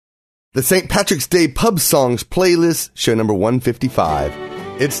The St. Patrick's Day Pub Songs Playlist, show number 155.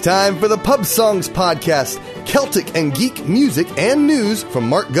 It's time for the Pub Songs Podcast, Celtic and geek music and news from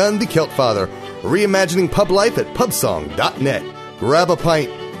Mark Gunn, the Celt Father, reimagining pub life at pubsong.net. Grab a pint,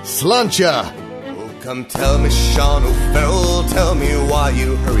 slancha. Oh, come tell me, Sean O'Farrell, tell me why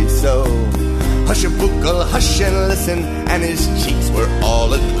you hurry so. Hush a buckle, hush and listen, and his cheeks were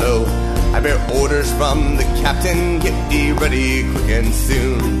all aglow. I bear orders from the captain, get thee ready quick and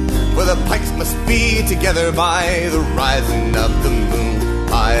soon. For the pikes must be together by the rising of the moon.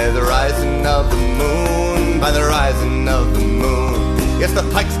 By the rising of the moon, by the rising of the moon. Yes, the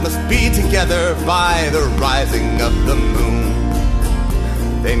pikes must be together by the rising of the moon.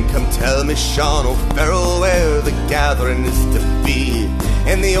 Then come tell me, Sean O'Farrell, where the gathering is to be.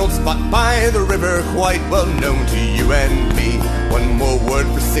 In the old spot by the river, quite well known to you and me. One more word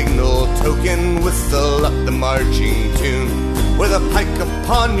for signal token, whistle up the marching tune. With a pike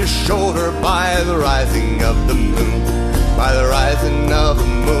upon your shoulder by the rising of the moon. By the rising of the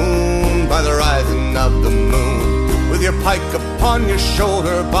moon, by the rising of the moon. With your pike upon your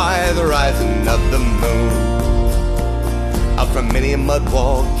shoulder by the rising of the moon. Out from many a mud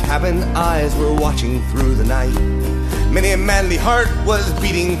wall cabin, eyes were watching through the night. Many a manly heart was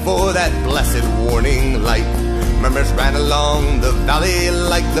beating for that blessed warning light. Murmurs ran along the valley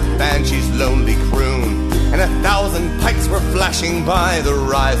like the banshee's lonely croon. And 1,000 pikes were flashing by the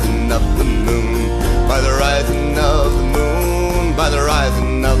rising of the moon. By the rising of the moon, by the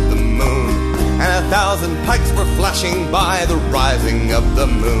rising of the moon. And 1,000 pikes were flashing by the rising of the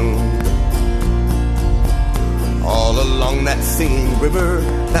moon. All along that singing river,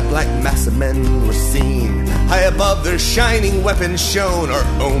 that black mass of men were seen. High above their shining weapons shone our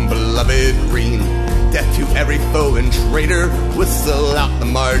own beloved green. Death to every foe and traitor, whistle out the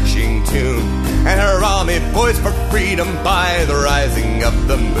marching tune. And her army boys for freedom by the rising of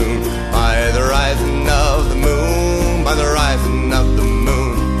the moon. By the rising of the moon, by the rising of the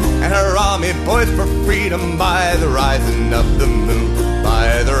moon. And her army boys for freedom by the rising of the moon.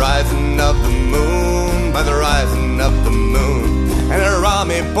 By the rising of the moon, by the rising of the moon. And her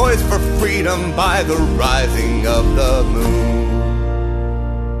army boys for freedom by the rising of the moon.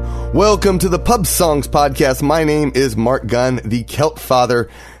 Welcome to the Pub Songs Podcast. My name is Mark Gunn, the Celt Father,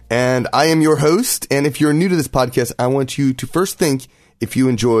 and I am your host. And if you're new to this podcast, I want you to first think if you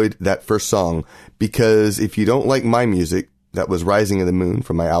enjoyed that first song, because if you don't like my music, that was Rising of the Moon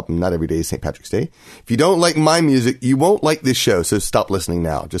from my album Not Every Day is St. Patrick's Day. If you don't like my music, you won't like this show, so stop listening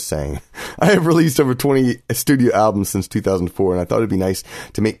now, just saying. I have released over 20 studio albums since 2004, and I thought it'd be nice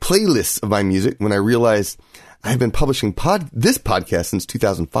to make playlists of my music when I realized I have been publishing this podcast since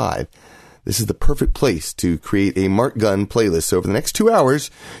 2005. This is the perfect place to create a Mark Gunn playlist. So over the next 2 hours,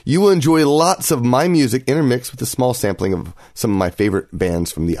 you will enjoy lots of my music intermixed with a small sampling of some of my favorite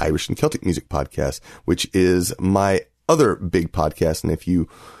bands from the Irish and Celtic Music Podcast, which is my other big podcast. And if you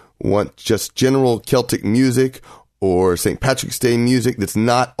want just general Celtic music or St. Patrick's Day music that's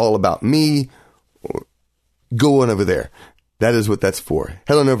not all about me, go on over there. That is what that's for.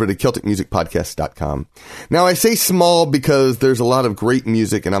 Head on over to CelticMusicPodcast.com. Now, I say small because there's a lot of great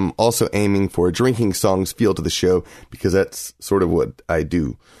music, and I'm also aiming for a drinking songs feel to the show because that's sort of what I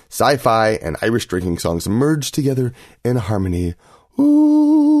do. Sci-fi and Irish drinking songs merge together in harmony.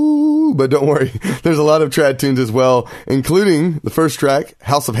 Ooh, but don't worry. There's a lot of trad tunes as well, including the first track,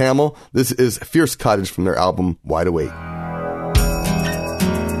 House of Hamill. This is Fierce Cottage from their album Wide Awake.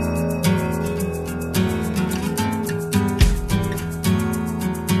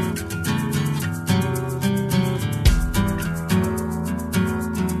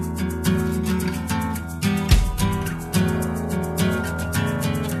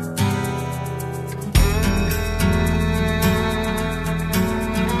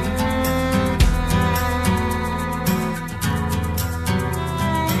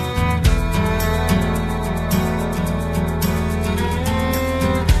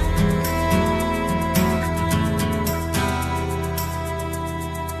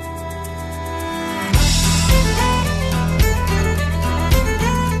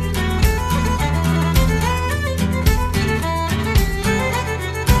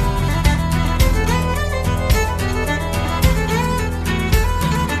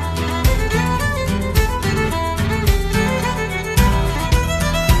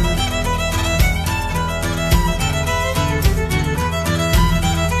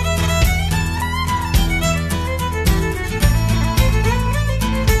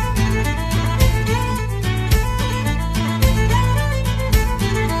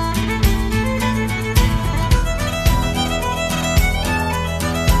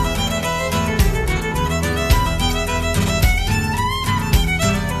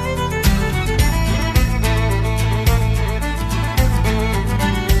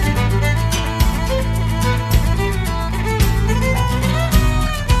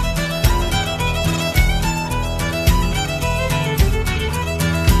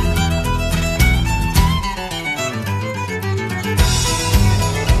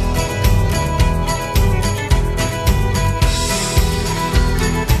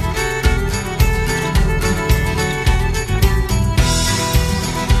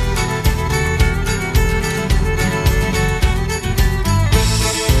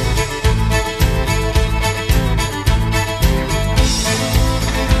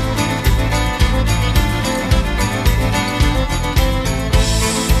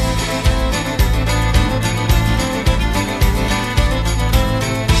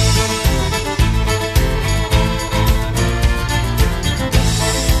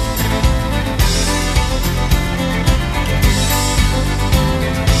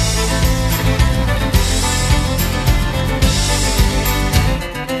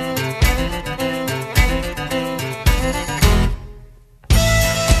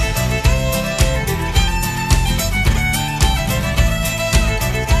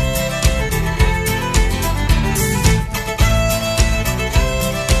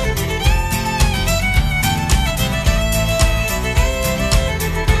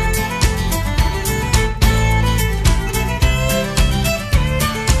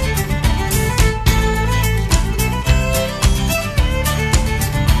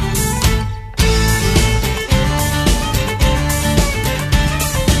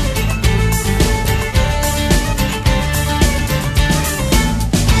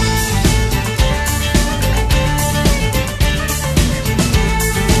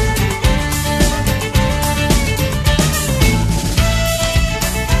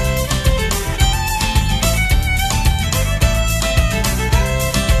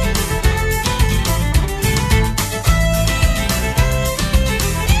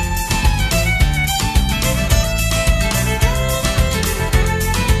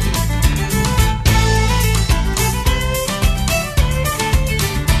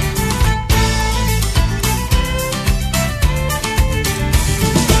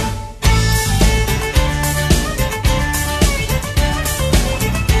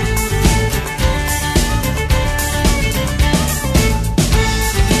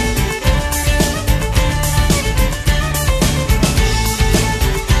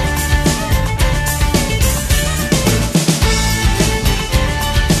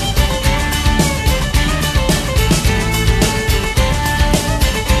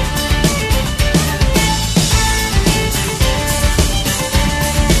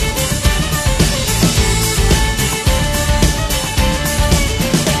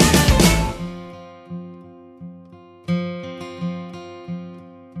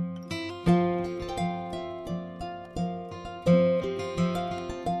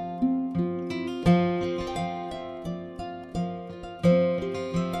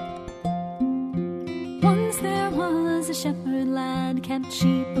 had kept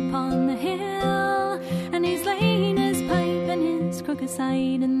sheep upon the hill, and he's laid his pipe and his crook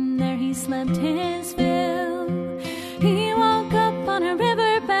aside, and there he slept his fill. He woke up on a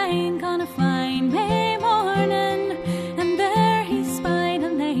river bank on a fine May morning, and there he spied a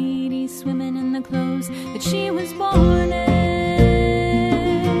lady swimming in the clothes that she was born in.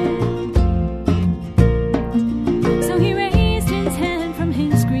 So he raised his head from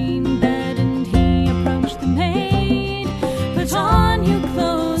his green bed, and he approached the maid. Put on your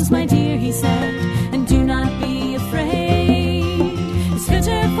clothes, my dear, he said, and do not be afraid. It's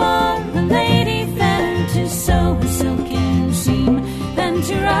fitter for the lady fair to sew a silken seam than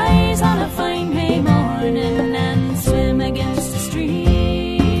to rise on a fine May morning and swim against the stream.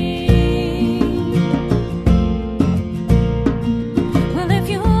 Well, if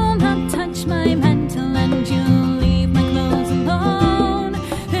you'll not touch my mantle and you'll leave my clothes alone,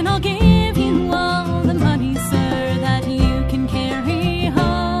 then I'll give you all the money, sir, that you can carry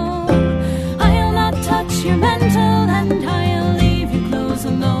home. I'll not touch your mantle and I'll leave your clothes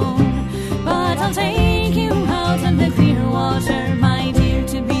alone, but I'll take you out of the clear water, my dear,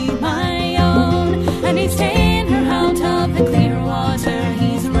 to be my own. And he's taken her out of the clear water,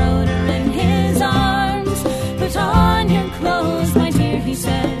 he's rowed her in his arms. Put on your clothes, my dear, he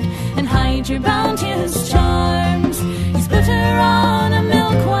said, and hide your bounteous charms. He's put her on a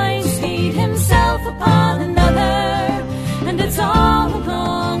milk-white steed, himself upon another, and it's all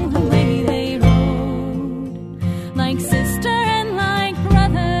along the way they rode, like sister and like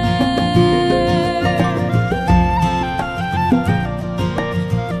brother.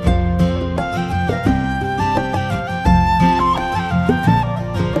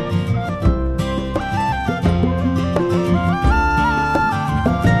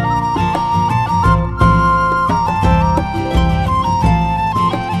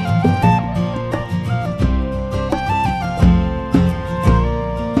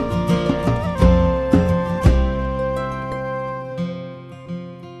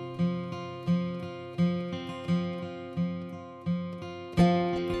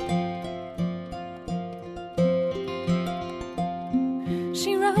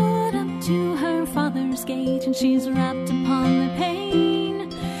 She rode up to her father's gate, and she's wrapped upon the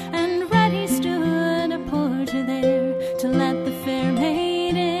pane, and ready stood a porter there to let the fair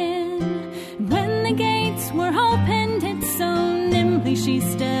maid in. And when the gates were opened, it so nimbly she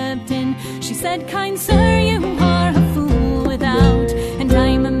stepped in. She said, "Kind sir, you are a fool without, and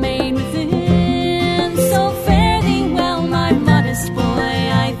I'm a maid within. So fare thee well, my modest boy,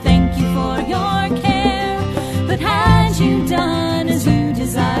 I thank you for your care. But had you done as you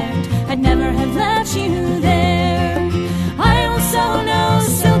desired, I'd never have left you there. I will sew no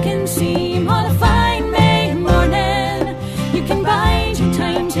silken seam on a fine May morning. You can bide your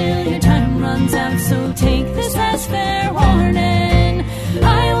time till your time runs out, so take this as fair warning.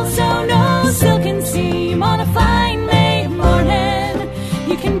 I will sew no silken seam on a fine May morning.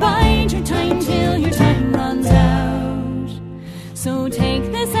 You can bide your time till your time runs out, so take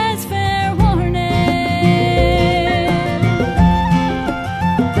this as fair warning."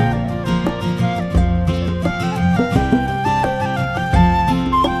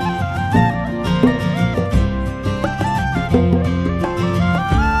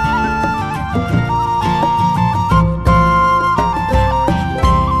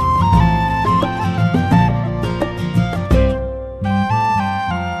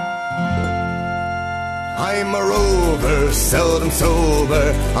 I'm a rover, seldom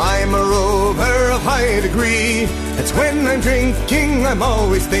sober. I'm a rover of high degree. It's when I'm drinking, I'm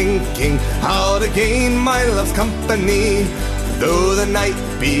always thinking how to gain my love's company. Though the night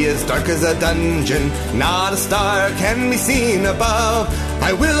be as dark as a dungeon, not a star can be seen above,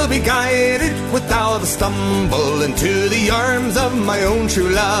 I will be guided without a stumble into the arms of my own true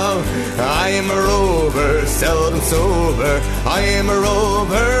love. I am a rover, seldom sober. I am a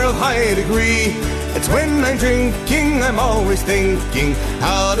rover of high degree. It's when I'm drinking, I'm always thinking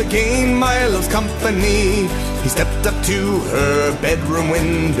how to gain my love's company. He stepped up to her bedroom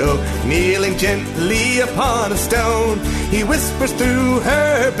window, kneeling gently upon a stone. He whispers through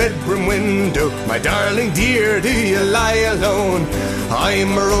her bedroom window, "My darling dear, do you lie alone?" I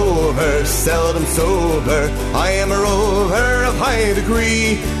am a rover, seldom sober. I am a rover of high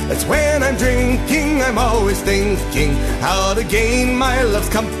degree. It's when I'm drinking, I'm always thinking how to gain my love's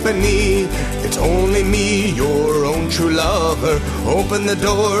company. If It's only me, your own true lover. Open the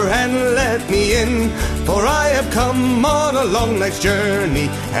door and let me in, for I have come on a long night's journey,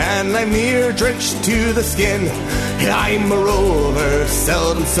 and I'm near drenched to the skin. I'm a rover,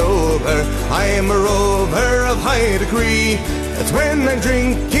 seldom sober. I am a rover of high degree. That's when I'm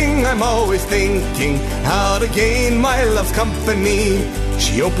drinking, I'm always thinking how to gain my love's company.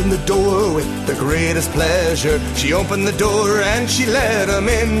 She opened the door with the greatest pleasure. She opened the door and she let him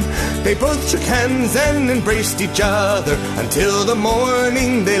in. They both shook hands and embraced each other until the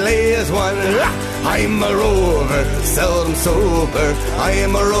morning they lay as one. I'm a rover, seldom sober. I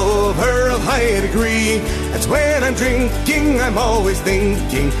am a rover of high degree. That's when I'm drinking, I'm always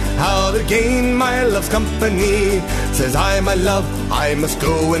thinking how to gain my love's company. Says I, my love, I must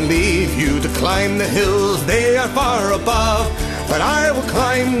go and leave you to climb the hills, they are far above. But I will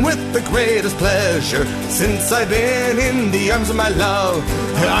climb with the greatest pleasure, since I've been in the arms of my love.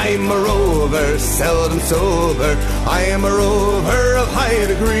 I'm a rover, seldom sober. I am a rover of high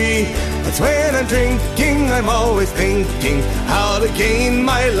degree. That's when I'm drinking, I'm always thinking how to gain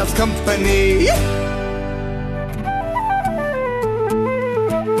my love's company.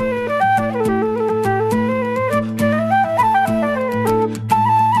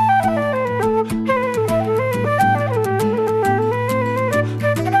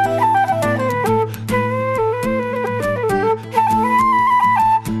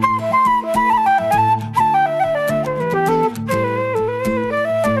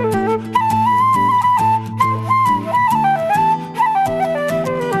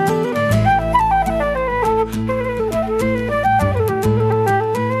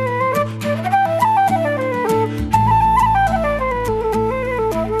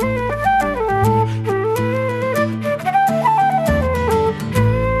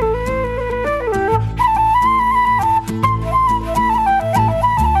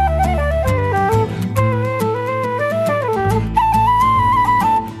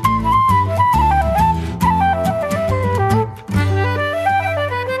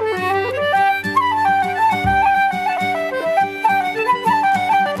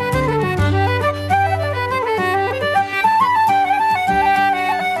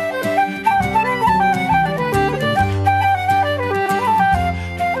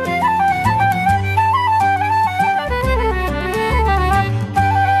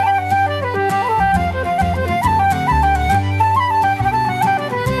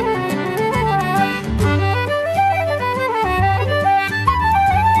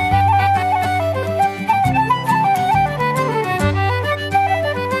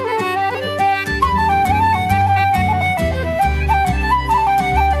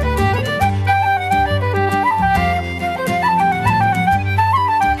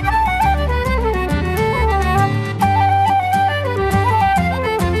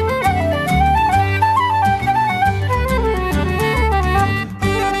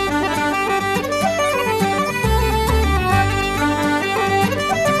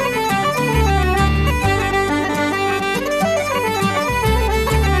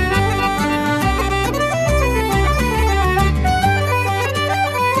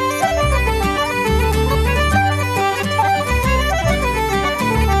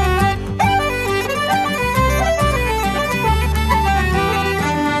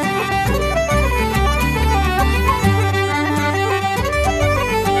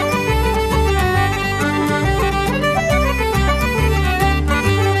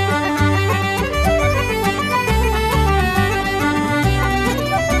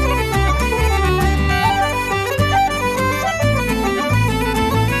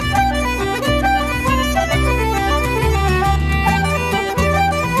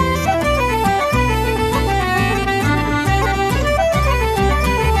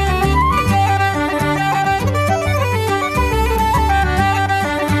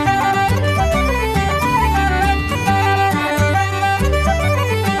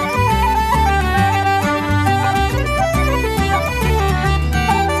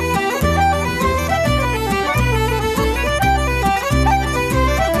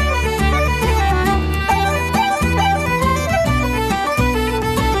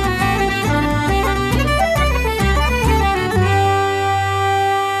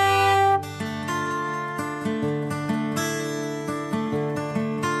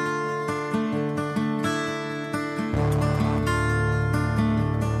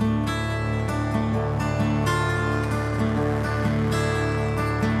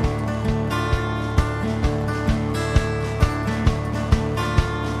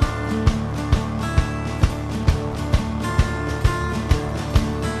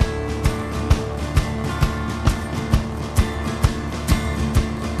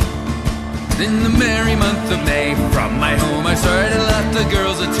 in the merry month of May. From my home I started, left the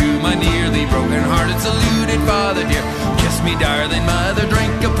girls to my nearly broken-hearted, saluted father dear. Kiss me, darling mother,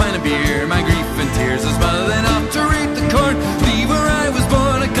 drink a pint of beer. My grief and tears is smothering up to reap the corn. Leave where I was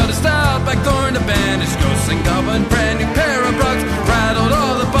born, I cut a stop, Blackthorne to banish ghosts and goblin. Brand new pair of brogues, rattled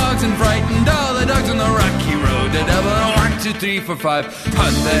all the bogs and frightened all the dogs on the rocky road to Dublin. 1, 2, 3, 4, 5.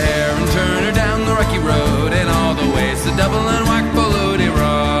 Hunt the hare and turn her down the rocky road, and all the ways to Dublin, whack below the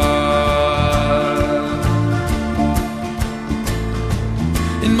road.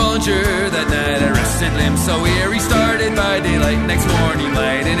 In Mullinger that night I rested limbs so weary, started by daylight next morning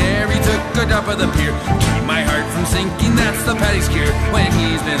light, and ere he took a drop of the pier, keep my heart from sinking, that's the Paddy's cure. When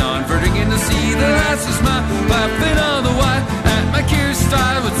he's been on for drinking to see the lasses smile, laughing all the while at my curious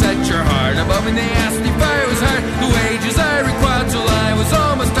style would set your heart above, and they asked if I was hard, the wages I required, till I was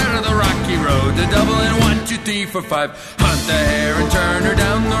almost out of the rocky road to Dublin. 1, 2, 3, 4, 5. Hunt the hare and turn her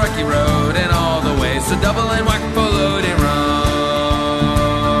down the rocky road, and all the ways to Dublin, whack below they run.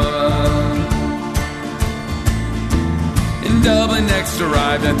 Dublin next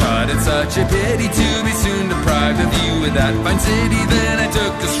arrived, I thought it such a pity to be soon deprived of view of that fine city. Then I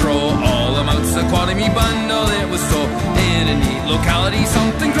took a stroll, all amounts a quantity bundle it was sold in a neat locality.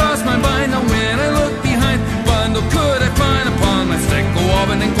 Something crossed my mind, now when I looked behind, bundle could I find upon my stick a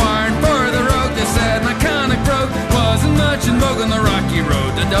wobbin, inquiring for the road. They said my conic brogue wasn't much in vogue on the rocky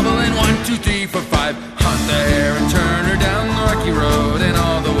road to Dublin. 1, 2, 3, 4, 5. Hunt the hare and turn her down the rocky road, and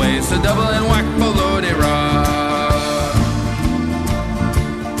all the ways to Dublin, whack below they ride.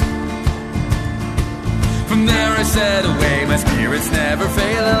 From there I set away, my spirits never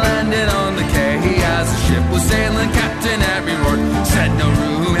fail. I landed on the quay as the ship was sailing. Captain Harry roared, said no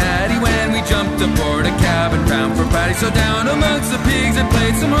room had he when we jumped aboard a cabin bound for Paddy. So down amongst the pigs I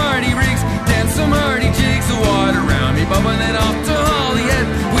played some hardy rigs, danced some hardy jigs, the water around me bubbling, and off to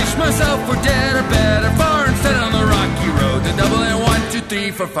Holyhead. Wished myself were dead or better far instead on the rocky road to Dublin. 1, 2, 3,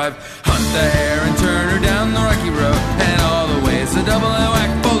 4, 5. Hunt the hare and turn her down the rocky road, and all the ways to Dublin,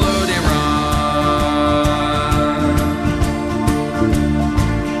 whack below they run.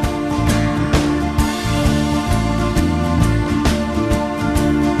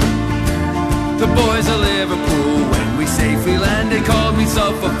 The boys of Liverpool, when we safely landed, called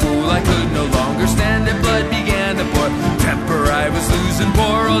myself a fool. I could no longer stand it, blood began to pour. Temper I was losing,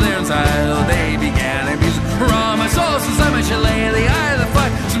 poor old Aaron's Isle, they began abusing. Raw my soul since I my shillelagh, I the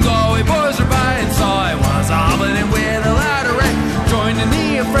fight. Some Galway boys were by and saw I was hobbling in with a loud array. Joined in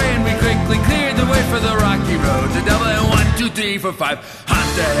the affray and we quickly cleared the way for the rocky road to Dublin. 1, 2, 3, 4, 5. Hunt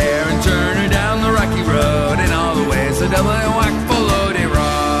the hare and turn her down the rocky road, and all the ways to Dublin, whack below they run.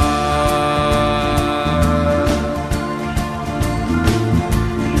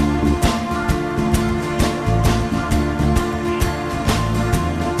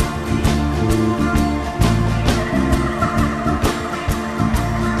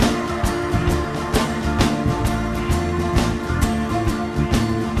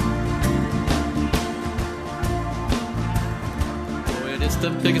 The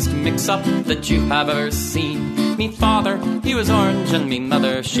biggest mix-up that you have ever seen. Me father, he was orange, and me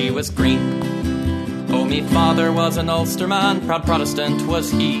mother, she was green. Oh, me father was an Ulsterman, proud Protestant was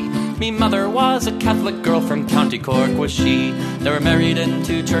he. Me mother was a Catholic girl from County Cork was she. They were married in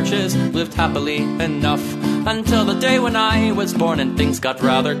 2 churches, lived happily enough, until the day when I was born and things got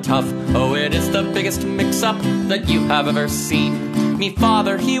rather tough. Oh, it is the biggest mix-up that you have ever seen. Me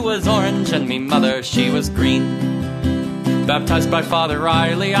father, he was orange, and me mother, she was green. Baptized by Father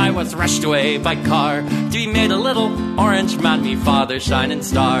Riley, I was rushed away by car to be made a little orange man, me father's shining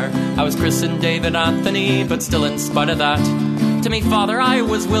star. I was christened David Anthony, but still in spite of that, to me father I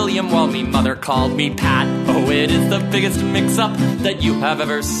was William, while me mother called me Pat. Oh, it is the biggest mix-up that you have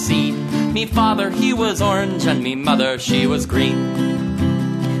ever seen. Me father, he was orange, and me mother, she was green.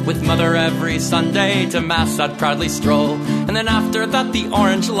 With mother every Sunday to mass I'd proudly stroll, and then after that the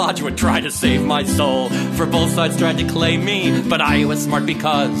Orange Lodge would try to save my soul. For both sides tried to claim me, but I was smart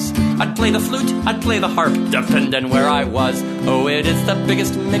because I'd play the flute, I'd play the harp, depending where I was. Oh, it is the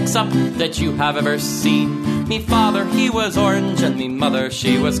biggest mix-up that you have ever seen. Me father, he was orange, and me mother,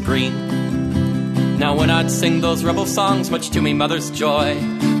 she was green. Now when I'd sing those rebel songs, much to me mother's joy,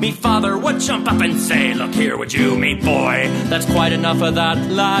 me father would jump up and say, "Look here, would you, me boy? That's quite enough of that,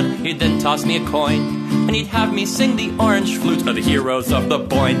 lad." He'd then toss me a coin, and he'd have me sing the orange flute of the heroes of the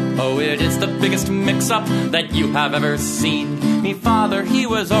Boyne. Oh, it is the biggest mix-up that you have ever seen. Me father, he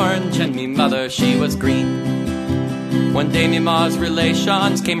was orange, and me mother, she was green. One day me ma's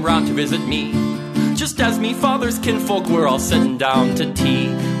relations came round to visit me, just as me father's kinfolk were all sitting down to tea.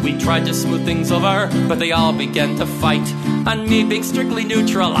 We tried to smooth things over, but they all began to fight. And me being strictly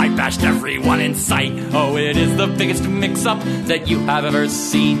neutral, I bashed everyone in sight. Oh, it is the biggest mix-up that you have ever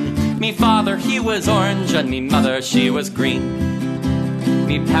seen. Me father, he was orange, and me mother, she was green.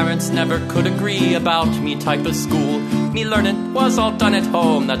 Me parents never could agree about me type of school. Me learning was all done at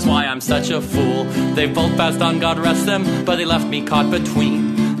home, that's why I'm such a fool. They both passed on, God rest them, but they left me caught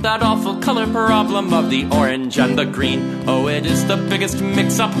between that awful color problem of the orange and the green. Oh, it is the biggest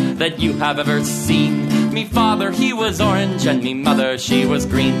mix-up that you have ever seen. Me father, he was orange, and me mother, she was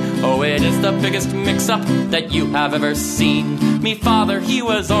green. Oh, it is the biggest mix-up that you have ever seen. Me father, he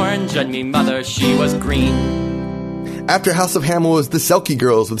was orange, and me mother, she was green. After House of Hamill was the Selkie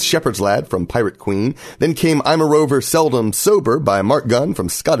Girls with Shepherd's Lad from Pirate Queen. Then came I'm a Rover, Seldom Sober by Mark Gunn from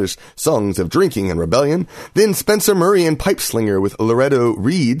Scottish Songs of Drinking and Rebellion. Then Spencer Murray and Pipeslinger with Loretto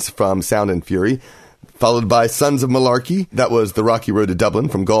Reeds from Sound and Fury. Followed by Sons of Malarkey. That was The Rocky Road to Dublin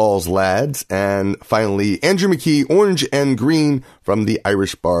from Gall's Lads. And finally, Andrew McKee, Orange and Green from The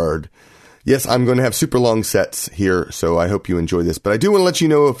Irish Bard. Yes, I'm going to have super long sets here, so I hope you enjoy this. But I do want to let you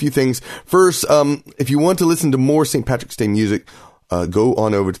know a few things. First, if you want to listen to more St. Patrick's Day music, go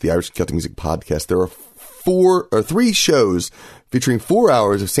on over to the Irish Celtic Music Podcast. There are 3 shows featuring 4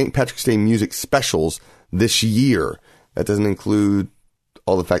 hours of St. Patrick's Day music specials this year. That doesn't include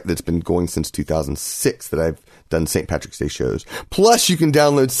all the fact that it's been going since 2006 that I've done St. Patrick's Day shows. Plus, you can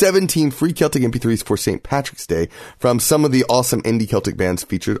download 17 free Celtic MP3s for St. Patrick's Day from some of the awesome indie Celtic bands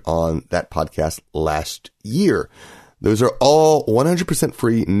featured on that podcast last year. Those are all 100%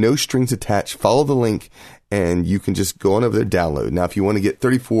 free, no strings attached. Follow the link, and you can just go on over there and download. Now, if you want to get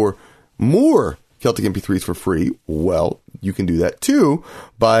 34 more Celtic MP3s for free, well, you can do that too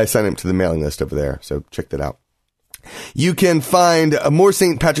by signing up to the mailing list over there. So check that out. You can find more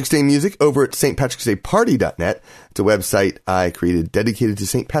St. Patrick's Day music over at stpatricksdayparty.net. It's a website I created dedicated to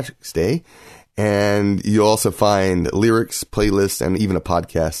St. Patrick's Day. And you'll also find lyrics, playlists, and even a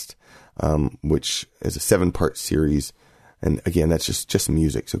podcast, which is a 7-part series. And again, that's just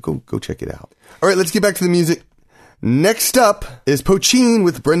music. So go check it out. All right, let's get back to the music. Next up is Poitin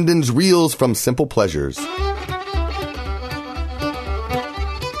with Brendan's Reels from Simple Pleasures.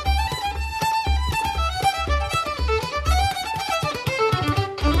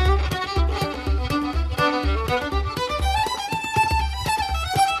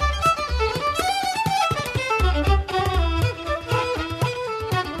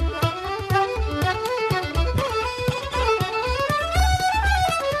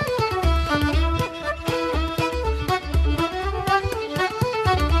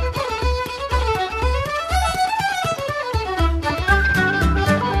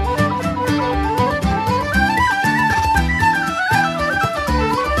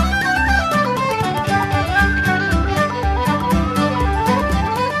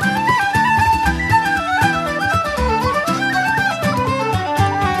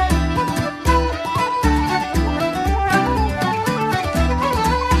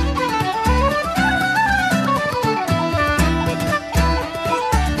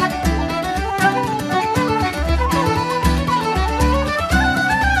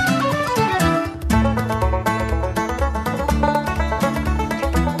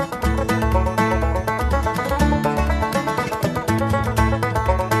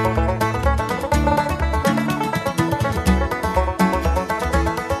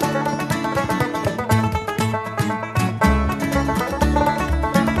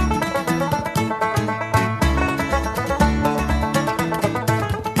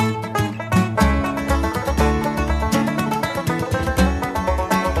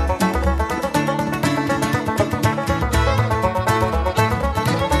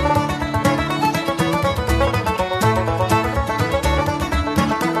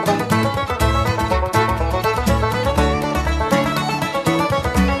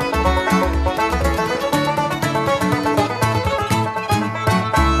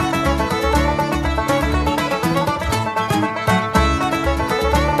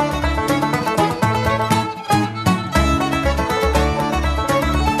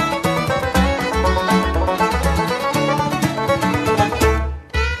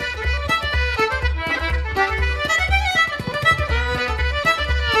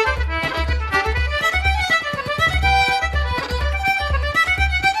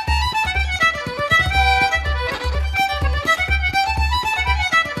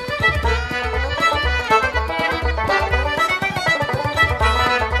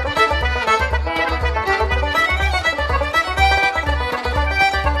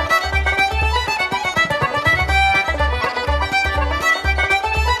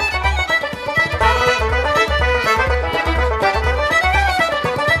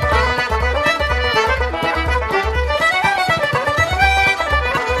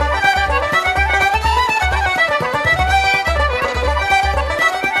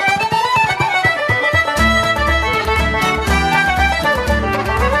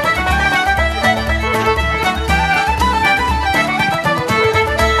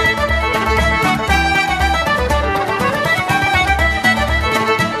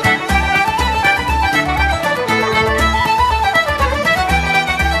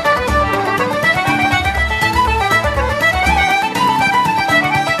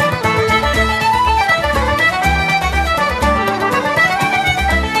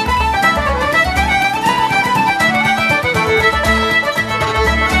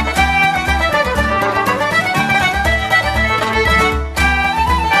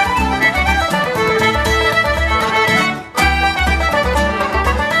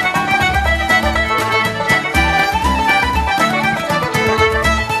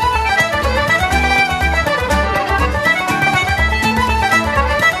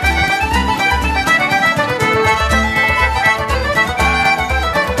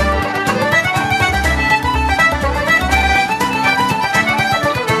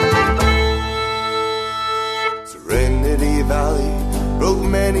 wrote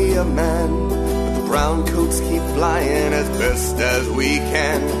many a man. But the brown coats keep flying as best as we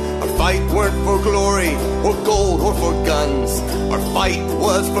can. Our fight weren't for glory or gold or for guns. Our fight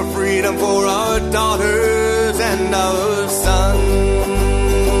was for freedom for our daughters and our sons.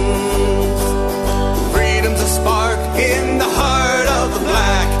 Freedom's a spark in the heart of the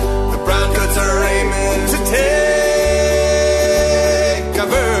black. The brown coats are aiming to take our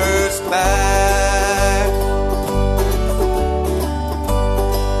verse back.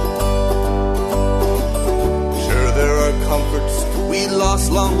 Sure, there are comforts we lost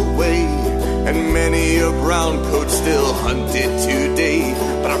along the way, and many a brown coat still hunted today.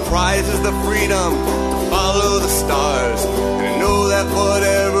 But our prize is the freedom to follow the stars, and to know that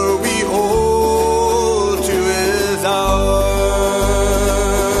whatever we hold to is ours.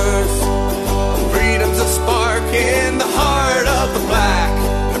 Freedom's a spark in the heart of the black.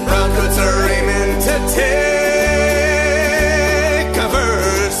 The brown coats are aiming to take our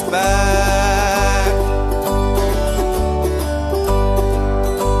verse back.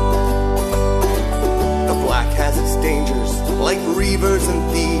 Like reavers and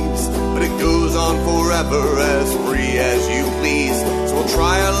thieves, but it goes on forever as free as you please. So we'll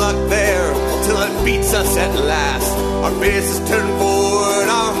try our luck there till it beats us at last. Our faces turn forward,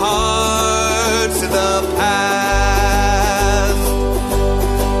 our hearts to the past.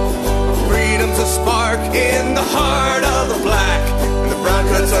 Freedom's a spark in the heart of the black, and the brown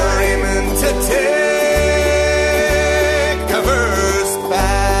coats are aiming to take our verse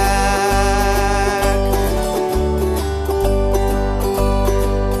back.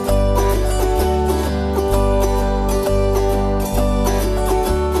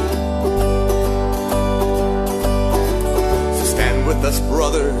 Us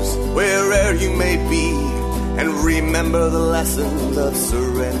brothers, where'er you may be, and remember the lessons of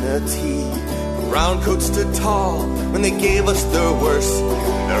serenity. The brown coats stood tall when they gave us their worst.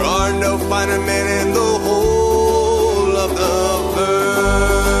 There are no finer men in the whole of the verse.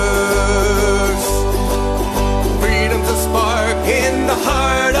 Freedom's a spark in the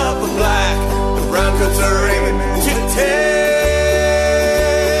heart of the black. The brown coats are aiming to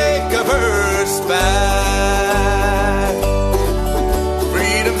take a verse back.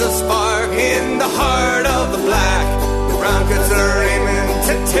 A spark in the heart of the black. The brown coats are aiming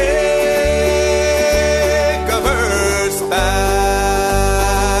to take a verse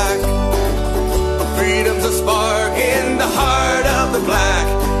back. Freedom's a spark in the heart of the black.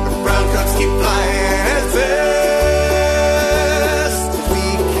 The brown coats keep flying as best we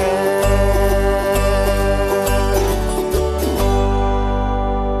can.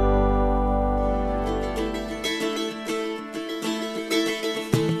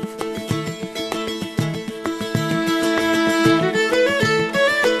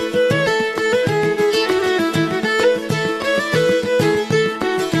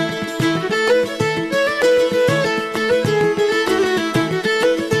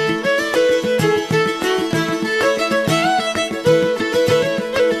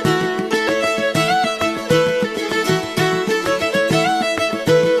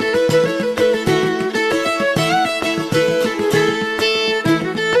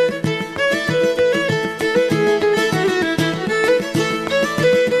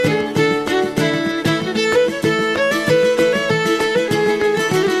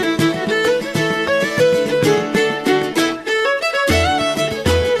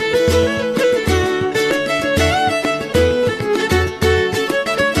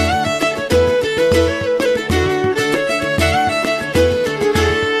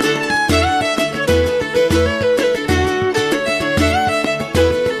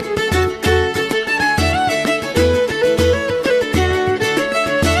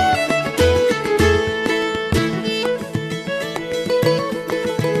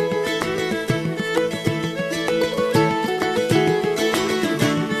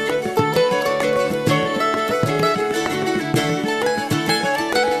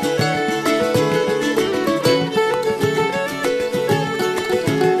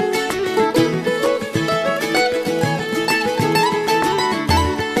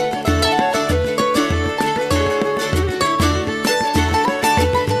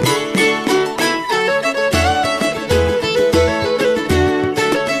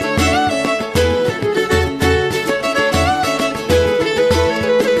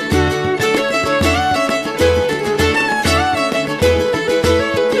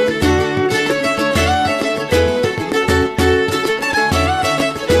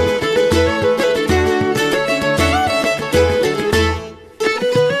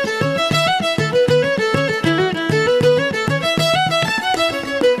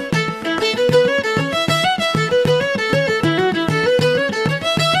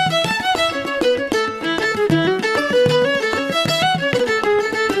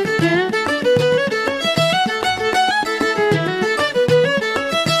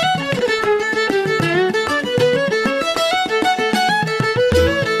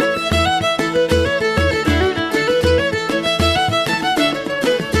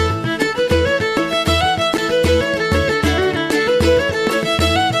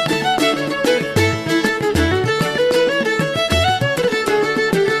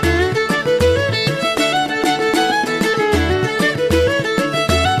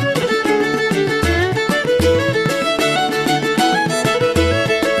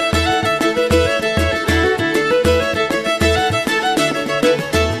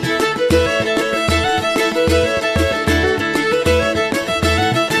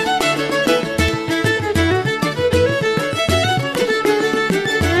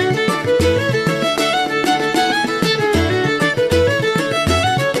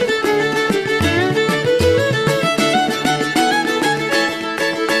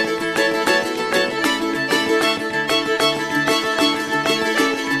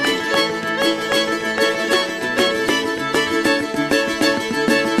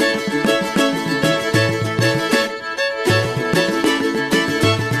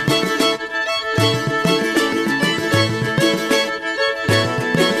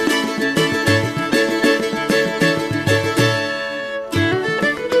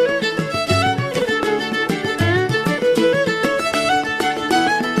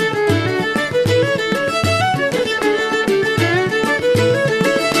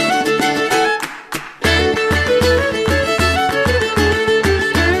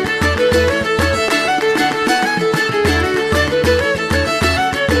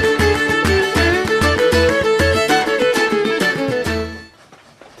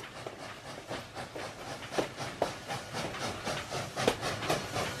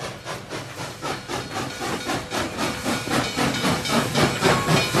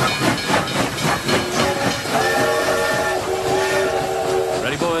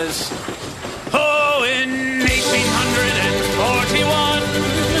 Ready, boys? Oh, in 1841,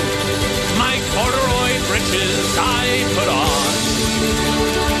 my corduroy breeches I put on.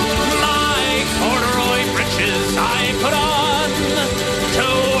 My corduroy breeches I put on to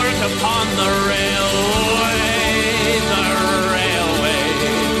work upon the railway, the railway.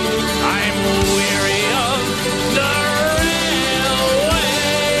 I'm weary of the railway.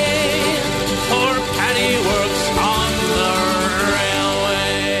 Poor Paddy works on the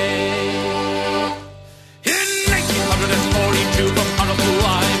railway. In 1942, from Honolulu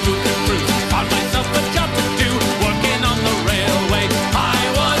I moved to Crewe. Found myself a job to do, working on the railway. I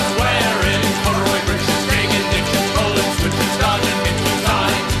was wearing corduroy breeches, digging ditches, rolling switches, dodging hitches.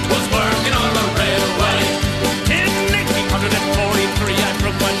 I was working on the railway. In 1843, I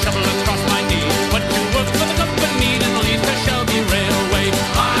broke my shovel across my knee. Went to work for the company in the Leeds to Shelby Railway.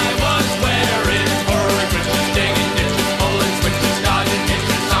 I was wearing corduroy breeches, digging ditches, rolling switches, dodging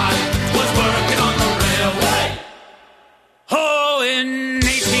hitches. I was working on the railway. Oh, in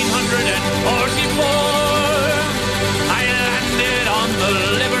 1844, I landed on the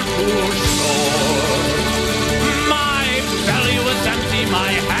Liverpool shore. My belly was empty,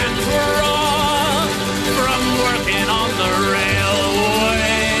 my hands were raw from working on the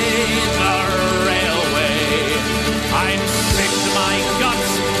railway, the railway. I'm sick to my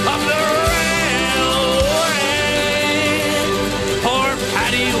guts of the railway. Poor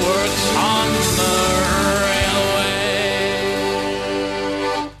Paddy works on the railway.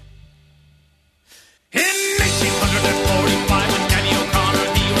 In 1845, when Danny O'Connor,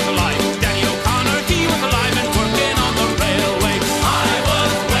 he was alive. Danny O'Connor, he was alive and working on the railway. I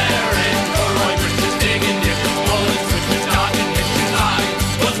was wearing corduroy breeches, digging ditches, rolling switches, dodging hitches. I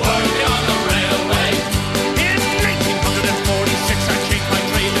was working on the railway. In 1946, I changed my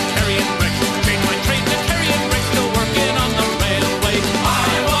trade to carrying bricks. Changed my trade to carrying bricks, still working on the railway.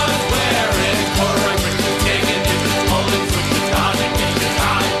 I was wearing corduroy breeches, digging ditches, rolling switches, dodging hitches.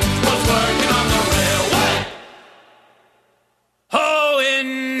 I was working on the railway. Oh,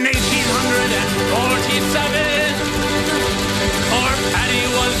 in 1847, poor Paddy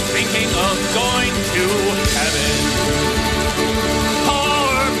was thinking of going to heaven.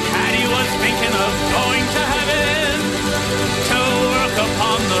 Poor Paddy was thinking of going to heaven to work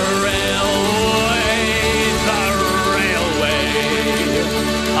upon the railway, the railway.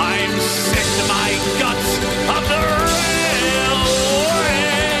 I'm sick to my guts of the railway.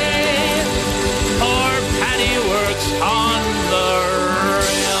 Poor Paddy works on the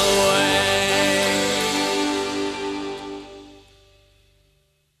railway.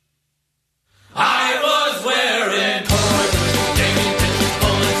 I was wearing corduroy breeches, digging ditches,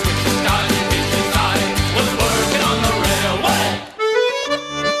 pulling switches, dodging hitches. I was working on the railway.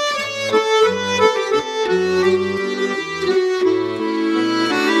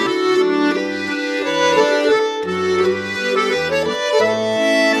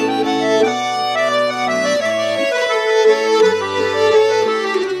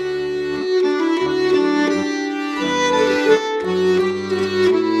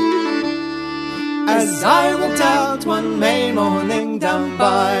 As I walked out one May morning down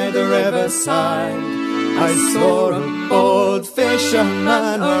by the riverside, I saw a bold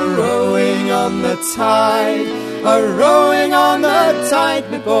fisherman a-rowing on the tide. A-rowing on the tide,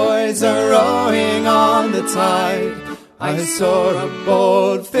 me boys, a-rowing on the tide. I saw a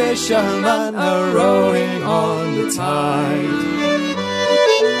bold fisherman a-rowing on the tide.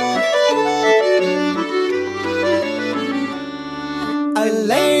 A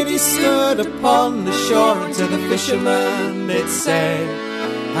lady stood upon the shore, and to the fisherman did say,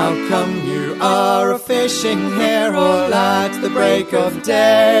 "How come you are a-fishing here all at the break of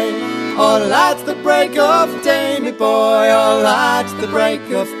day? All at the break of day, me boy, all at the break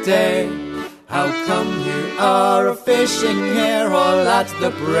of day. How come you are a-fishing here all at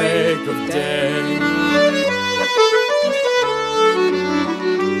the break of day?"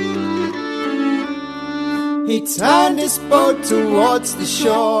 He turned his boat towards the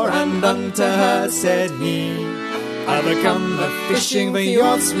shore, and unto her said he, "I've come a-fishing for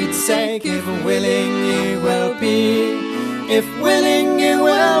your sweet sake, if willing you will be. If willing you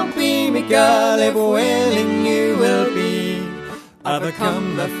will be, me girl, if willing you will be. I've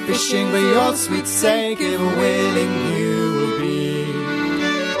come a-fishing for your sweet sake, if willing you will be."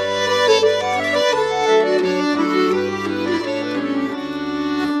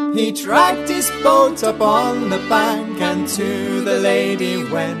 He dragged his boat up on the bank, and to the lady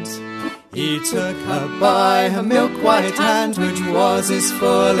went. He took her by her milk-white hand, which was his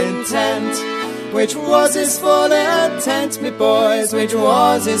full intent. Which was his full intent, me boys, which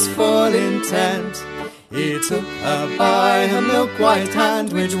was his full intent. He took her by her milk-white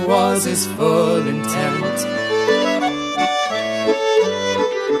hand, which was his full intent.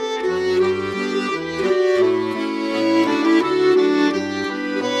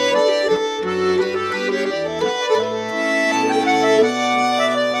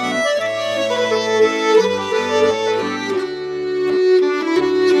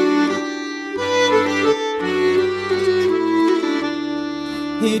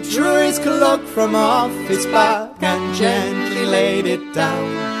 He drew his cloak from off his back and gently laid it down.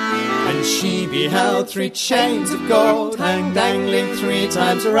 And she beheld 3 chains of gold hang dangling 3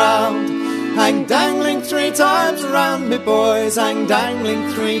 times around. Hang dangling 3 times around, me boys, hang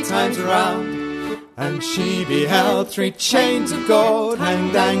dangling 3 times around. And she beheld 3 chains of gold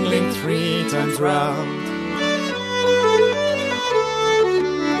hang dangling 3 times round.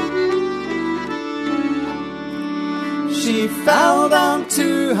 She fell down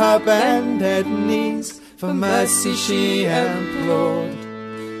to her bended knees, for mercy she implored.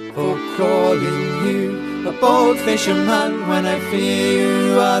 For calling you a bold fisherman, when I fear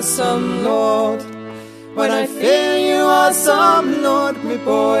you are some lord. When I fear you are some lord, me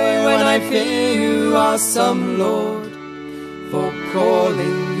boy, when I fear you are some lord. For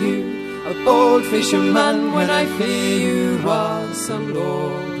calling you a bold fisherman, when I fear you are some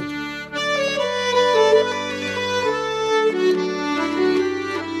lord.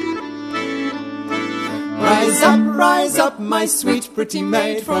 Rise up, my sweet pretty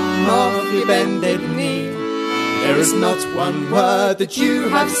maid, from off your bended knee. There is not one word that you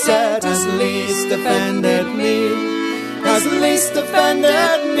have said has least offended me. Has least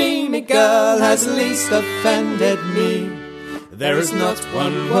offended me, me girl, has least offended me. There is not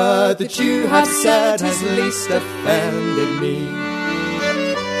one word that you have said has least offended me.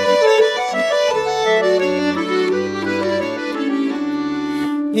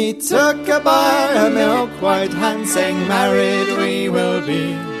 He took her by her milk-white hand, saying, married we will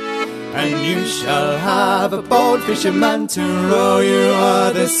be, and you shall have a bold fisherman to row you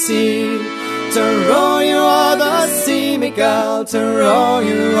o'er the sea. To row you o'er the sea, me girl, to row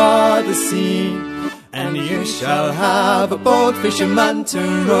you o'er the sea. And you shall have a bold fisherman to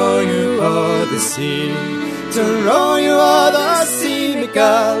row you o'er the sea. To row you o'er the sea, me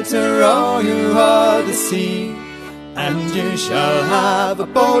girl, to row you o'er the sea. And you shall have a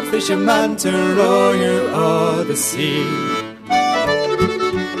bold fisherman to row you o'er the sea.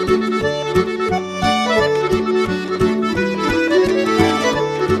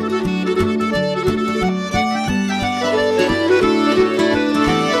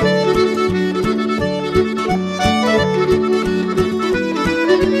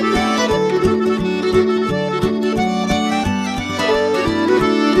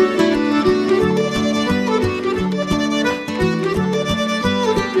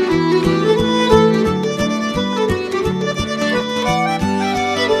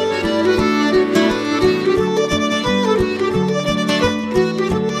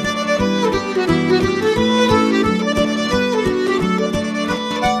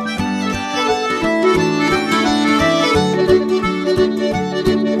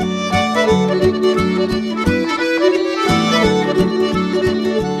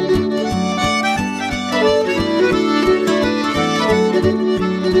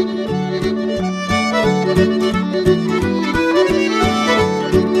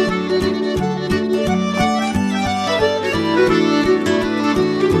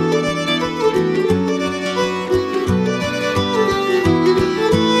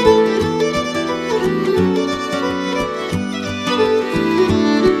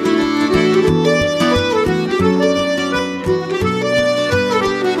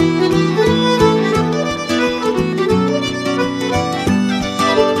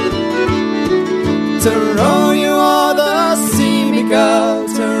 To row you o'er the sea, me girl,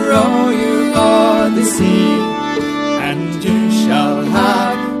 to row you o'er the sea. And you shall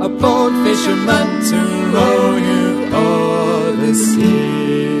have a bold fisherman to row you o'er the sea.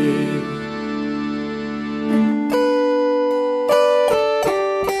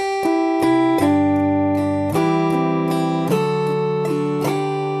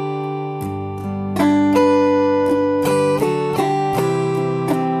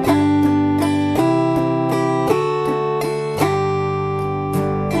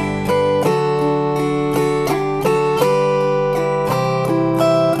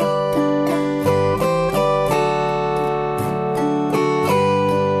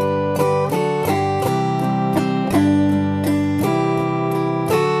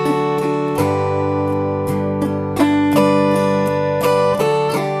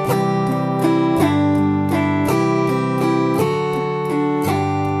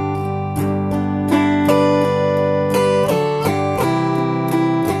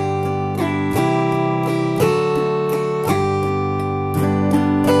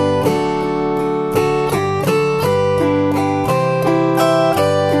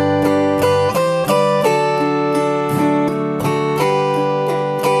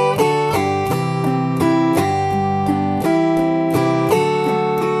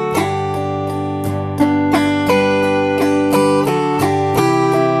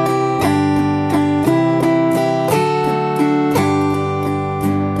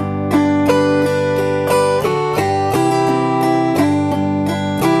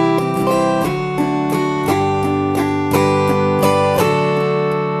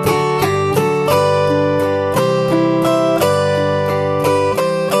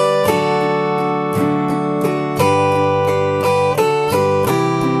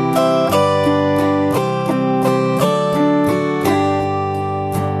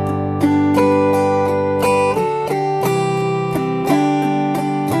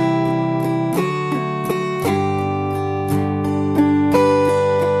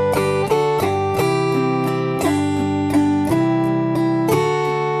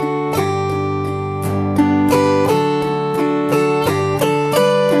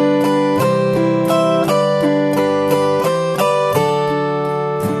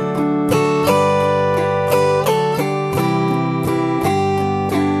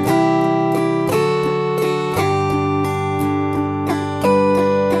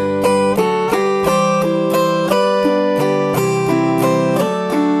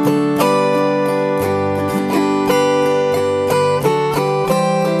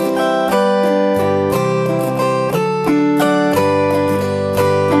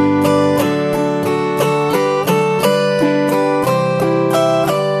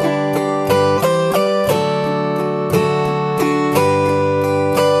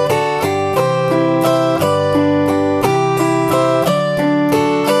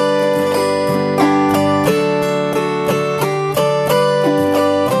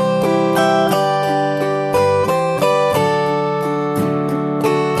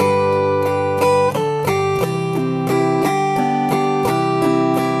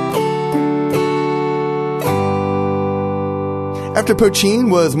 After Poitin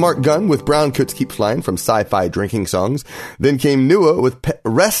was Mark Gunn with Brown Coats Keep Flying from Sci-Fi Drinking Songs. Then came Nua with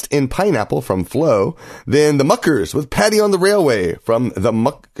Rest in Pineapple from Flow. Then the Muckers with Patty on the Railway from the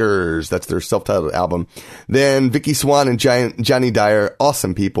Muckers. That's their self-titled album. Then Vicki, Swan, and Jonny Dyer,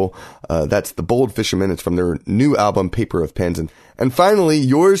 Awesome People. That's The Bold Fisherman. It's from their new album, Paper of Pens. And finally,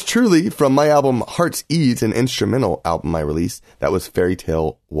 yours truly from my album, Heart's Ease, an instrumental album I released. That was Fairy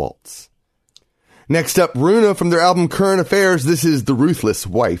Tale Waltz. Next up, Runa from their album Current Affairs. This is The Ruthless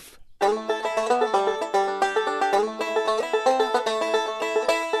Wife.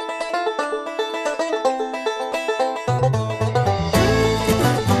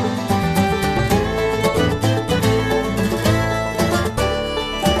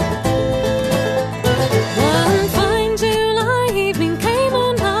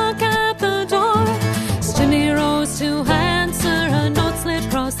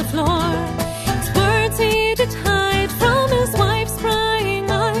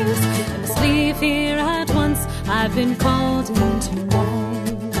 I've been called in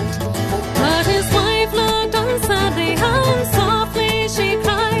tonight. But his wife looked on sadly and softly she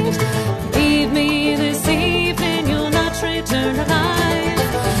cried, leave me this evening, you'll not return alive.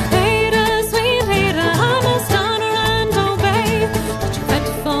 Ada, sweet Ada, I must honor and obey, but you fight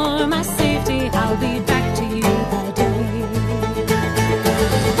for my safety, I'll be back to you that day.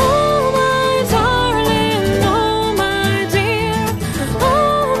 Oh my darling, oh my dear,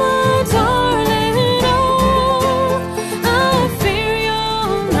 oh my darling.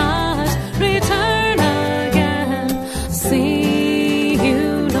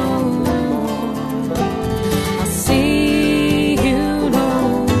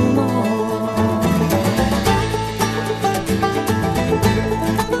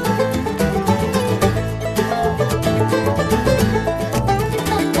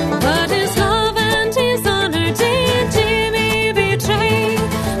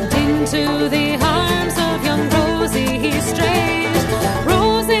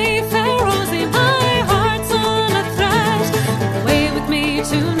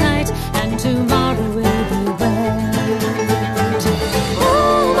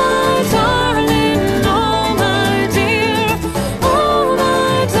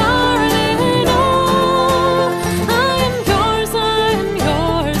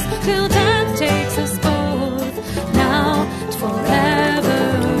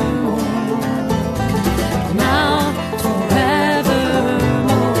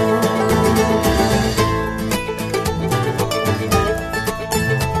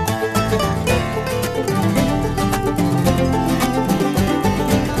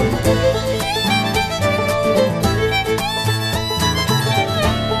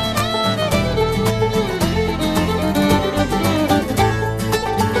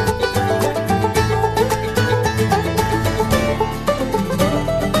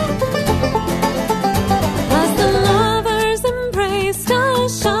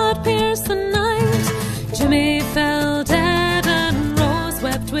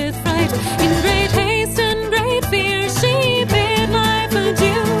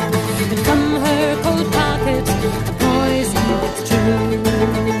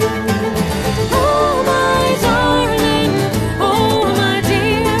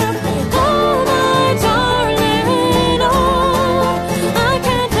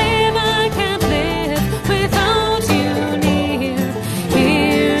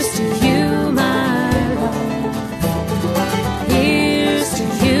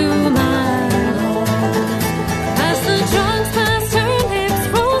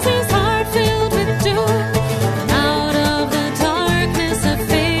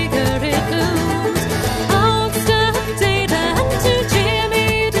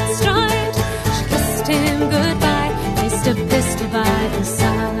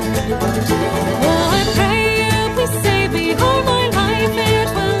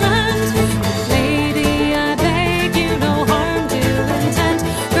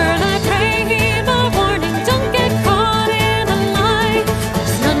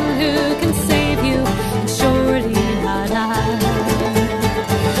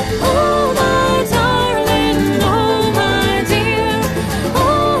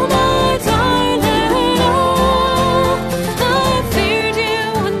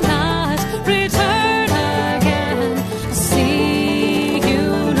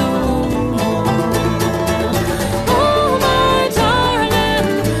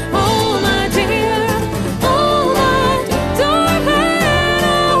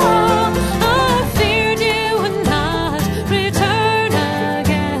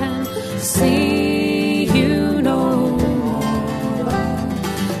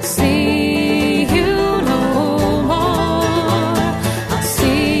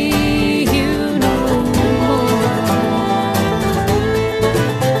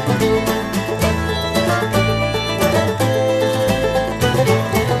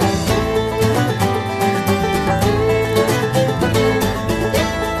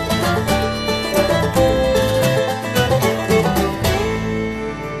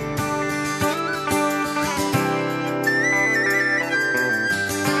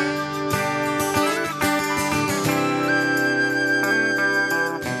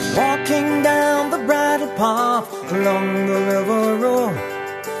 along the river road,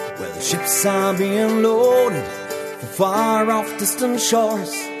 where the ships are being loaded from far off distant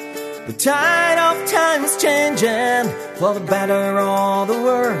shores. The tide of time is changing for the better or the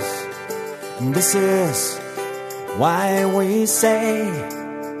worse, and this is why we say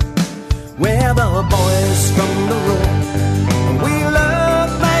we're the boys from the road, and we love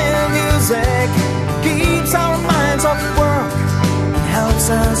playing music. It keeps our minds off work and helps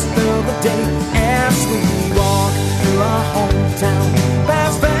us through the day as we walk through our hometown.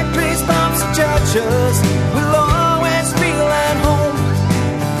 Past factories, pubs, and churches, we'll always feel at home,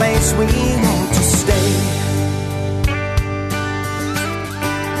 a place we want to stay.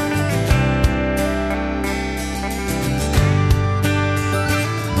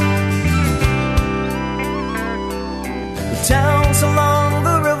 Towns along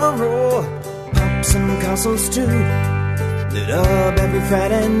the river roar, pubs and castles too, lit up every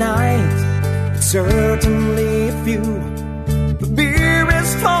Friday night. It's certainly a few. The beer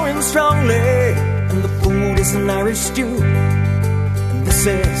is flowing strongly, and the food is an Irish stew. And this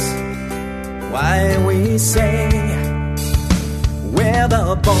is why we say we're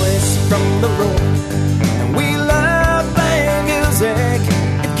the boys from the road, and we love playing music.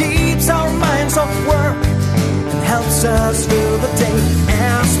 It keeps our minds off work, helps us through the day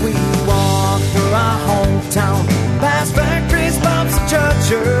as we walk through our hometown. Past factories, pubs, and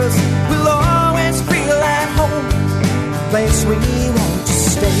churches, we'll always feel at home, a place we want to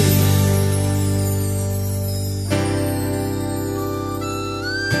stay.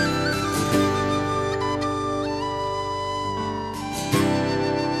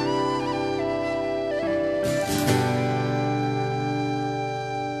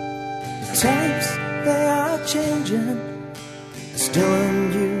 The times they are changing, still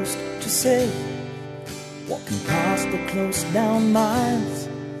unused to say. Walking past the closed down mines,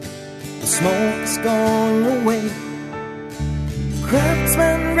 the smoke's going away.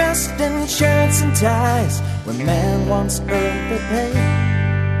 Craftsmen rest in shirts and ties when man once earned their pay.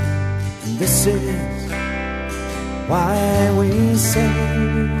 And this is why we say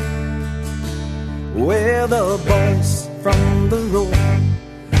we're the boys from the road,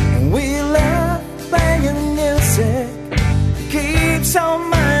 and we love playing music. Keeps our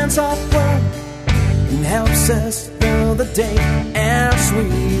minds off work and helps us through the day as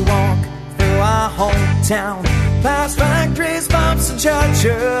we walk through our hometown. Past factories, pubs, and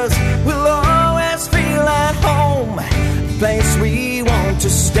churches, we'll always feel at home, a place we want to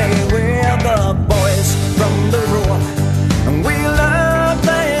stay. We're the boys from the road, and we love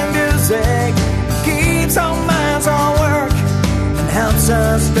playing music. Keeps our minds on work and helps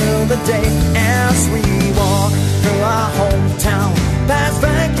us through the day as we walk through our hometown. Past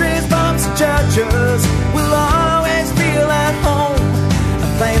factories, pubs, and churches, we'll always feel at home, a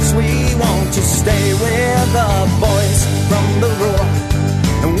place we want to stay. We're the boys from the road,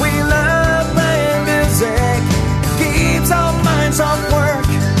 and we love playing music. Keeps our minds off work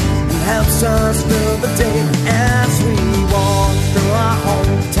and helps us through the day as we walk through our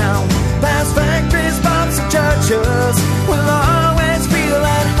hometown. Past factories, pubs, and churches, we'll always feel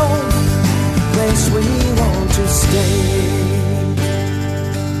at home, a place we want to stay.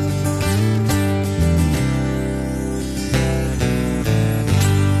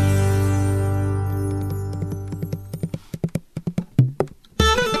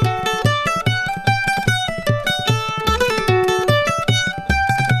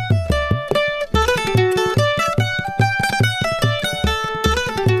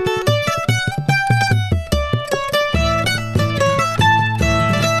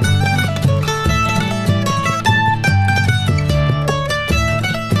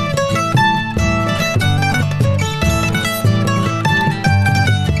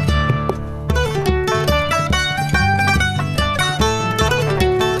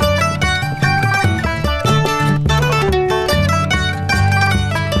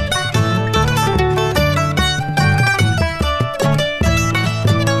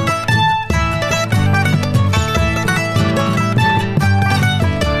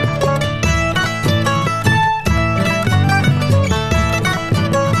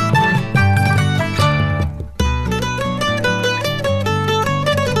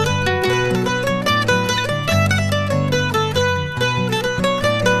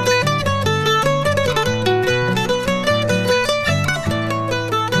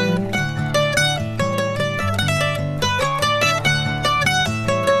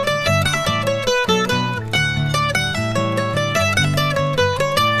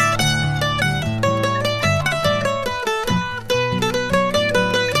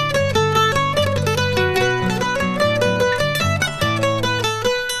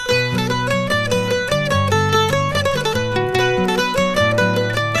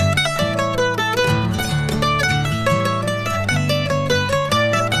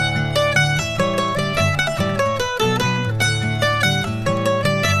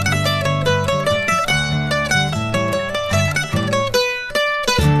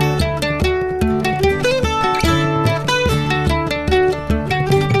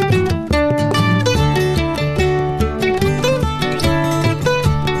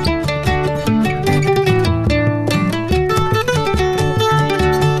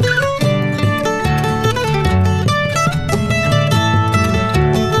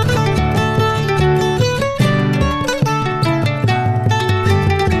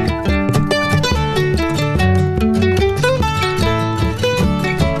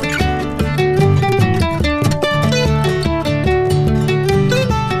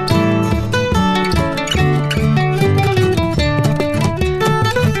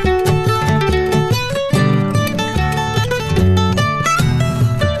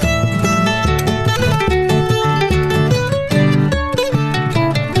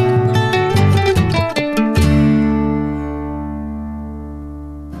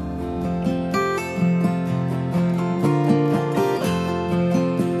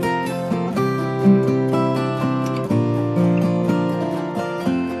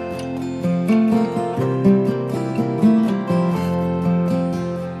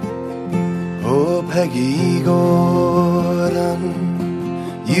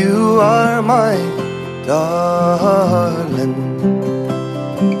 my darling.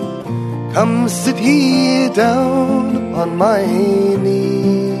 Come sit here down upon my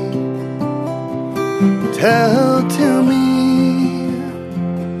knee. Tell to me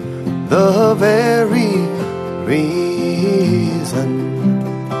the very reason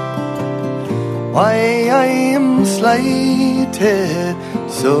why I am slighted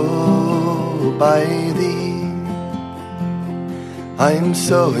so by thee. I'm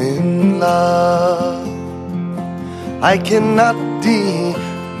so in love, I cannot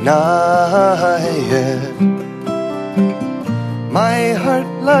deny it. My heart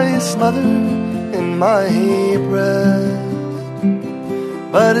lies smothered in my breast,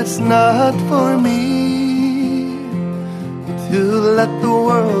 but it's not for me to let the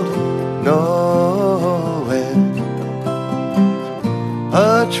world know it. A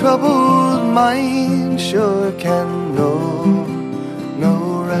troubled mind sure can know no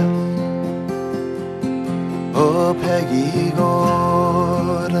rest. Oh, Peggy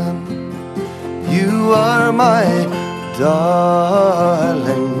Gordon, you are my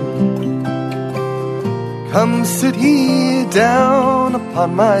darling. Come sit here down upon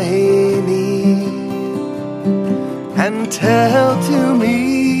my knee and tell to me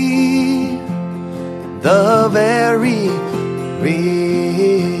the very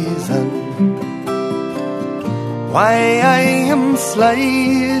reason why I am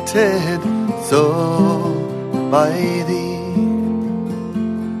slighted so by thee.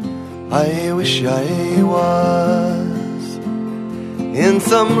 I wish I was in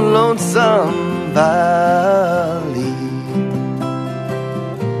some lonesome valley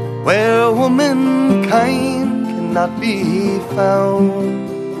where womankind cannot be found,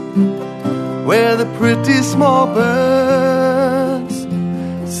 where the pretty small birds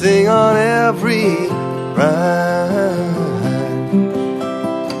sing on every branch,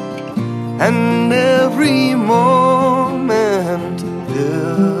 and every moment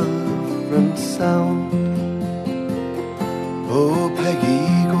different sound. Oh, Peggy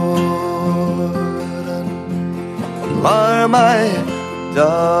Gordon, you are my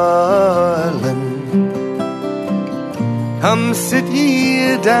darling. Come sit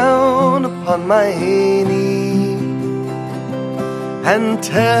here down upon my knee and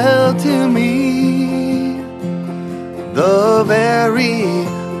tell to me the very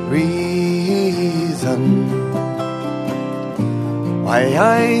reason why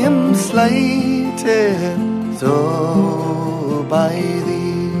I am slighted so by thee.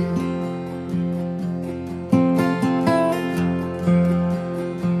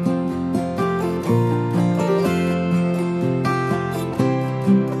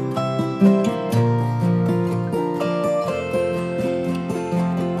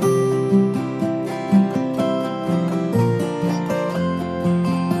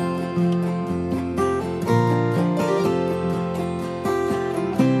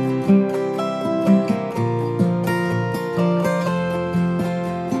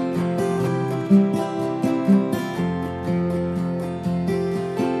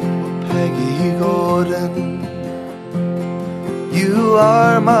 You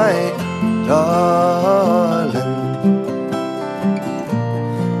are my darling.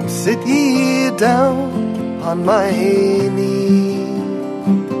 Sit here down on my knee.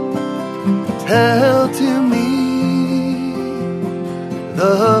 Tell to me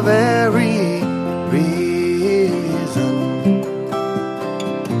the very reason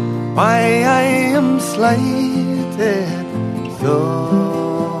why I am slighted so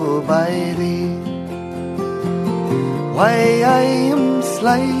by thee. Why I am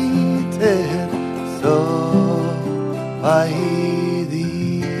slighted so by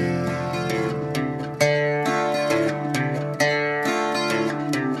thee.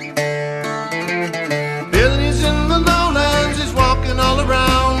 Billy's in the lowlands, he's walking all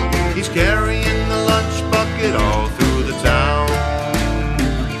around. He's carrying the lunch bucket all through the town.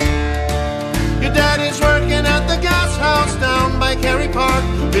 Your daddy's working at the gas house down by Kerry Park.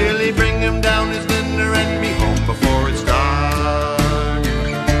 Billy, bring him down his dinner and be home before it's dark.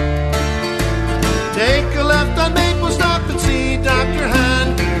 Take a left on Maple, stop and see Dr.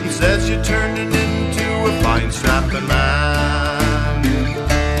 Hand. He says you're turning into a fine strapping man.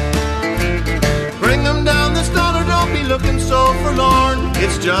 Bring him down this dollar, don't be looking so forlorn.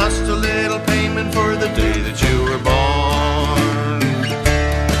 It's just a little payment for the day that you were born.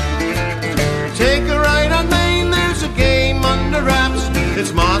 Take a ride on Main, there's a game under wraps.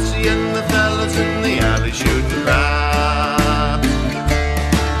 It's Mossy and the fellas in the alley shooting craps.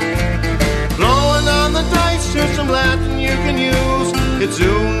 Blowing on the dice, here's some Latin you can use. It's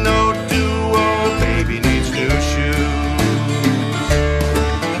uno, duo, baby needs new shoes.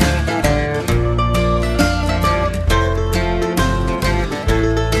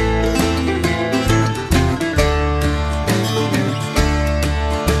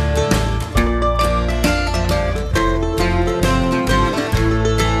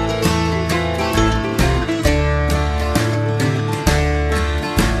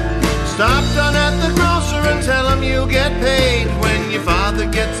 Stop down at the grocer and tell him you get paid when your father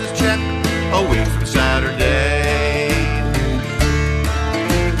gets his check a week from Saturday.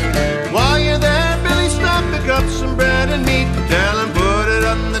 While you're there, Billy, stop, pick up some bread and meat. Tell him put it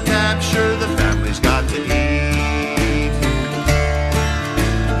on the tab, sure the family's got to eat.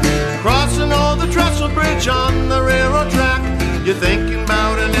 Crossing all the trestle bridge on the railroad track, you're thinking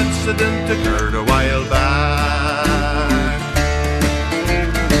about an incident occurred a while back.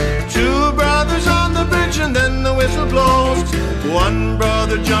 Two brothers on the bridge and then the whistle blows. One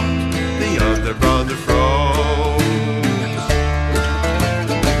brother jumped, the other brother froze.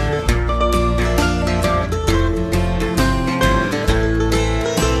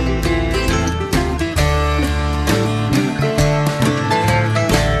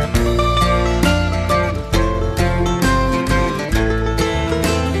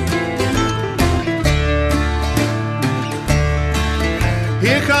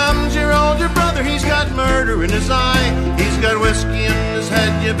 Here comes your older brother, he's got murder in his eye. He's got whiskey in his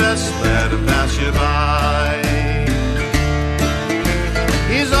head, you best let him pass you by.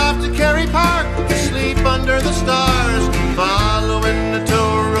 He's off to Kerry Park to sleep under the stars, following the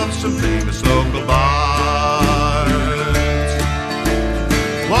tour of some famous local bars.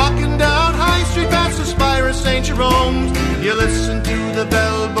 Walking down High Street past the Spire of St. Jerome's, you listen to the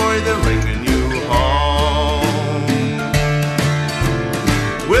bellboy, they're ringing you home.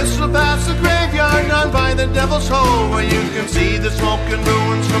 Whistle past the graveyard down by the Devil's Hole, where you can see the smoke and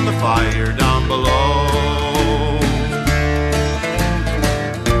ruins from the fire down below.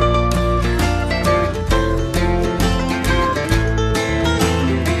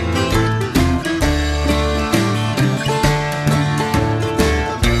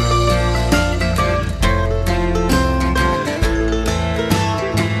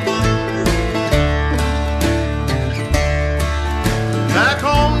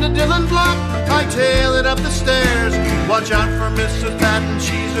 Tail it up the stairs. Watch out for Mrs. Patton,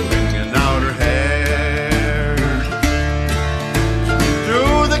 she's a wringing out her hair.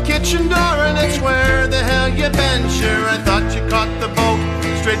 Through the kitchen door, and it's where the hell you been? Sure, I thought you caught the boat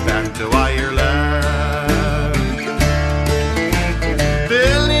straight back to Ireland.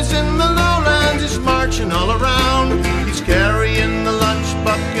 Billy's in the lowlands, he's marching all around. He's carrying the lunch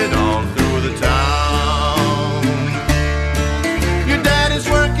bucket all through the town. Your daddy's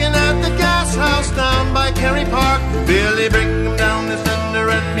working at the gas house down by Kerry Park. Billy, bring him down this dinner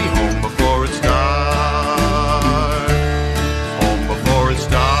and be home before it's dark. Home before it's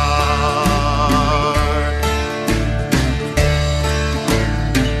dark.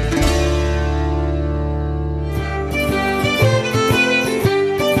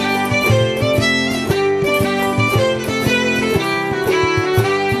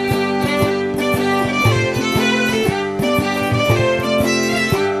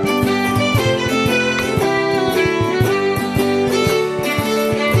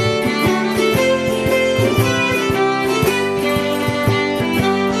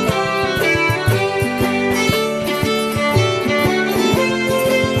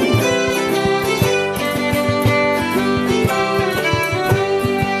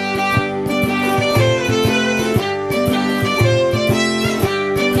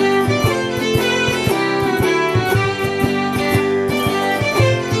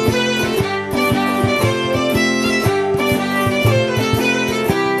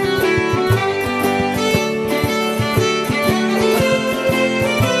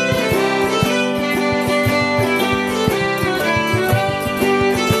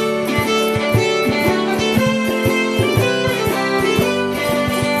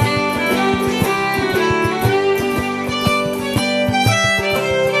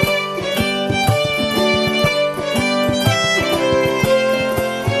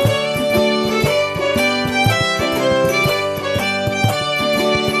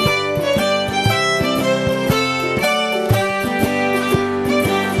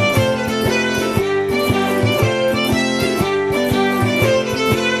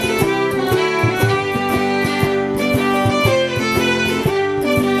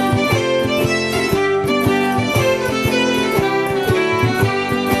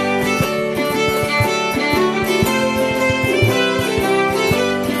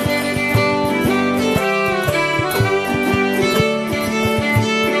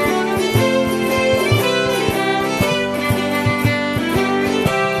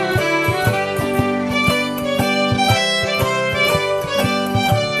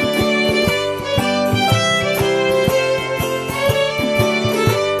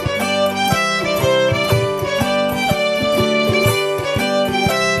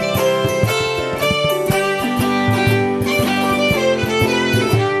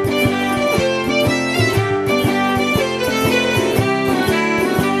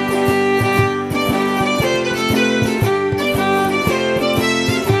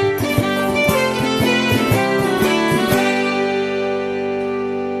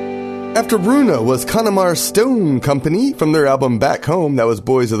 After Runa was Connemara Stone Company from their album Back Home, that was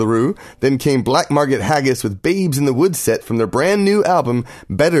Boys of the Roo. Then came Black Market Haggis with Babes in the Wood set from their brand new album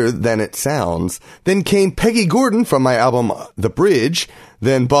Better Than It Sounds. Then came Peggy Gordon from my album The Bridge.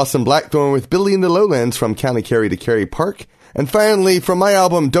 Then Boston Blackthorne with Billy in the Lowlands from County Kerry to Kerry Park. And finally, from my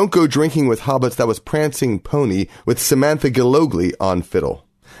album Don't Go Drinking with Hobbits, that was Prancing Pony with Samantha Gilogly on fiddle.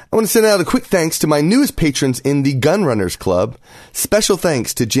 I want to send out a quick thanks to my newest patrons in the Gunrunners Club. Special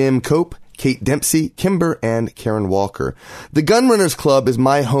thanks to Jim Cope, Kate Dempsey, Kimber, and Karen Walker. The Gunrunners Club is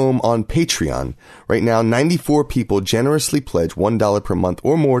my home on Patreon. Right now, 94 people generously pledge $1 per month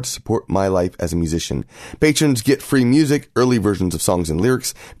or more to support my life as a musician. Patrons get free music, early versions of songs and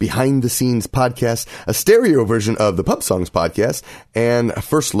lyrics, behind-the-scenes podcasts, a stereo version of the Pub Songs podcast, and a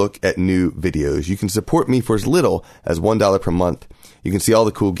first look at new videos. You can support me for as little as $1 per month. You can see all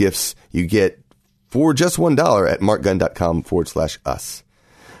the cool gifts you get for just $1 at markgunn.com/us.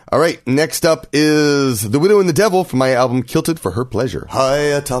 All right, next up is The Widow and the Devil from my album Kilted for Her Pleasure. High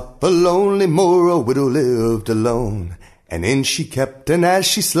atop a lonely moor, a widow lived alone. And in she kept, and as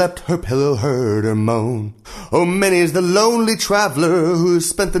she slept, her pillow heard her moan. Oh, many's the lonely traveler who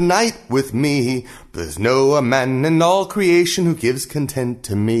spent the night with me, but there's no a man in all creation who gives content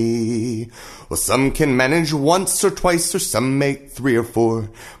to me. Well, some can manage once or twice, or some make 3 or 4,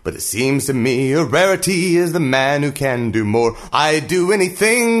 but it seems to me a rarity is the man who can do more. I'd do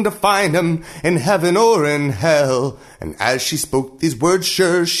anything to find him, in heaven or in hell. And as she spoke these words,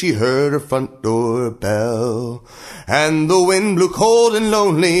 sure she heard her front door bell. And the wind blew cold and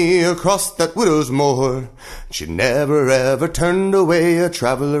lonely across that widow's moor. She never ever turned away a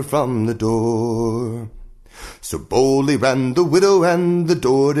traveler from the door. So boldly ran the widow, and the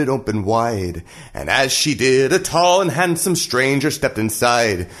door did open wide. And as she did, a tall and handsome stranger stepped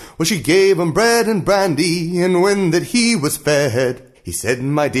inside. Well, she gave him bread and brandy, and when that he was fed, he said,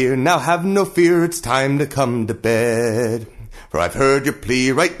 "My dear, now have no fear, it's time to come to bed. For I've heard your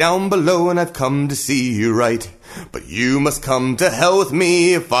plea right down below, and I've come to see you right. But you must come to hell with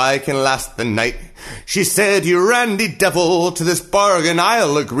me if I can last the night." She said, "You randy devil, to this bargain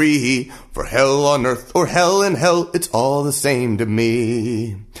I'll agree. For hell on earth or hell in hell, it's all the same to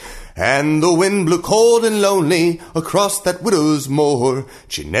me." And the wind blew cold and lonely across that widow's moor.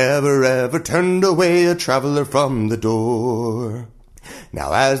 She never ever turned away a traveler from the door.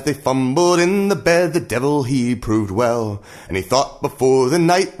 Now as they fumbled in the bed, the devil he proved well, and he thought before the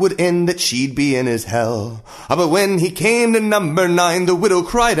night would end that she'd be in his hell. But when he came to number 9, the widow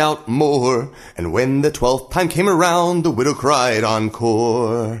cried out more, and when the 12th time came around, the widow cried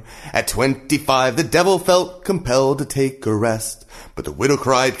encore. At 25 the devil felt compelled to take a rest, but the widow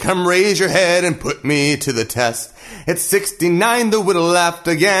cried, "Come raise your head and put me to the test." At 69 the widow laughed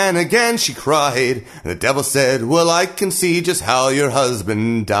again she cried, and the devil said, "Well, I can see just how your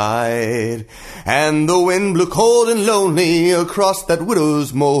husband died." And the wind blew cold and lonely across that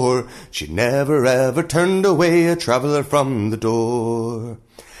widow's moor. She never ever turned away a traveler from the door.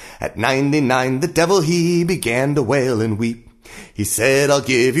 At 99 the devil he began to wail and weep. He said, "I'll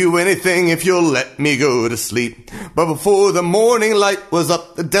give you anything if you'll let me go to sleep." But before the morning light was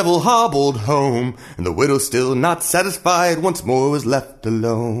up, the devil hobbled home, and the widow, still not satisfied, once more was left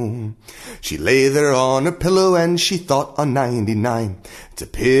alone. She lay there on her pillow, and she thought on 99. It's a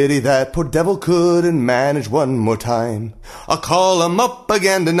pity that poor devil couldn't manage one more time. I'll call him up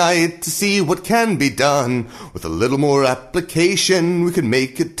again tonight to see what can be done. With a little more application, we could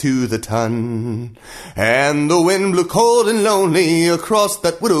make it to the ton. And the wind blew cold and lonely across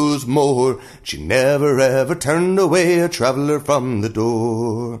that widow's moor. She never ever turned away a traveler from the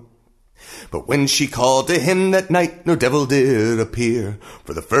door. But when she called to him that night, no devil did appear.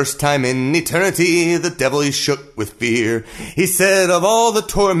 For the first time in eternity, the devil he shook with fear. He said, "Of all the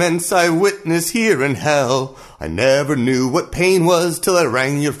torments I witness here in hell, I never knew what pain was till I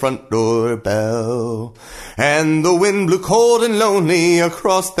rang your front door bell." And the wind blew cold and lonely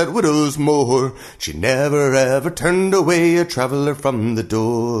across that widow's moor. She never ever turned away a traveler from the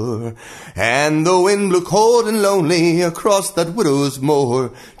door. And the wind blew cold and lonely across that widow's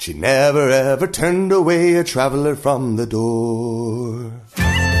moor. She never ever turned away a traveler from the door.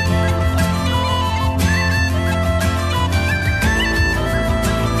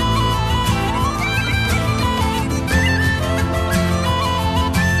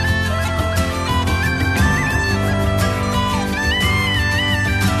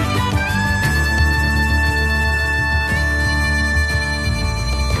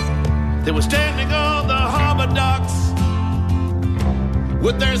 They were standing on the harbor docks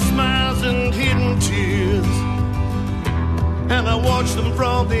with their smiles and hidden tears, and I watched them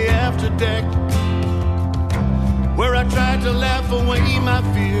from the afterdeck, where I tried to laugh away my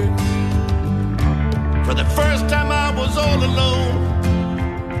fears. For the first time I was all alone,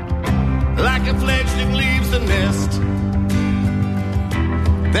 like a fledgling leaves the nest.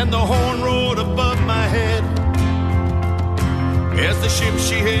 Then the horn roared above my head as the ship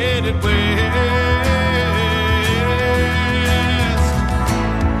she headed west.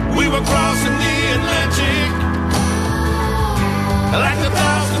 We were crossing the Atlantic like the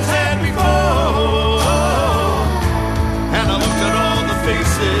thousands had before, and I looked at all the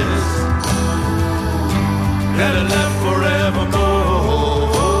faces that had left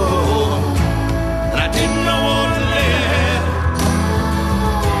forevermore, and I didn't know what to let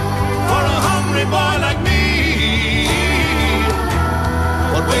for a hungry boy like me,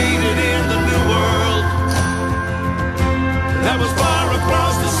 what waited in the new world that was far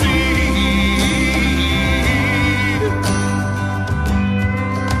across the sea.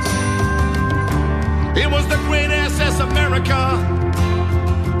 It was the great SS America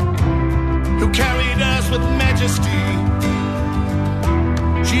who carried us with majesty.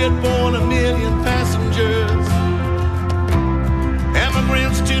 She had borne 1 million passengers,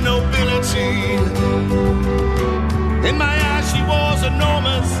 emigrants to nobility. In my eyes she was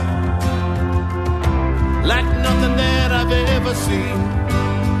enormous, like nothing that I've ever seen.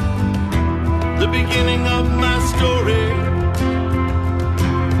 The beginning of my story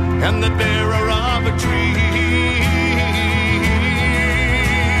and the bearer of a dream.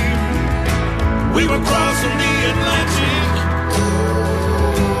 We were crossing the Atlantic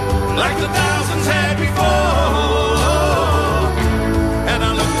like the thousands had before, and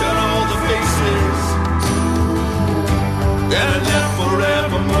I looked at all the faces that had left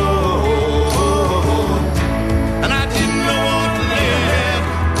forevermore, and I didn't know what to let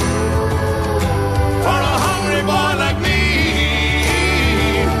for a hungry boy like me,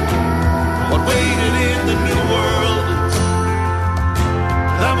 what waited in the new world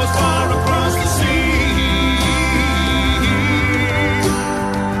that was far across the sea.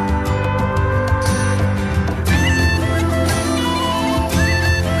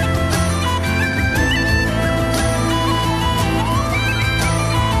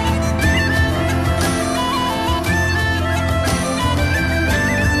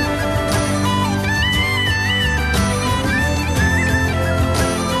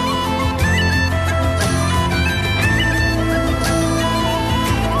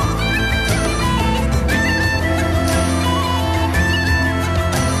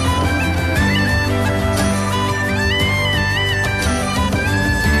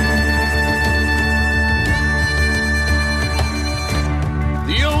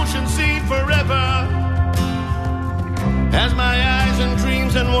 As my eyes and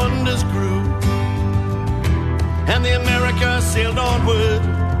dreams and wonders grew, and the America sailed onward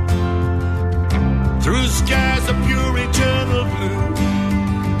through skies of pure eternal blue.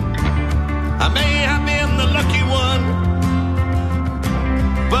 I may have been the lucky one,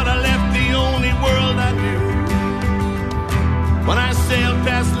 but I left the only world I knew when I sailed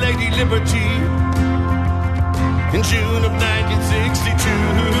past Lady Liberty in June of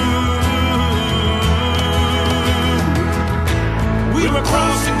 1962. We were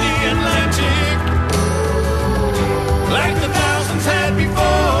crossing the Atlantic like the thousands had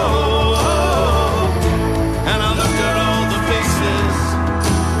before, and I looked at all the faces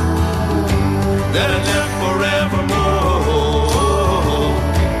that had left forevermore,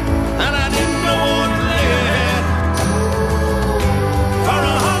 and I didn't know what to let for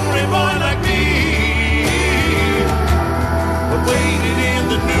a hungry boy like me, what waited in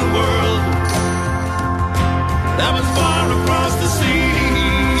the new world that was far across the sea.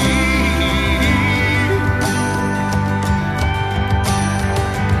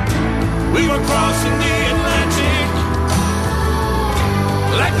 We were crossing the Atlantic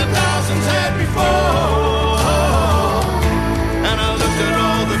like the thousands had before, and I looked at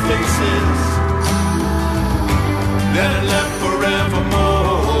all the faces that had left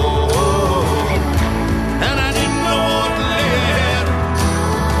forevermore, and I didn't know what to let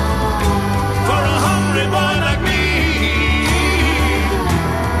for a hungry boy like me,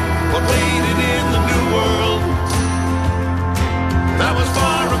 what waited in the new world that was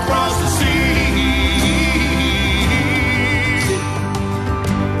far across the sea.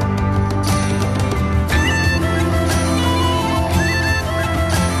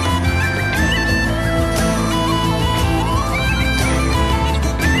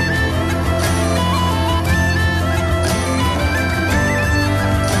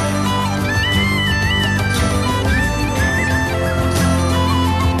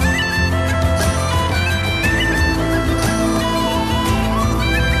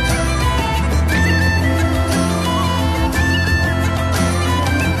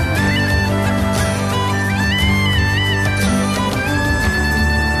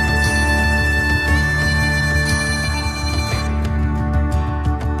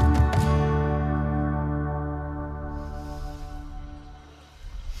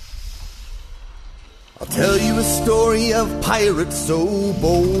 I'll tell you a story of pirates so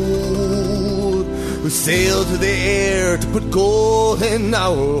bold, who sailed through the air to put gold in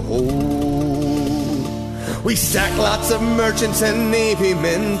our hold. We sacked lots of merchants and navy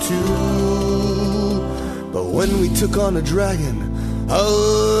men too, but when we took on a dragon,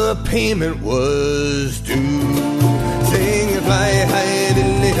 our payment was due. Sing and fly high,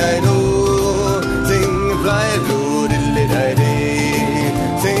 diddly-di-do. Sing and fly low, diddly-di-day.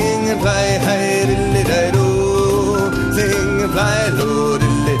 Sing and fly high, diddly-di-do. Sing and fly low,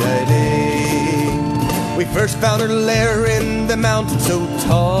 diddly-di-day. We first found her lair in the mountain so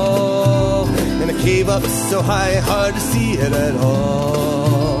tall, in a cave up so high, hard to see it at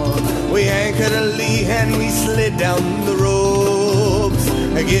all. We anchored a lee and we slid down the ropes,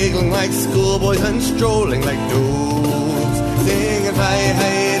 giggling like schoolboys and strolling like doves. Sing and fly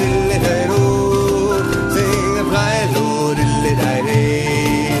high, diddly-di-do. Sing and fly low,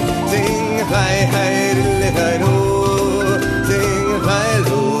 diddly-di-day. Sing and fly high, diddly-di-do. Sing and fly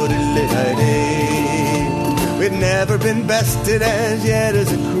low, diddly-di-day. We'd never been bested as yet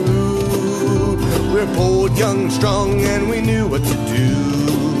as a crew. We're bold, young, strong, and we knew what to do.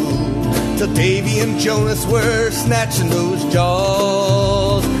 Till Davy and Jonas were snatching those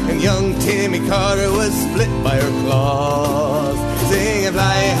jaws, and young Timmy Carter was split by her claws. Sing and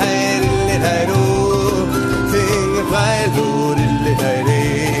fly high, diddly-di-do. Sing and fly low,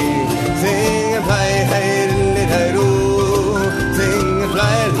 diddly-di-day. Sing and fly high, diddly-di-do. Sing and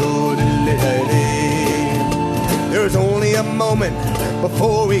fly low, diddly-di-day. There was only a moment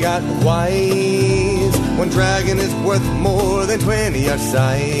before we got wise. One dragon is worth more than 20 our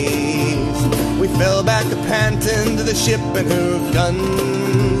size. We fell back a panting to the ship and her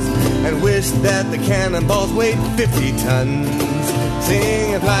guns, and wished that the cannonballs weighed 50 tons.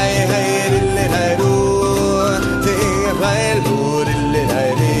 Sing and fly high, diddly-di-do. Sing and fly low,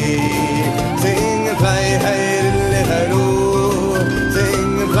 diddly-di-day. Sing and fly high, diddly-di-do. Sing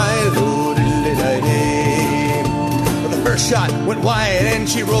and fly low, diddly-di-day. Well, the first shot went wide and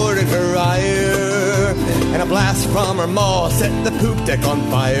she roared in her ire, and a blast from her maw set the poop deck on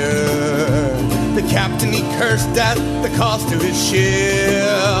fire. The captain, he cursed at the cost to his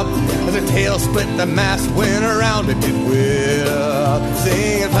ship, as her tail split the mast when around it did whip.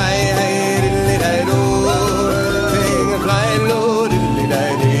 Sing and fly high, diddly-di-do. Sing and fly low,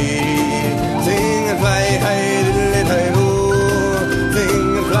 diddly-di-day. Sing and fly high, diddly-di-do.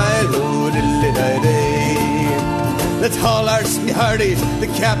 Sing and fly low, diddly-di-day. Let's haul our hearties, the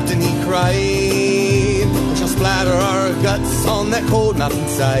captain he cried, we shall splatter our guts on that cold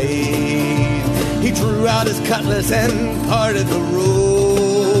mountainside. He drew out his cutlass and parted the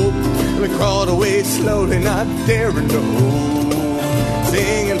rope, and we crawled away slowly, not daring to hope.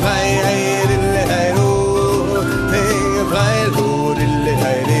 Sing and fly high, diddly-di-do. Sing and fly low,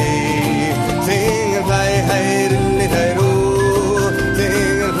 diddly-di-day. Sing and fly high, diddly-di-do.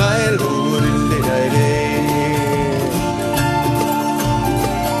 Sing and fly low, diddly-di-day.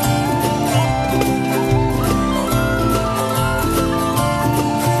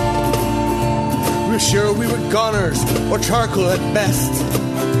 Sure we were goners, or charcoal at best,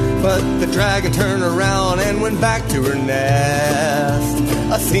 but the dragon turned around and went back to her nest.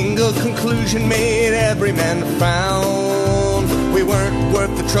 A single conclusion made every man frown: we weren't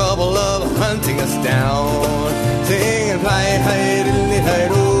worth the trouble of hunting us down. Sing and fly high,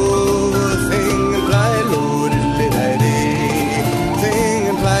 diddly-di-do. Sing and fly low, diddly-di-day. Sing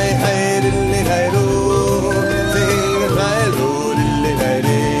and fly high, diddly-di-do. Sing and fly low,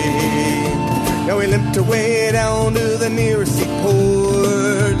 diddly-di-day. Now we limped our way down to the nearest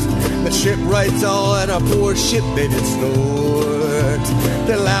seaport. The shipwrights all at our poor ship they did snort.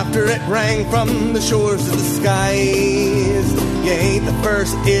 Their laughter it rang from the shores of the skies. You ain't the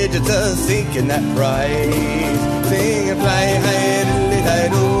first idiot to sink in that prize. Sing and fly high,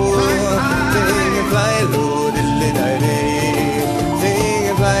 diddly-di-do. Sing and fly low, diddly-di-day. Sing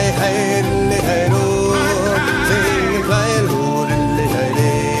and fly high, diddly-di-do. Sing and fly low,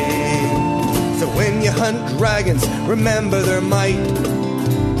 diddly-di-day. So when you hunt dragons, remember their might,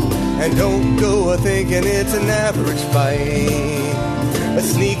 and don't go thinking it's an average fight. But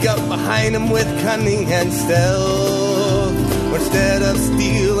sneak up behind them with cunning and stealth, or instead of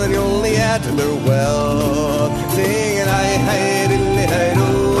stealing, you only add to their wealth. Sing and high, diddly-di-do.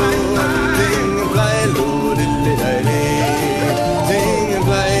 Sing and fly low, diddly-di-day. Sing and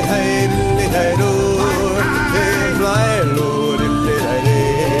fly high, diddly-di-do. Sing and fly low,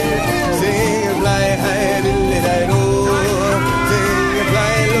 diddly-di-day. Sing and fly high, diddly-di-do. Sing and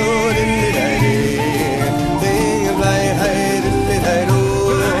fly low, diddly-di-day. Sing and fly high, diddly-di-do.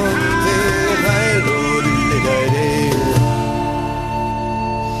 Sing and fly low, diddly-di-day.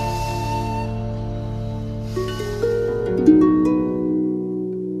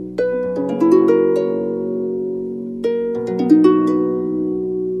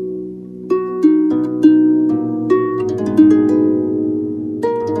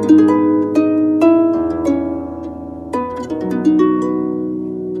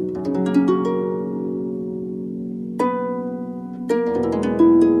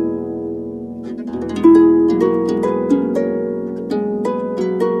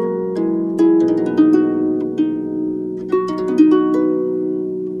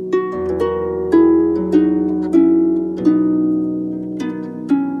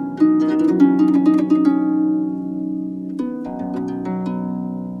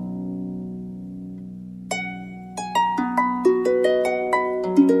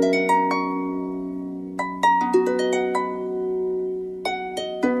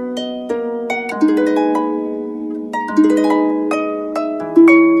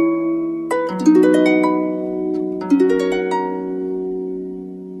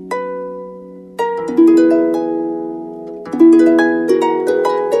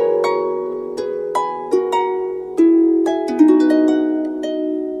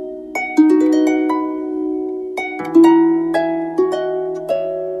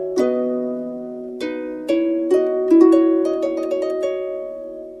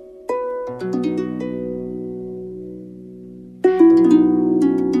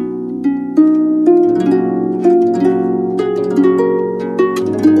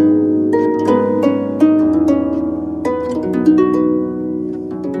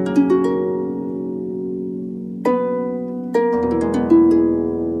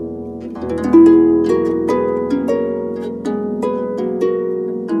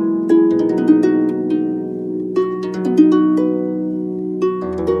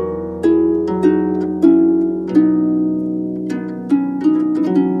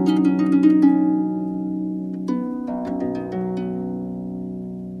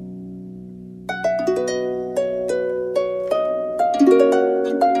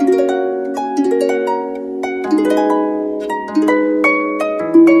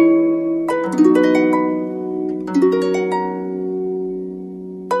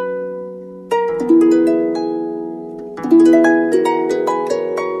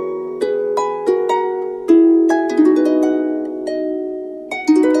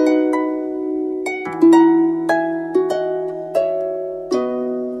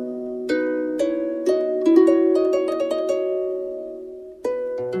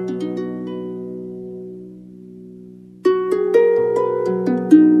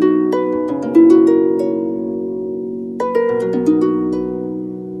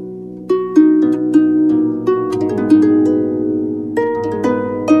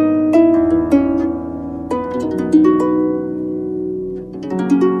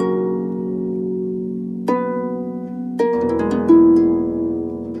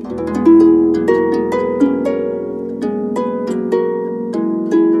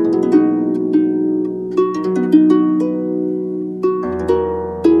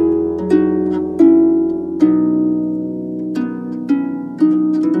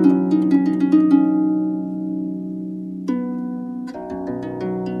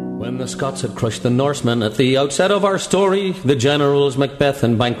 Scots had crushed the Norsemen at the outset of our story. The generals Macbeth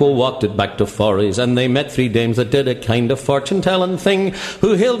and Banquo walked it back to Forries, and they met three dames that did a kind of fortune-telling thing,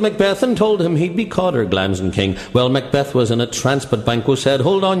 who hailed Macbeth and told him he'd be Cawdor, Glamson king. Well, Macbeth was in a trance, but Banquo said,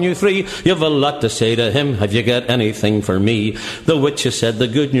 "Hold on, you three, you've a lot to say to him. Have you got anything for me?" The witches said, "The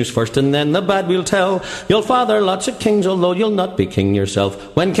good news first, and then the bad we'll tell. You'll father lots of kings, although you'll not be king yourself."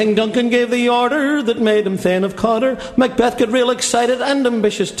 When King Duncan gave the order that made him Thane of Cawdor, Macbeth got real excited and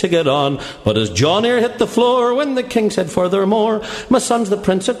ambitious to get on. But as John ear hit the floor, when the king said furthermore, "My son's the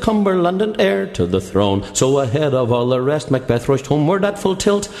Prince of Cumberland and heir to the throne." So ahead of all the rest, Macbeth rushed homeward at full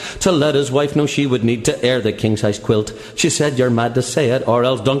tilt, to let his wife know she would need to air the king-size quilt. She said, "You're mad to say it, or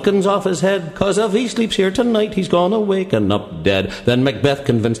else Duncan's off his head, 'cause if he sleeps here tonight, he's gonna waken up dead." Then Macbeth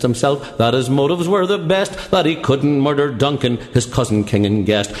convinced himself that his motives were the best, that he couldn't murder Duncan, his cousin, king and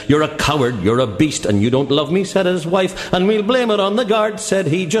guest. "You're a coward, you're a beast, and you don't love me," said his wife, "and we'll blame it on the guards," said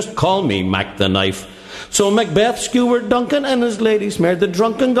he, "just call me Mac the Knife." So Macbeth skewered Duncan, and his lady smeared the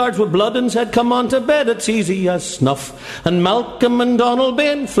drunken guards with blood and said, "Come on to bed, it's easy as snuff." And Malcolm and Donald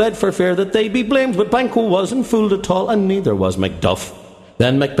Bain fled for fear that they be blamed, but Banquo wasn't fooled at all, and neither was Macduff.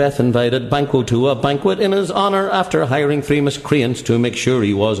 Then Macbeth invited Banquo to a banquet in his honour, after hiring 3 miscreants to make sure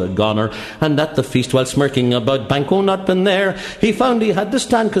he was a goner. And at the feast, while smirking about Banquo not been there, he found he had to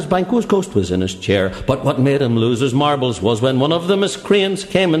stand 'cause Banquo's ghost was in his chair. But what made him lose his marbles was when one of the miscreants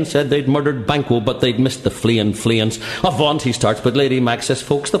came and said they'd murdered Banquo, but they'd missed the fleance. "Avaunt," he starts, but Lady Mac says,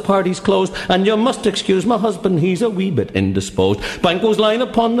 "Folks, the party's closed, and you must excuse my husband, he's a wee bit indisposed." Banquo's lying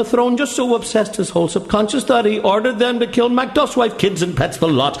upon the throne, just so obsessed his whole subconscious that he ordered them to kill Macduff's wife, kids and pets that's the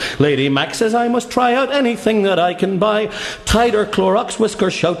lot. Lady Mac says I must try out anything that I can buy. Tide or Clorox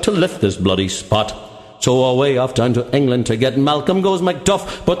whisker shout to lift this bloody spot. So away off down to England to get Malcolm goes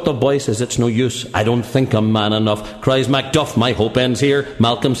Macduff, but the boy says it's no use, I don't think I'm man enough. Cries Macduff, my hope ends here.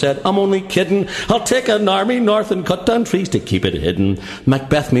 Malcolm said, I'm only kidding, I'll take an army north and cut down trees to keep it hidden.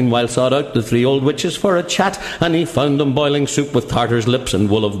 Macbeth meanwhile sought out the three old witches for a chat, and he found them boiling soup with tartar's lips and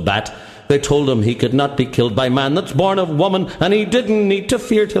wool of bat. They told him he could not be killed by man that's born of woman, and he didn't need to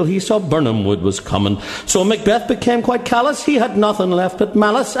fear till he saw Birnam Wood was coming. So Macbeth became quite callous, he had nothing left but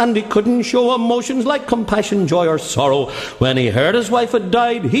malice, and he couldn't show emotions like compassion, joy or sorrow. When he heard his wife had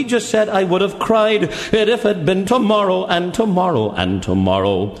died, he just said, I would have cried it if it had been tomorrow, and tomorrow, and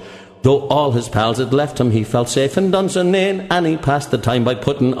tomorrow. Though all his pals had left him, he felt safe in Dunsinane, and he passed the time by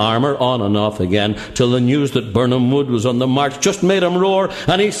putting armour on and off again, till the news that Birnam Wood was on the march just made him roar,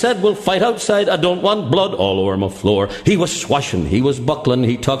 and he said, we'll fight outside, I don't want blood all over my floor. He was swashing, he was buckling,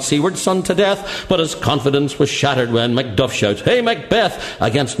 he talked seaward son to death, but his confidence was shattered when Macduff shouts, Hey Macbeth,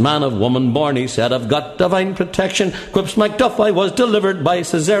 against man of woman born, he said, I've got divine protection. Quips Macduff, I was delivered by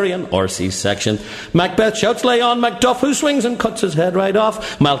cesarean or C-section. Macbeth shouts, lay on Macduff, who swings and cuts his head right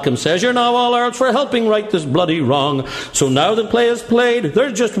off. Malcolm says, you're now all ours for helping right this bloody wrong. So now the play is played,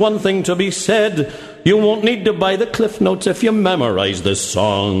 there's just one thing to be said. You won't need to buy the cliff notes if you memorize this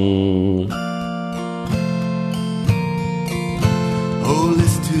song. Oh,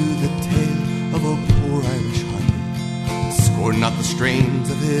 list to the tale of a poor Irish harper, scorn not the strains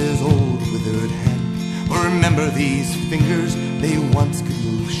of his old withered hand, or remember these fingers, they once could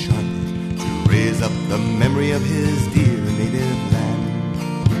move sharper, to raise up the memory of his dear native land.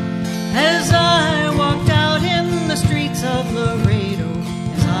 As I walked out in the streets of Laredo,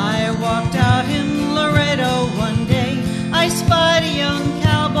 as I walked out in Laredo one day, I spied a young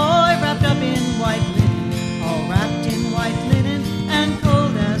cowboy wrapped up in white linen, all wrapped in white linen and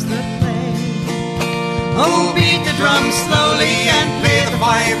cold as the clay. Oh, beat the drum slowly and play the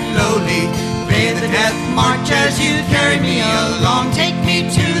fife lowly, play the death march as you carry me along. Take me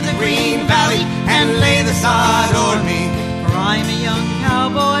to the Green Valley and lay the sod o'er me, for I'm a young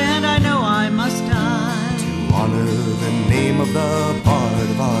cowboy and I know I must die to honor the name of the bard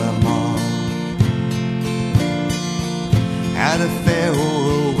of Armagh. At a fair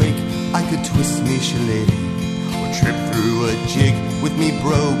or a wake, I could twist me shillelagh, or trip through a jig with me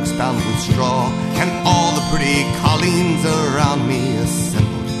brogues bound with straw, and all the pretty colleens around me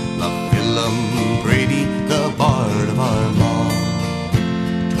assembled, love Willem Brady, the bard of Armagh.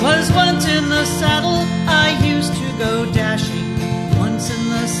 'Twas once in the saddle I used to go dashing, once in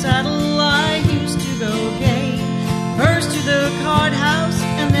the saddle I used to go gay. First to the card house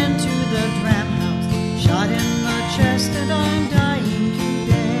and then to the dram house, shot in the chest and I'm dying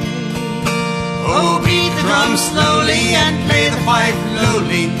today. Oh, beat the drum slowly and play the fife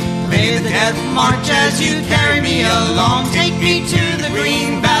lowly, play the death march as you carry me along. Take me to the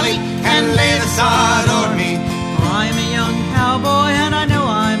Green Valley and lay the sod o'er me, for I'm a young cowboy and I know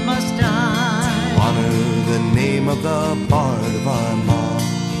I must die to honor the name of the bard of Armagh.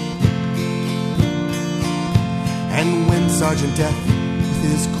 And when Sergeant Death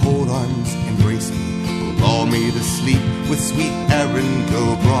with his cold arms embrace me, will lull me to sleep with sweet Erin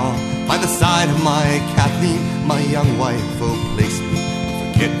go bra, by the side of my Kathleen, my young wife will place me,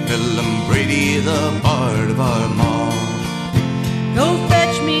 forget Willem Brady, the bard of Armagh. Go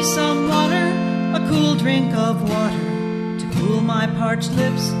fetch me some water, a cool drink of water, to cool my parched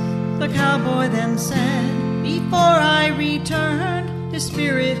lips, the cowboy then said. Before I returned, his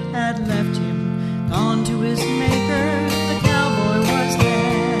spirit had left him, gone to his maker, the cowboy was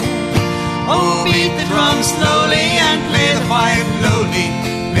dead. Oh, beat the drum slowly and play the fife lowly,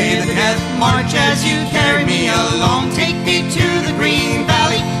 play the death march as you carry me along. Take me to the Green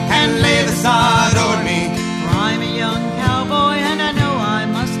Valley and lay the sod o'er me, for I'm a young cowboy and I know I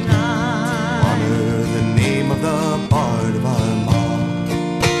must die. Honor the name of the bard of Armagh.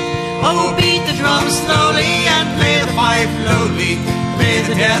 Oh, beat the drum slowly and play the fife lowly, play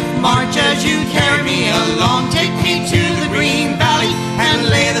the death march as you carry me along. Take me to the Green Valley and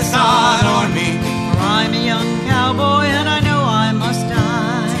lay the sod o'er me, for I'm a young cowboy and I know I must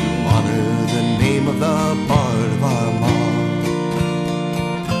die. Honor the name of the bard of Armagh.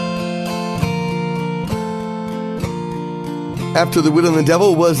 After The Wit and the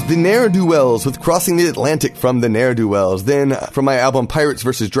Devil was The Ne'er-Do-Wells with Crossing the Atlantic from The Ne'er-Do-Wells. Then from my album Pirates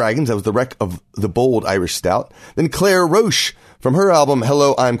vs. Dragons, that was The Wreck of the Bold Irish Stout. Then Claire Roche from her album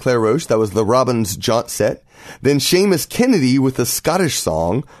Hello, I'm Claire Roche, that was the Robbins Jaunt set. Then Seamus Kennedy with a Scottish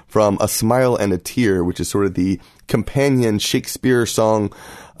song from A Smile and a Tear, which is sort of the companion Shakespeare song,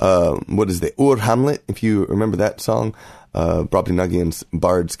 Ur Hamlet, if you remember that song. Brobdingnagian's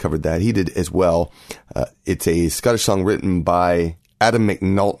Bards covered that. He did as well. It's a Scottish song written by Adam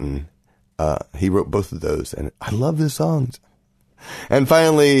McNulton. He wrote both of those, and I love his songs. And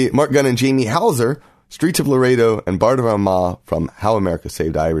finally, Mark Gunn and Jamie Hauser, Streets of Laredo and Bard of Armagh from How America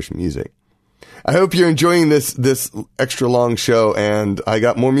Saved Irish Music. I hope you're enjoying this extra long show, and I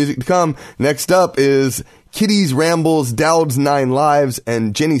got more music to come. Next up is Kitty's Rambles, Dowd's 9 Lives,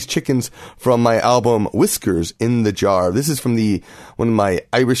 and Jenny's Chickens from my album Whiskers in the Jar. This is from one of my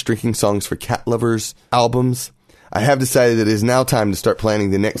Irish drinking songs for cat lovers albums. I have decided that it is now time to start planning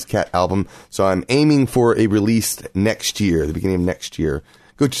the next cat album, so I'm aiming for a release next year, the beginning of next year.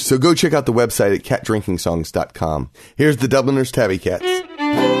 So go check out the website at catdrinkingsongs.com. Here's the Dubliners Tabby Cats.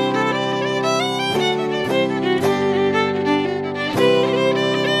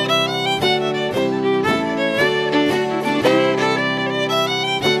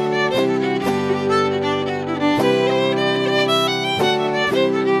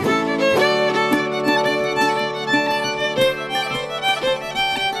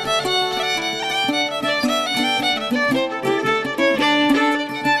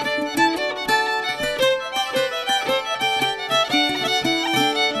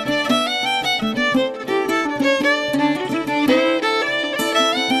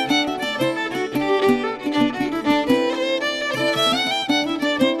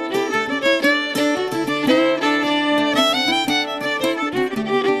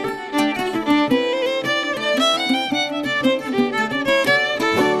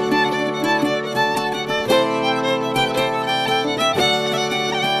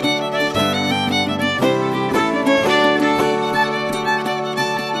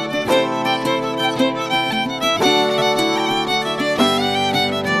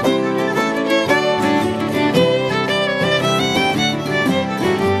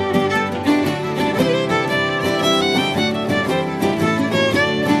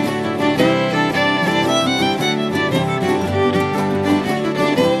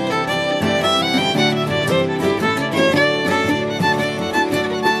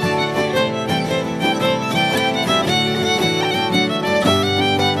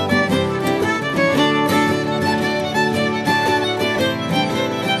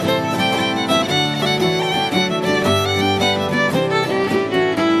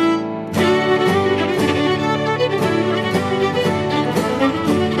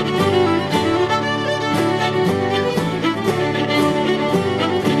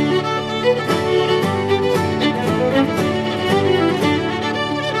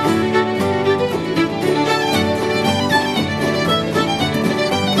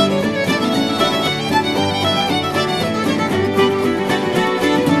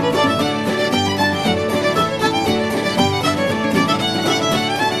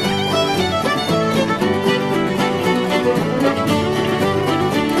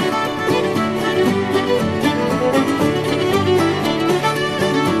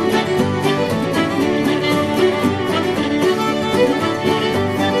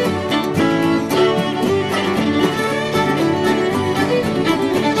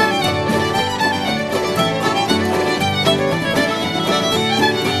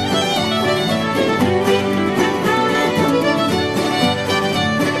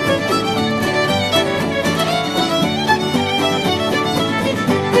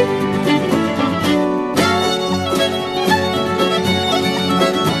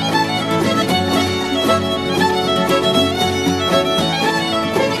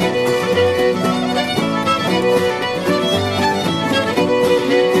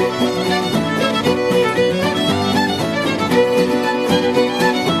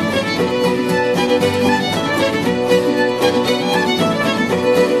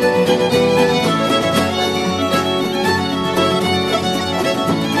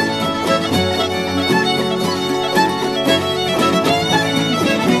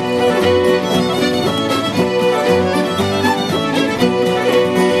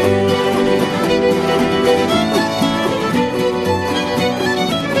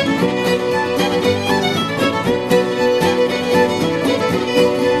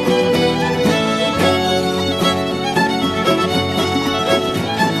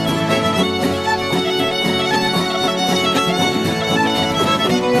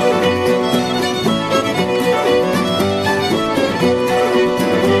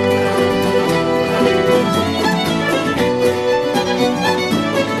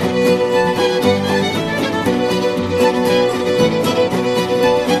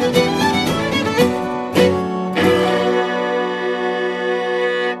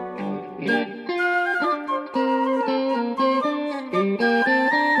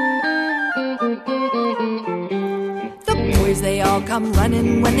 all come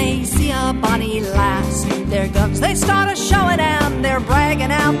running when they see a bonny lass. Their guns they start a-showing and they're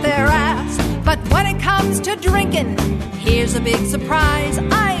bragging out their ass. But when it comes to drinking, here's a big surprise.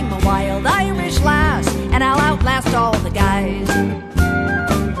 I'm a wild Irish lass, and I'll outlast all the guys.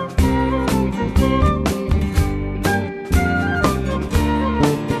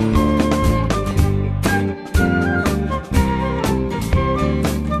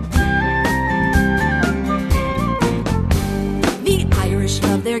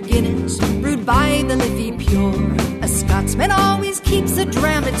 Their Guinness, brewed by the Liffey pure. A Scotsman always keeps a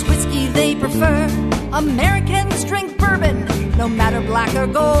dram, it's whiskey they prefer. Americans drink bourbon, no matter black or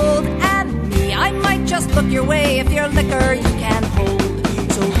gold. And me, I might just look your way if your liquor you can hold.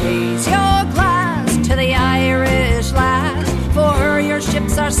 So raise your glass to the Irish lass. For her your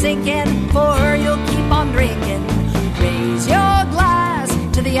ships are sinking, for her you'll keep on drinking. Raise your glass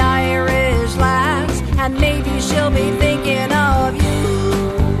to the Irish lass, and maybe she'll be thinking of you.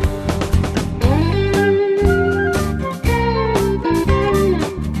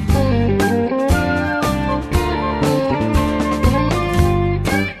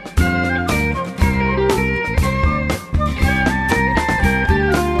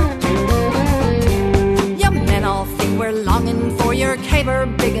 Caber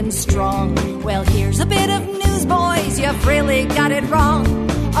big and strong. Well, here's a bit of news, boys, you've really got it wrong.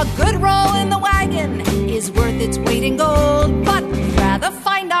 A good roll in the wagon is worth its weight in gold, but we'd rather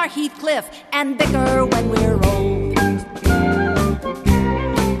find our Heathcliff and bicker when we're old.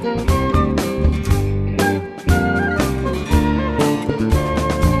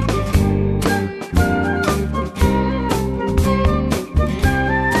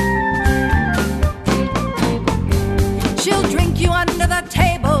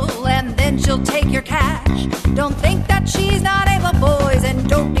 She'll take your cash. Don't think that she's not able, boys, and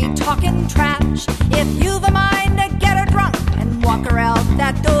don't be talking trash. If you've a mind to get her drunk and walk her out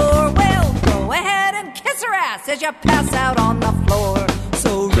that door, well, go ahead and kiss her ass as you pass out on the floor.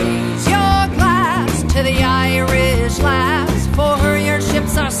 So raise your glass to the Irish lass. For her your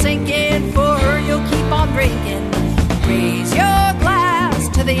ships are sinking, for her you'll keep on drinking. Raise your glass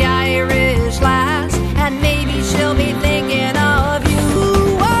to the Irish lass, and maybe she'll be thinking of you.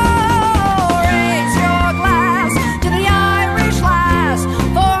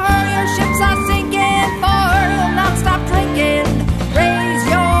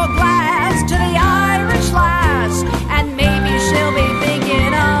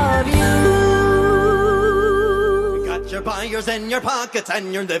 Buyers in your pockets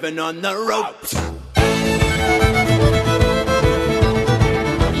and you're living on the ropes.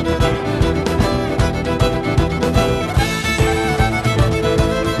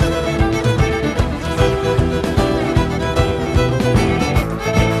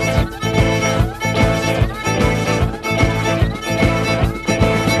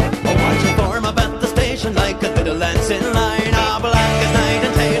 Watching form up at the station like a little lance in line. Ah, black as night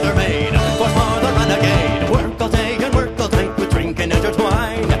and tailor-made. What's more the renegade? Work all day and work all night with drinking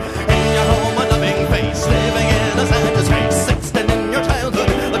intertwined. In your home a loving face, living in a Santa's face. 16 in your childhood,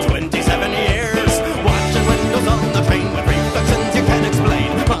 27 years. Watching windows on the train with reflections you can't explain.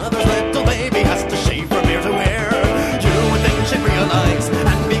 Mother's little baby has to shave from ear to ear. You would think she'd realize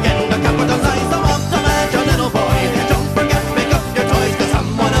and begin to capitalize. So up to match your little boy. Don't forget, pick up your toys, cause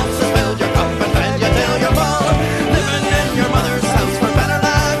someone else has filled your cup and fed you till you're full. Living in your mother's house for better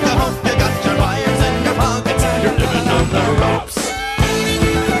luck. I hope you got your wires in your pockets. You're living on the ropes.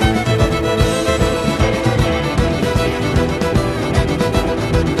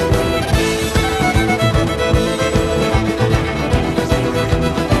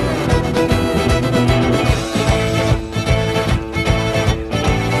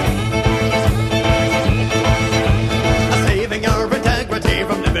 Saving your integrity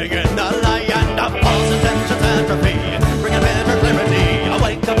from living in a lie and a false intentions atrophy. Bring a better clarity. I'll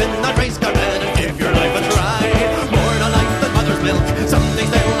wake up in that race car bed and give your life a try. More to life than mother's milk. Something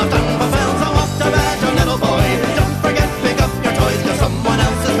still left unfulfilled. So off to bed, your little boy. Don't forget, pick up your toys, cause someone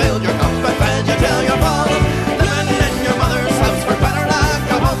else has filled your cup and fed you till you're full. Living in your mother's house for better luck.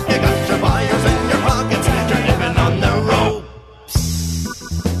 I hope you got your wires in your pockets. You're living on the ropes.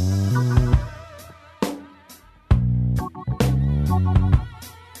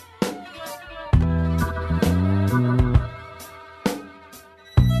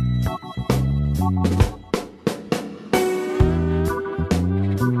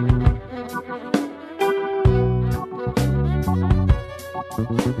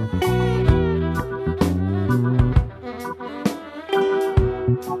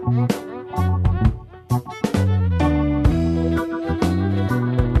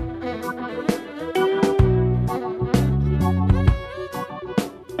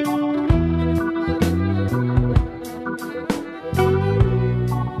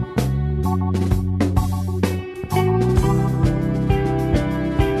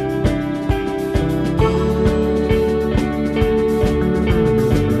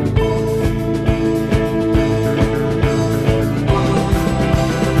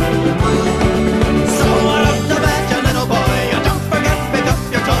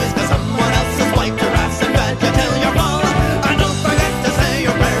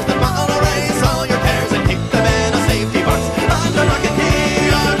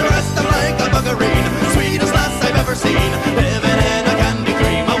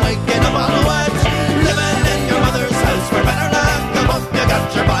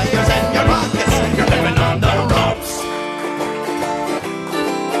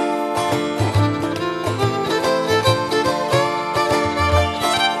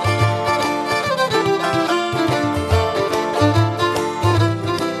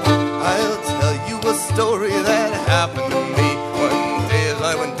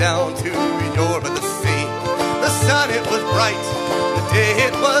 down to Yorba the sea. The sun, it was bright, the day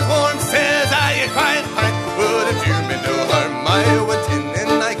it was warm. Says I, a quiet pint wouldn't do me no harm. I went in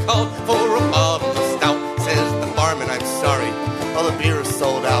and I called for a bottle of stout. Says the barman, I'm sorry, all the beer is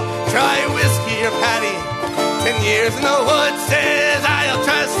sold out. Try whiskey or patty, 10 years in the woods. Says I'll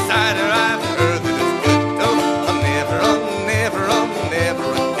try cider, I've heard that it's good. Oh, I'll never again.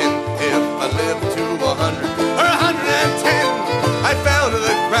 If I live to 100 or 110, I fell to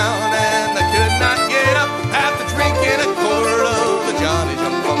the ground and I could not get up after drinking a quart of the Johnny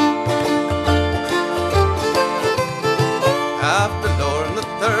Jump Pump. After Lauren the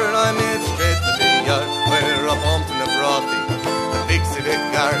third, I made straight to the yard where I bumped in the brothy, the big civic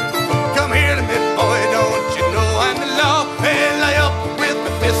guard. Come here to me, boy, don't you know I'm the law? Well, I up with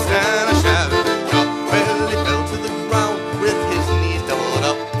the fist and I shattered the jaw. Well, he fell to the ground with his knees doubled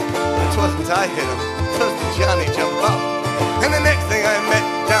up. But it wasn't I hit him, it was the Johnny Jump Up. And the next thing I met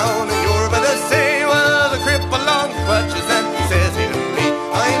down in Yorba the sea was a cripple on crutches, and says he to me,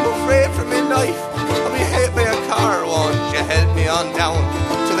 I'm afraid for my life, I'll be hit by a car. Won't you help me on down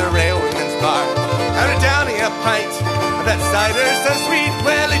to the railwayman's bar? Out of Downey a pint of that cider so sweet.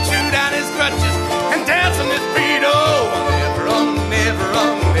 Well, he threw down his crutches and danced on his feet. Oh, I'll never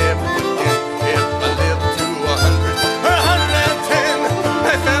again. If I live to 100 or 110, I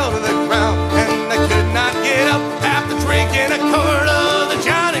fell to the ground and I could not get up after drinking a quart of the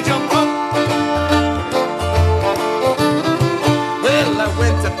Johnny Jump Up. Well, I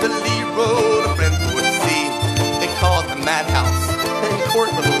went up the Lee Road, a friend would see. They call it the madhouse in Court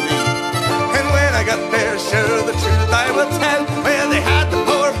Little Lee. And when I got there, sure the truth I will tell. Well, they had the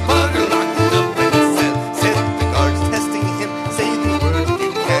poor bugger locked up in his cell. Said the guards testing him, say the words if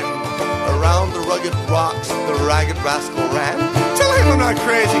you can. Around the rugged rocks, the ragged rascal ran. Tell him I'm not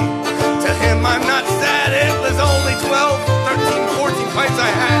crazy, tell him I'm not sad. It was only 12, 13, 14 pints I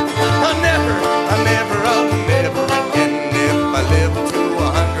had. I'll never again. If I live to 100 or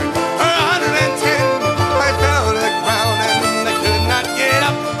 110, I fell to the ground and I could not get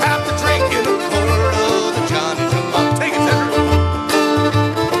up after drinking a quart of the Johnny Jump Up. Take it, Cedric.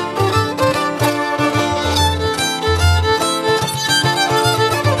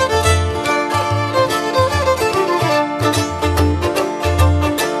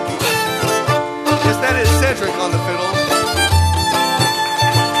 Yes, that is Cedric on the fiddle.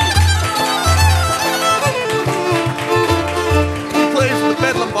 He plays with the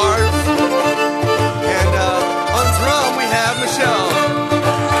Bedlam Bars. And on drum we have Michelle.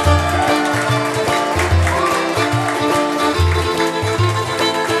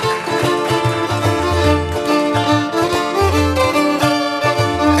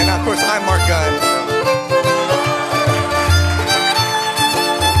 And of course I'm Mark Gunn.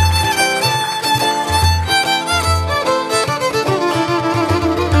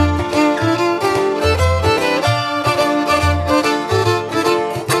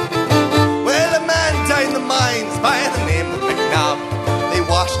 Well, a man died in the mines by the name of McNabb. They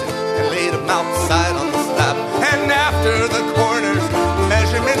washed him and laid him outside on the slab. And after the coroner's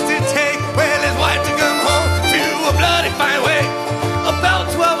measurements to take, well, his wife took him home to a bloody fine way. About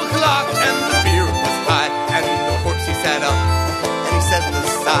 12 o'clock and the beer was high, and the corpse he sat up and he said with a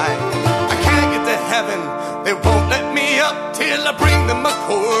sigh, I can't get to heaven, they won't let me up till I bring them a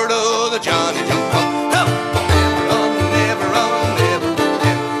quart of the Johnny Jump Up. Oh, never again.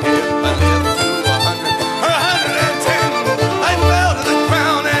 If I live to 100 or 110, I fell to the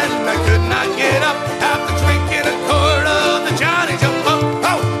ground and I could not get up after drinking a quart of the Johnny Jump Up.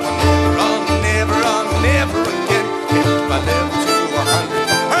 Oh, never again. If I live to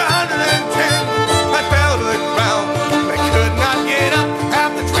 100 or 110, I fell to the ground and I could not get up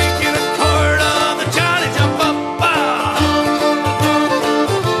after drinking a quart of the Johnny Jump Up. Ah!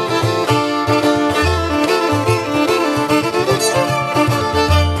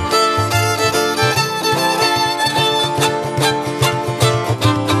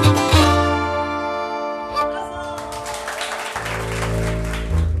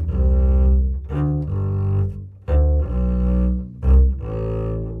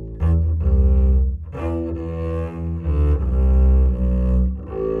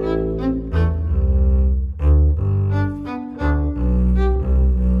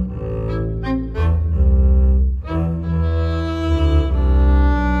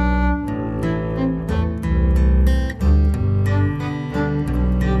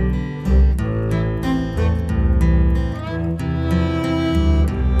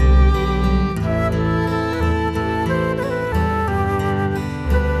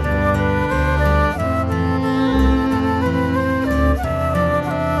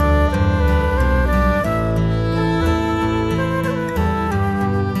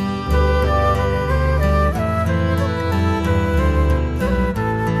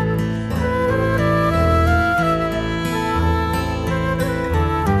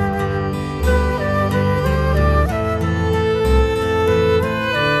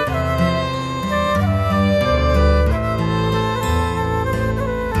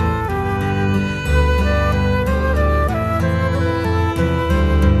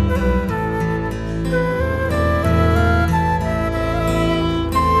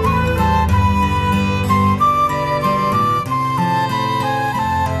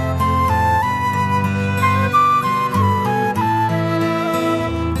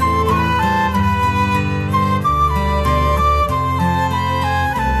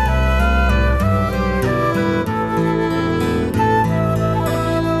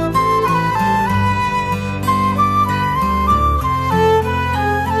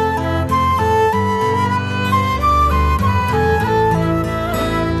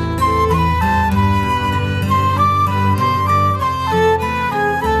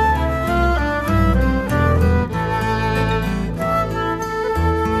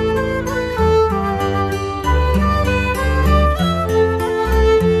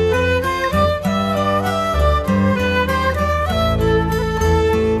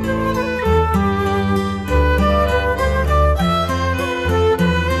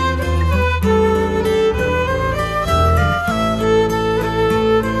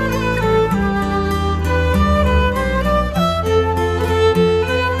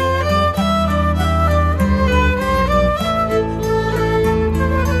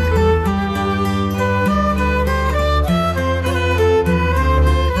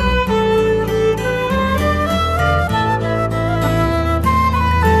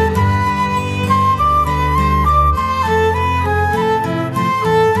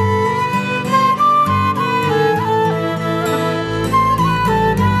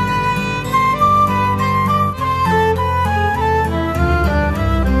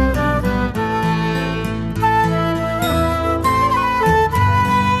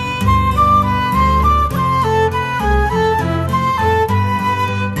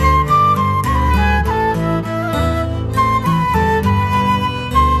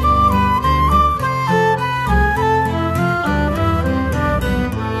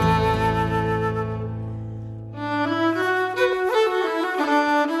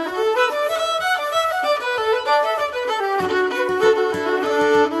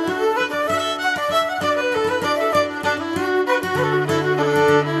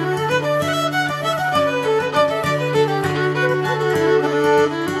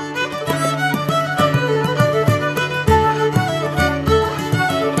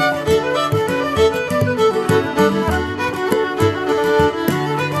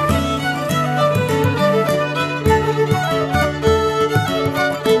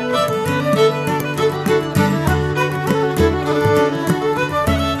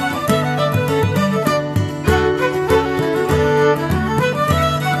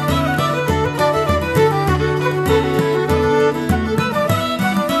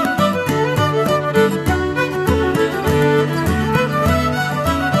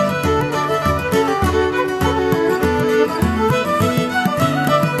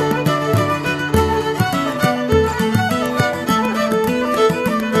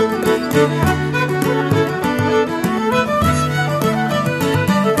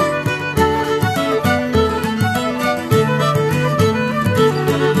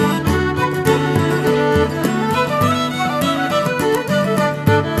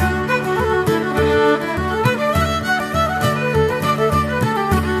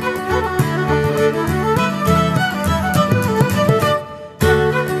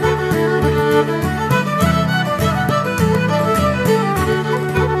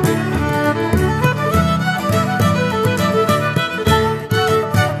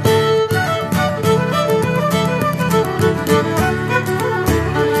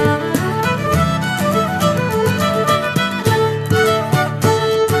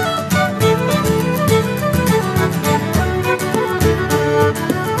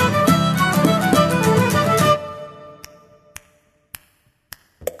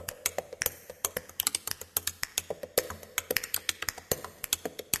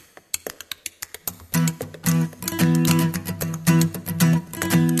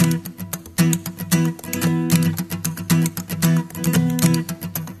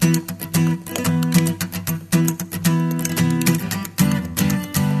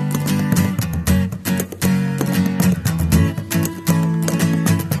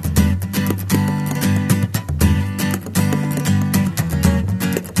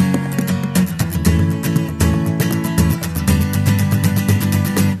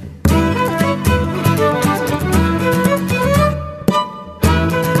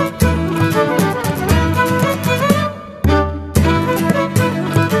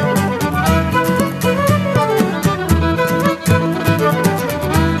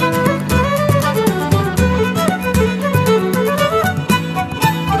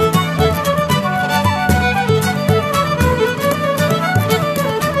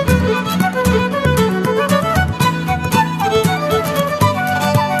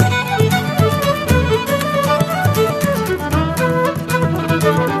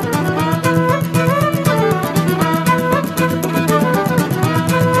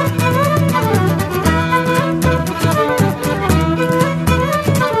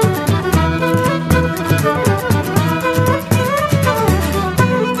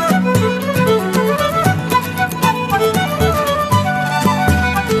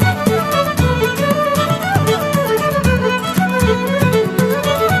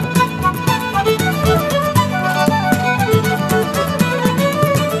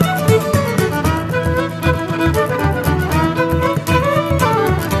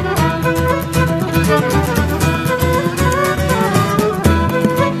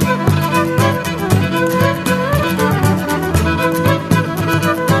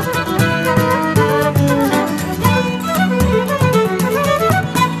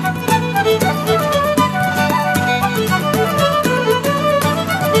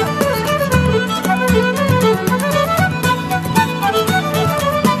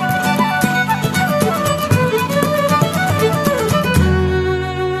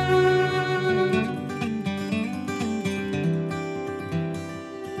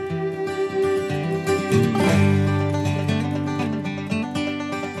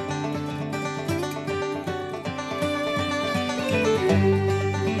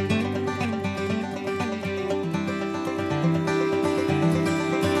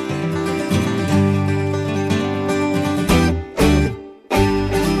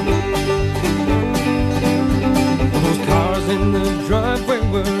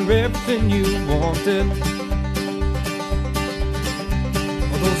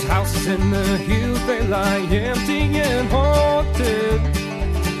 houses in the hills, they lie empty and haunted.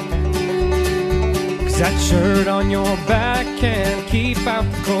 'Cause that shirt on your back can't keep out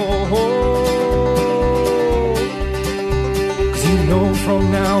the cold. 'Cause you know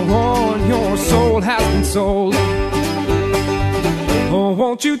from now on your soul has been sold. Oh,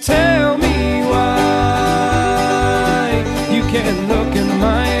 won't you tell me why you can't look in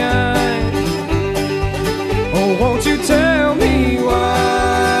my eyes? Oh, won't you tell me why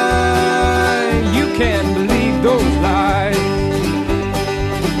you can't believe those lies?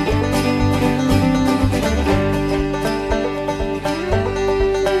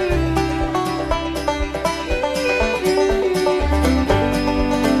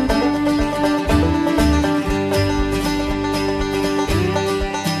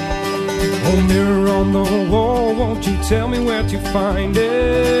 Oh, mirror on the wall, won't you tell me where to find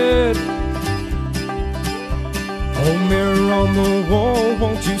it? Oh, mirror on the wall,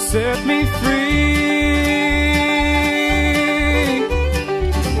 won't you set me free?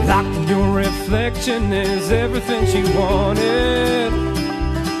 Locked in your reflection is everything she wanted.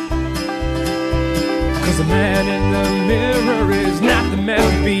 'Cause a man in the mirror is not the man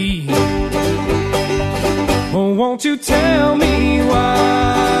to be. Oh, won't you tell me why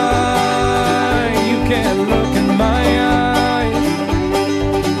you can't look in my eyes?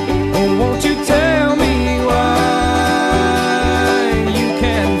 Oh, won't you tell me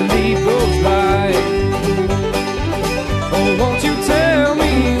won't you tell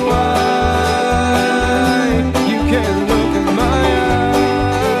me why you can't look in my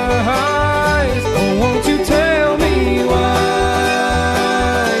eyes? Oh, won't you tell me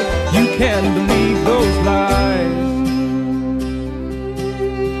why you can't believe those lies?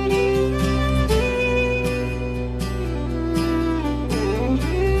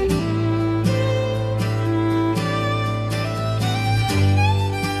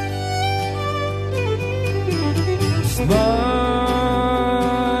 Smile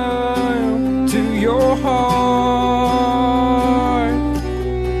to your heart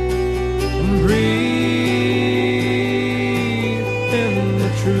and breathe in the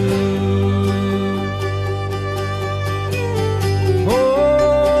truth.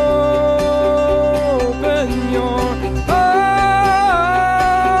 Open your arms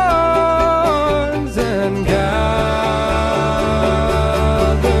and gather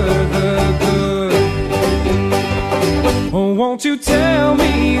the good. Oh, won't you tell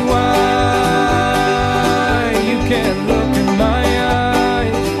me why you can't look in my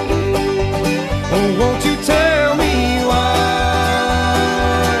eyes? Oh, won't you tell me why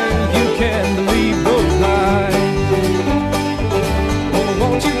you can't believe those lies? Oh,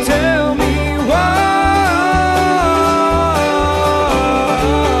 won't you tell me why?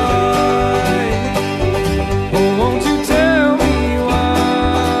 Oh, won't you tell me why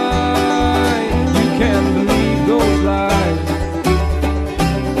you can't believe those lies?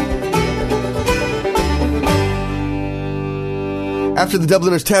 After the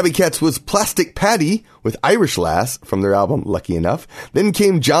Dubliners' Tabby Cats was Plastic Paddy with Irish Lass from their album Lucky Enough. Then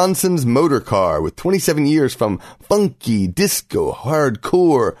came Johnson's Motor Car with 27 years from funky, disco,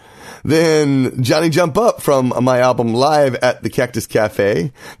 hardcore. Then Johnny Jump Up from my album Live at the Cactus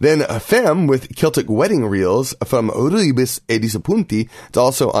Cafe. Then Femme with Celtic Wedding Reels from Rubis e Disappunti. It's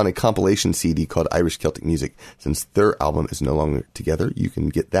also on a compilation CD called Irish Celtic Music. Since their album is no longer together, you can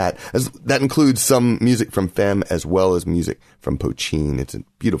get that. That includes some music from Femme as well as music from Poitin. It's a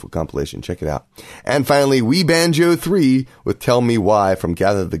beautiful compilation. Check it out. And finally, We Banjo 3 with Tell Me Why from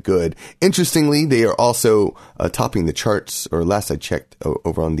Gather the Good. Interestingly, they are also topping the charts, or last I checked,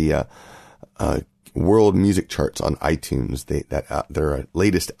 over on the world music charts on iTunes. Their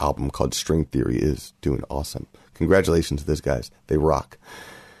latest album called String Theory is doing awesome. Congratulations to those guys. They rock.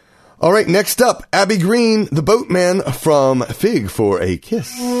 All right, next up, Abby Green, the Boatman from Fig for a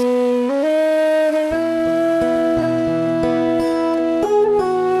Kiss.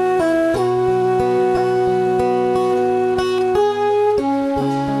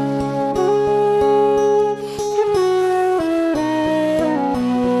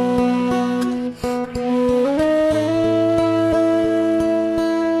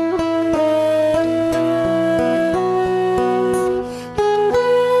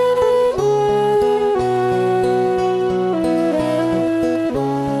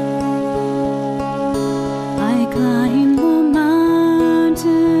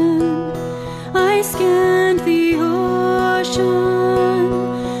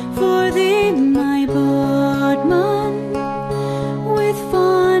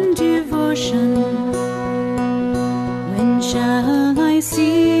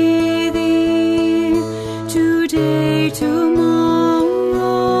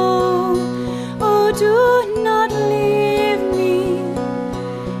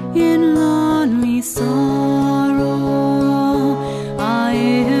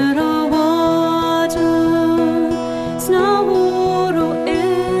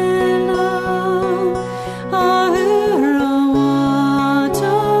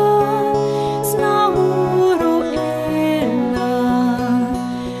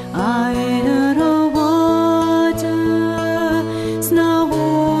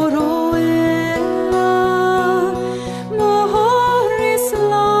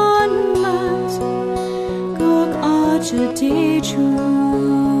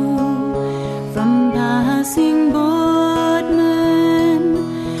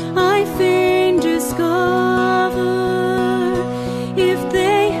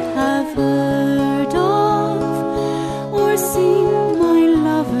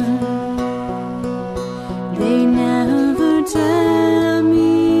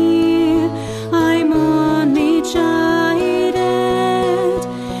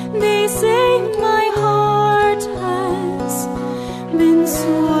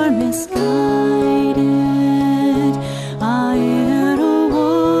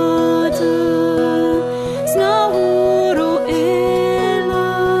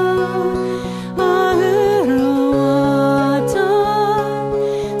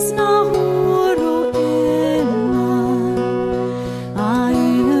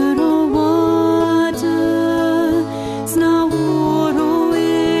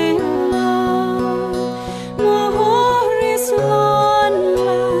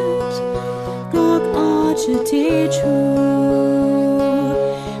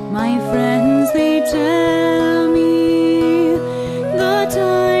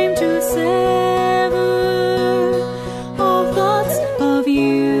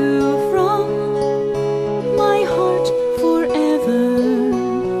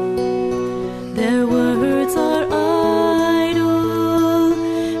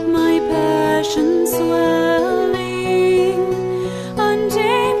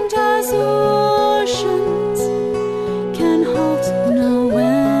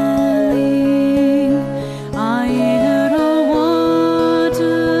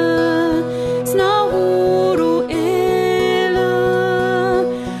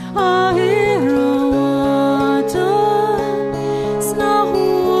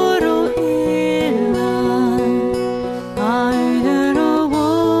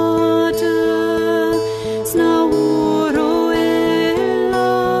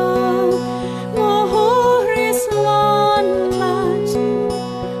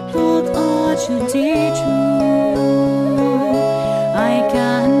 tragedy true. I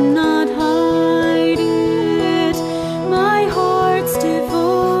cannot hide it. My heart's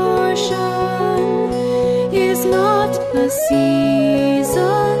devotion is not a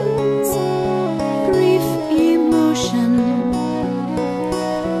season's brief emotion.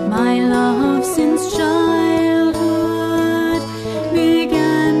 My love since childhood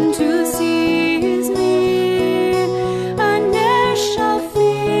began to seize me, and ne'er shall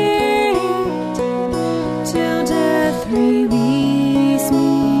fade till death release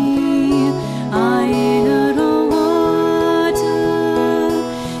me. I hear the water,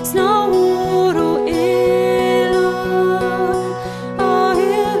 snowro illa. I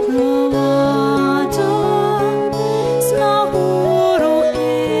hear the water, snowro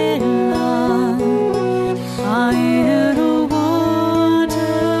illa. I hear the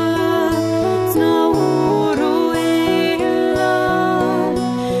water, snowro illa.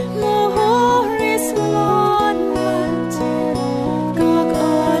 Mohoris lonnet, gog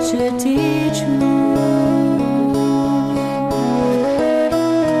tragedy true.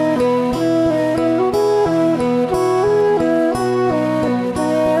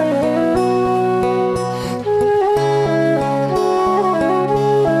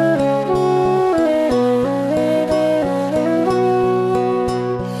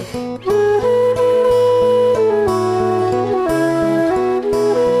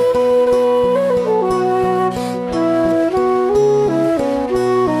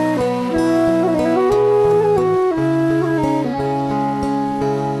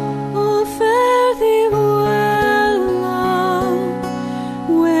 Oh, fare thee well, love,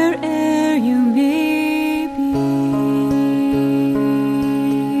 where'er you may be.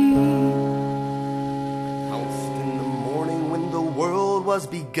 Pounced in the morning when the world was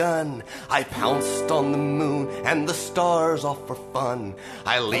begun. I pounced on the moon and the stars all for fun.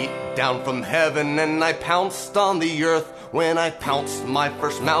 I leaped down from heaven and I pounced on the earth. When I pounced my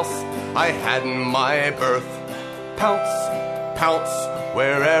first mouse I had in my birth. Pounce, pounce,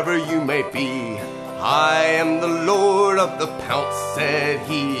 wherever you may be. I am the Lord of the pounce, said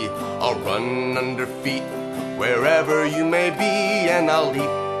he. I'll run under feet wherever you may be, and I'll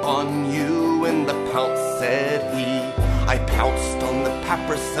leap on you in the pounce, said he. I pounced on the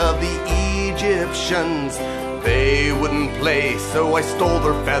papyrus of the Egyptians. They wouldn't play, so I stole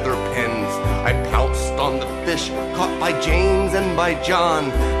their feather pens. I pounced on the fish caught by James and by John.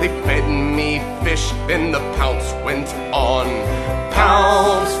 They fed me fish, then the pounce went on.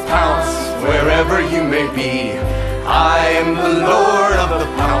 Pounce, pounce, wherever you may be. I am the Lord of the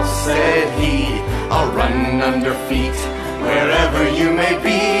pounce, said he. I'll run under feet wherever you may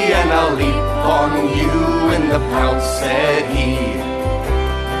be, and I'll leap on you in the pounce, said he.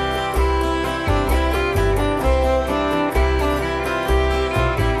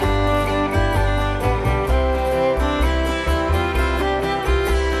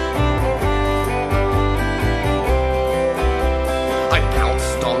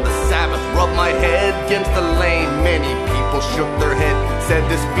 My head against the lane. Many people shook their head, said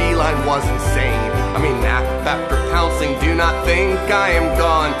this feline was insane. I mean, after pouncing, do not think I am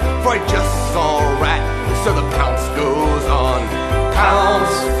gone, for I just saw a rat, so the pounce goes on.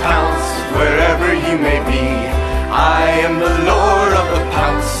 Pounce, pounce, wherever you may be. I am the Lord of the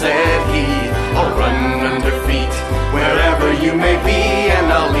pounce, said he. I'll run under feet wherever you may be, and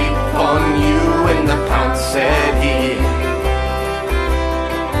I'll leap on you in the pounce, said he.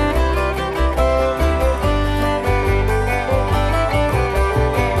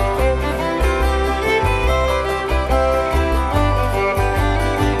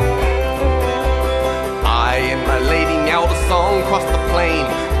 Across the plain,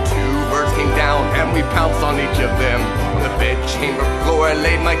 2 birds came down and we pounced on each of them. On the bedchamber floor I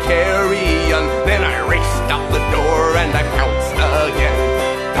laid my carrion, then I raced out the door and I pounced again.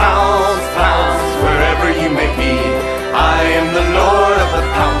 Pounce, pounce, wherever you may be. I am the Lord of the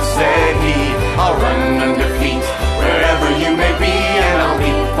pounce, said he. I'll run under feet wherever you may be, and I'll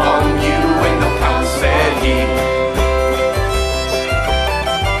leap on you in the pounce, said he.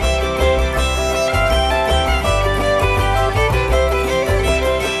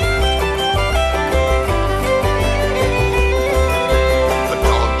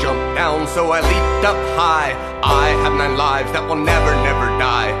 So I leaped up high. I have 9 lives that will never, never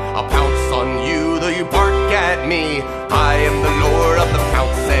die. I'll pounce on you, though you bark at me. I am the Lord of the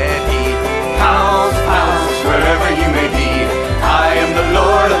pounce, said he. Pounce, pounce, wherever you may be. I am the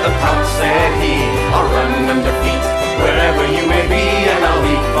Lord of the pounce, said he. I'll run under feet wherever you may be, and I'll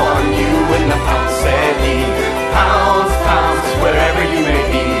leap on you in the pounce, said he. Pounce, pounce, wherever you may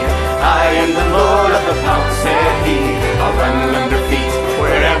be. I am the Lord of the pounce, said he. I'll run under feet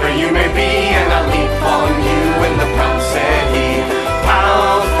wherever you may be,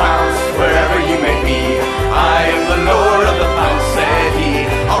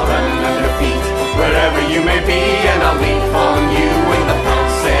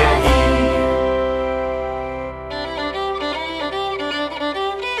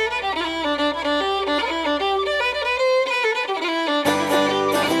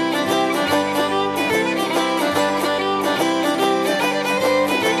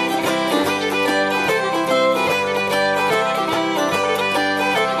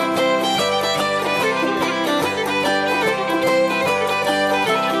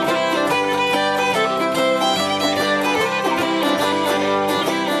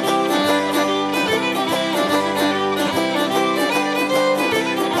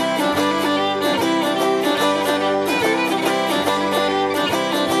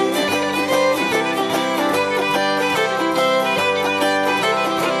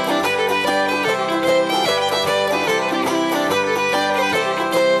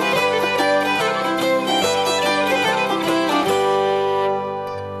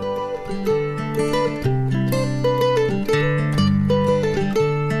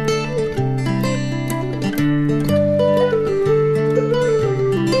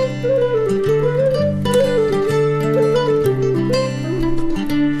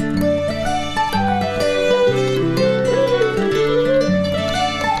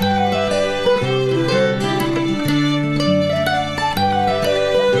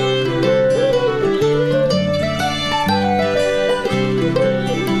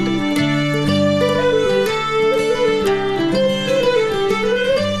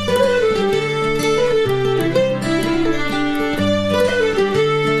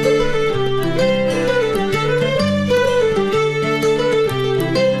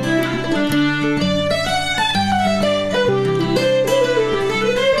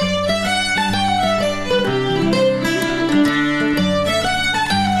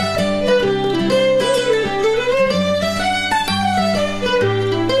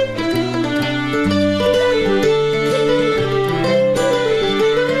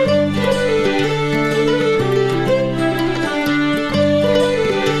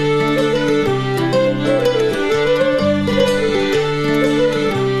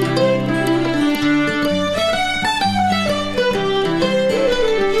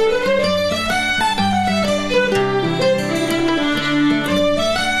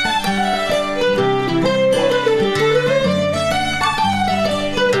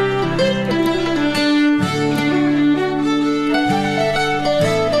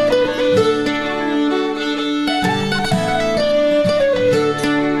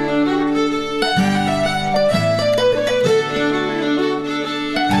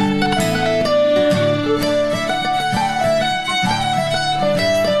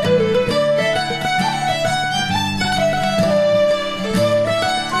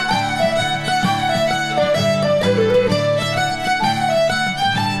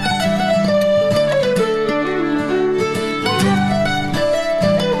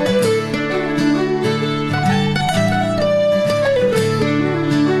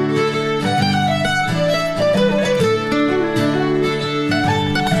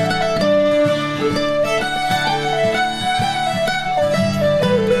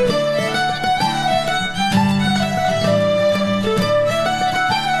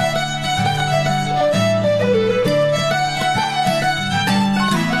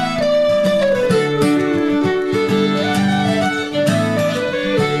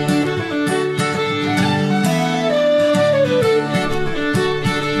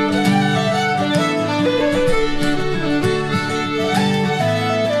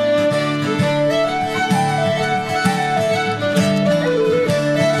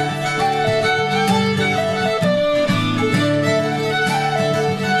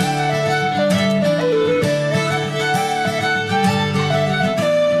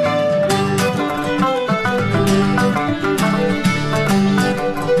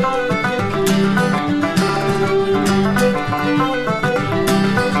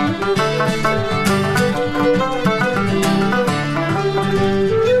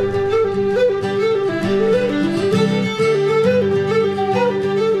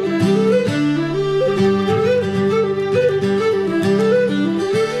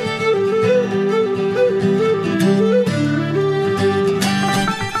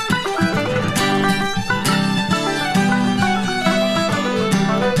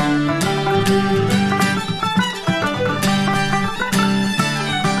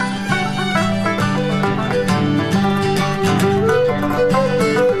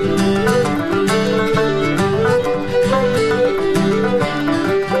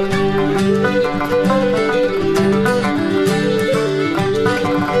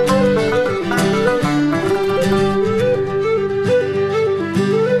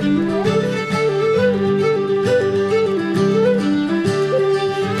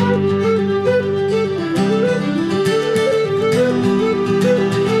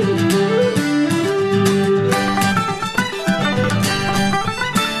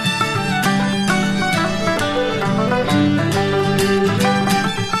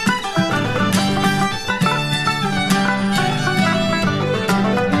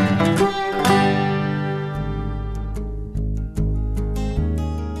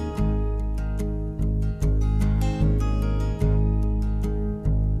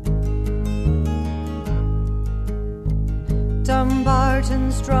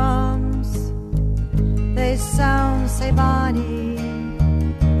 Dumbarton's drums, they sound say bonny,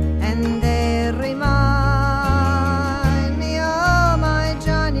 and they remind me of my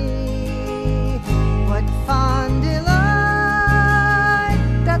Jonny. What fond delight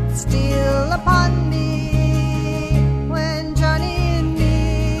doth steal upon me when Jonny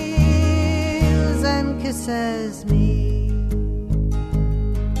kneels and kisses me.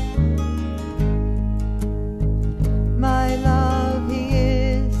 My love, he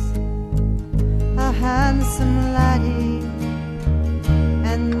is a handsome laddie,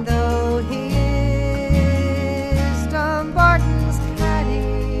 and though he is Dumbarton's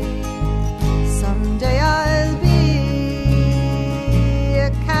caddy, someday I'll be a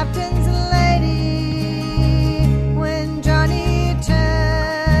captain's lady when Jonny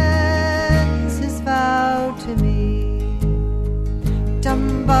turns his vow to me.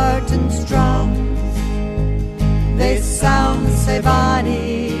 Dumbarton's drums, they sound say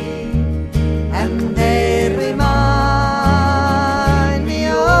bonny, and they remind me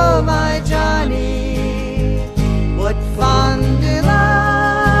of my Jonny. What fond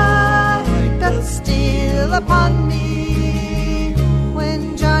delight doth steal upon me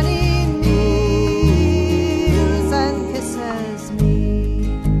when Jonny kneels and kisses me.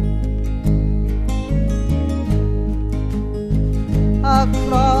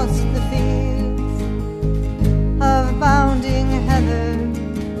 Across the fields of bounding heather,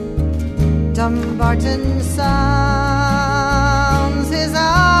 Dumbarton sounds his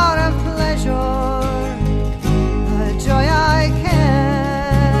hour of pleasure. The joy I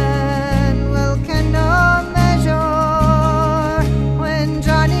can no measure when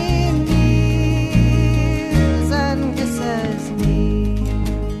Jonny kneels and kisses me.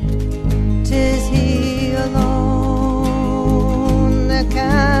 'Tis he alone that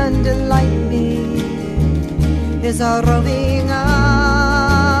can delight me, is a roving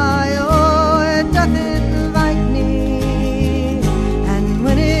eye, oh, it doth invite me, and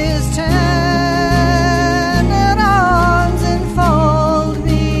when his tender arms enfold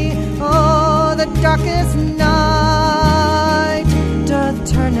me, oh, the darkest night doth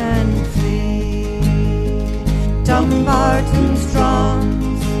turn and flee. Dumbarton's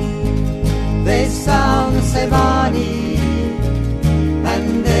drums, they sound say bonny, and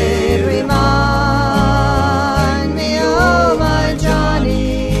they remind me of my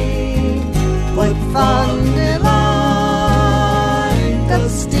Jonny. What fond delight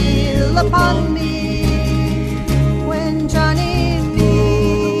doth steal upon me when Jonny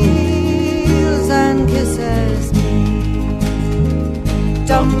kneels and kisses me.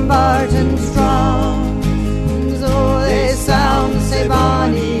 Dumbarton's drums, oh, they sound say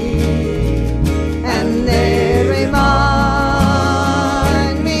bonny, and they remind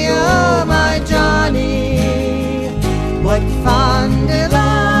me of my Jonny. What fond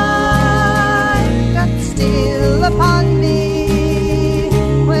delight doth steal upon me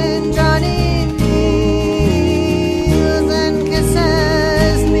when Jonny kneels and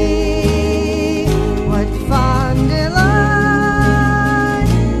kisses me. What fond delight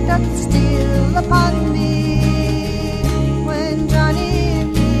doth steal upon me when Jonny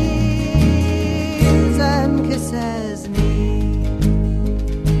kneels and kisses me.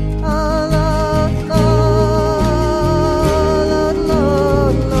 Oh, la, la, la,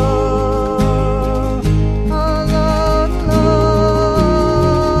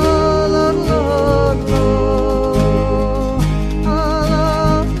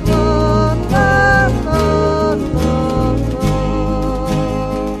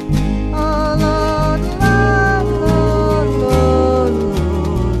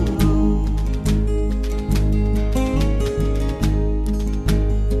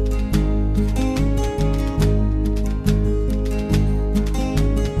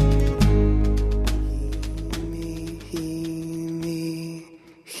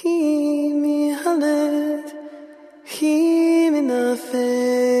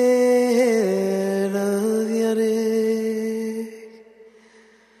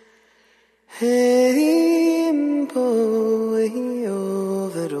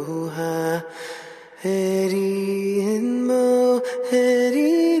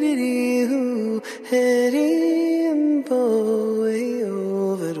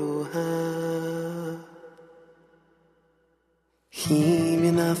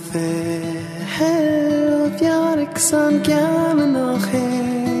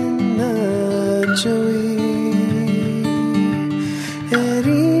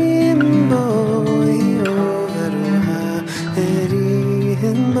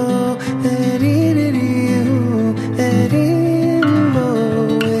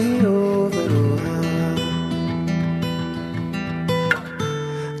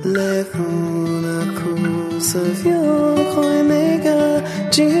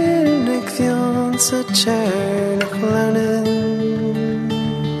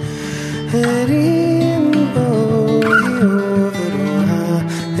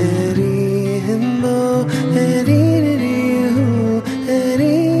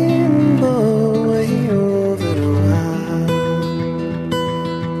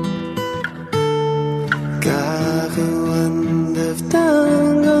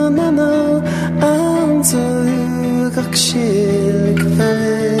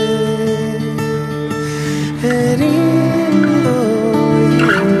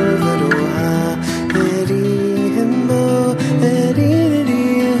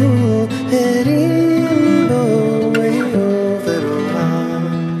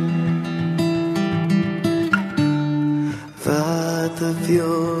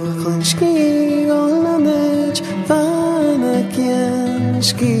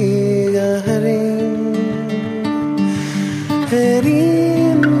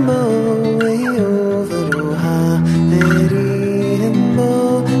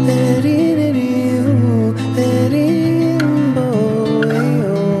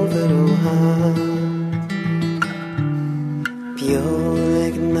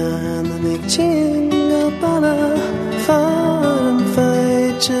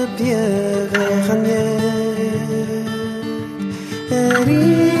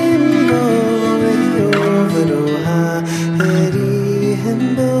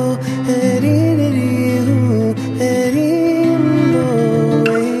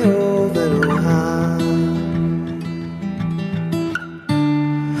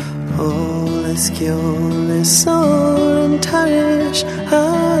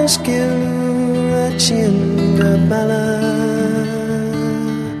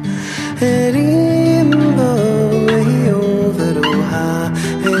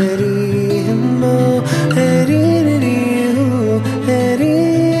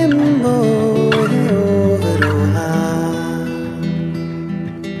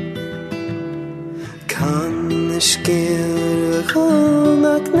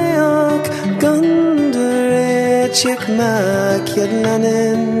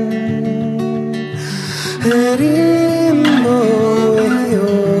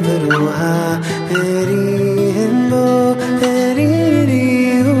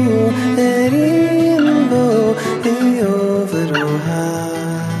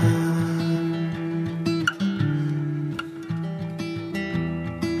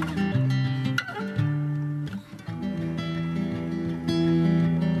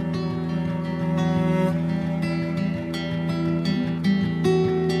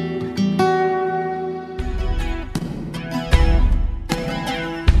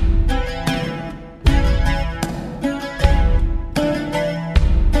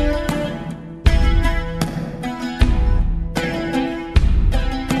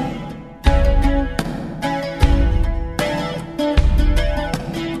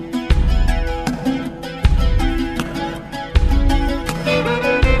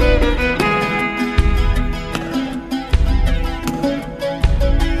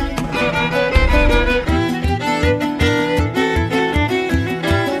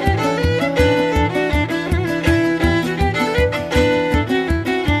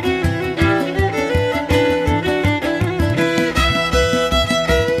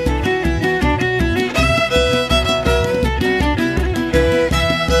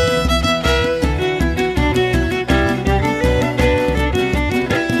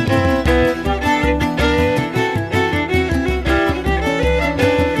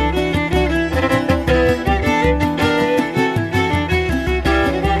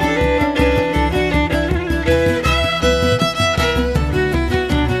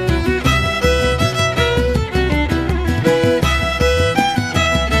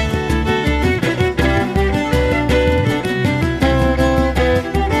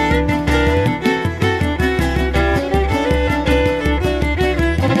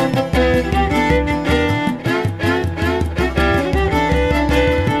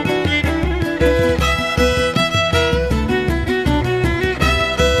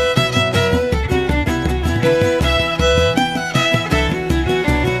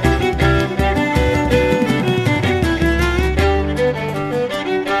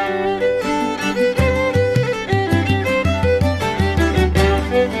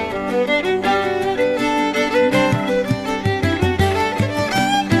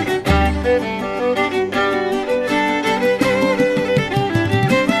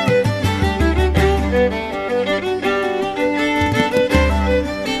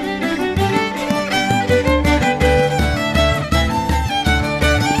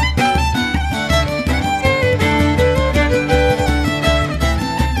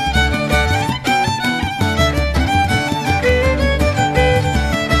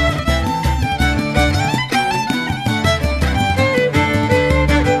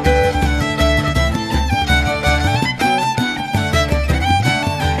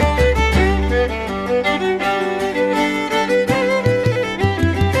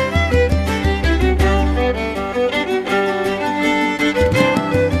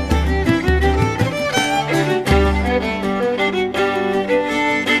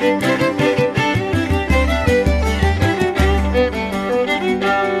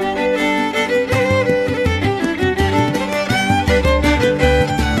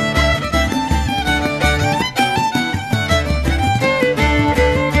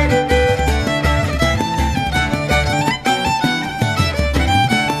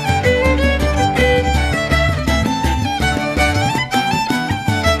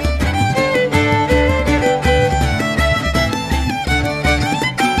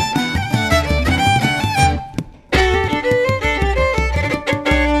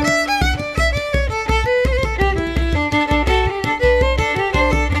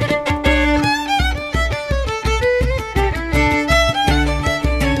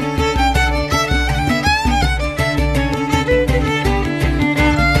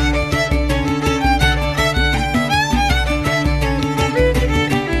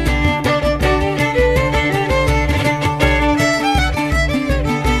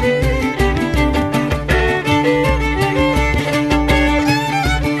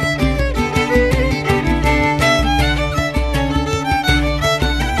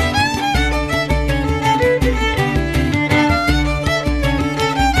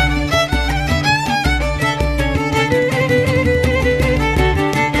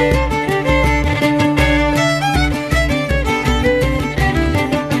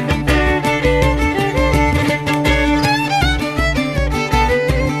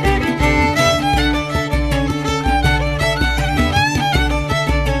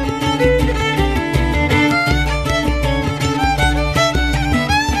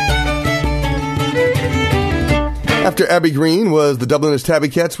 After Abbey Green was the Dubliners Tabby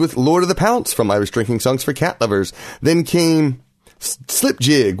Cats with Lord of the Pounce from Irish Drinking Songs for Cat Lovers. Then came Slip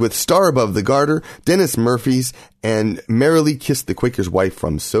Jig with Star Above the Garter, Dennis Murphy's, and Merrily Kissed the Quaker's Wife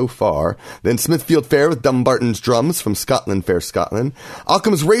from So Far. Then Smithfield Fair with Dumbarton's Drums from Scotland Fair Scotland.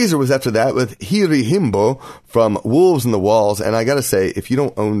 Occam's Razor was after that with Hiri Himbo from Wolves in the Walls. And I gotta say, if you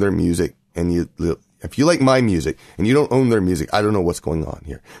don't own their music and if you like my music and you don't own their music, I don't know what's going on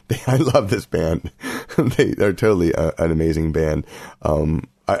here. I love this band. They're totally an amazing band.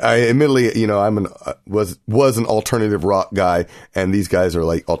 I admittedly, you know, was an alternative rock guy, and these guys are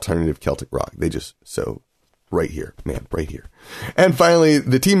like alternative Celtic rock. They just right here, man, right here. And finally,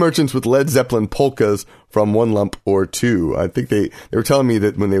 the Tea Merchants with Led Zeppelin polkas from One Lump or Two. I think they were telling me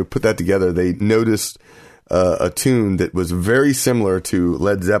that when they put that together, they noticed a tune that was very similar to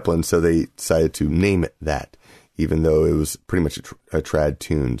Led Zeppelin, so they decided to name it that, even though it was pretty much a trad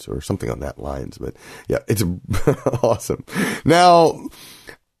tunes or something on that lines. But yeah, it's awesome. Now,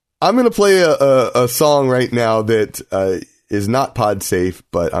 I'm going to play a song right now that is not pod safe,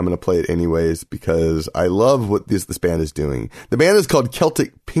 but I'm going to play it anyways because I love what this band is doing. The band is called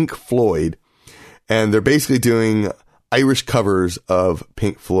Celtic Pink Floyd, and they're basically doing Irish covers of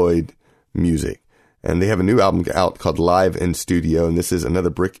Pink Floyd music. And they have a new album out called Live in Studio, and this is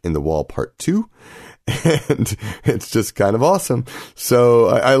Another Brick in the Wall Part 2. And it's just kind of awesome. So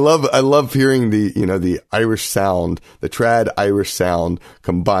I love hearing the Irish sound, the trad Irish sound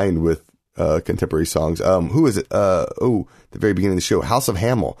combined with contemporary songs. Who is it? The very beginning of the show, House of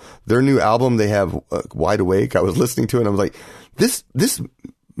Hamill. Their new album, they have Wide Awake. I was listening to it and I was like, this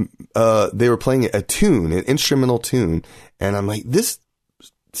they were playing a tune, an instrumental tune, and I'm like, this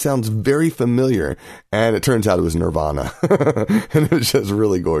sounds very familiar, and it turns out it was Nirvana. And it was just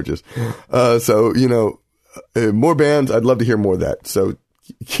really gorgeous. So, more bands, I'd love to hear more of that. So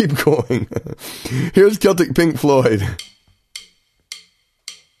keep going. Here's Celtic Pink Floyd.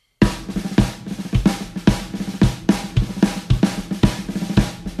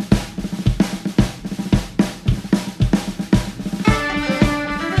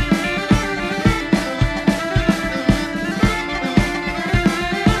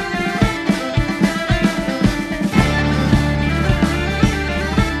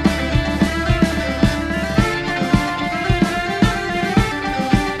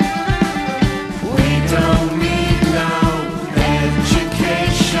 We don't need now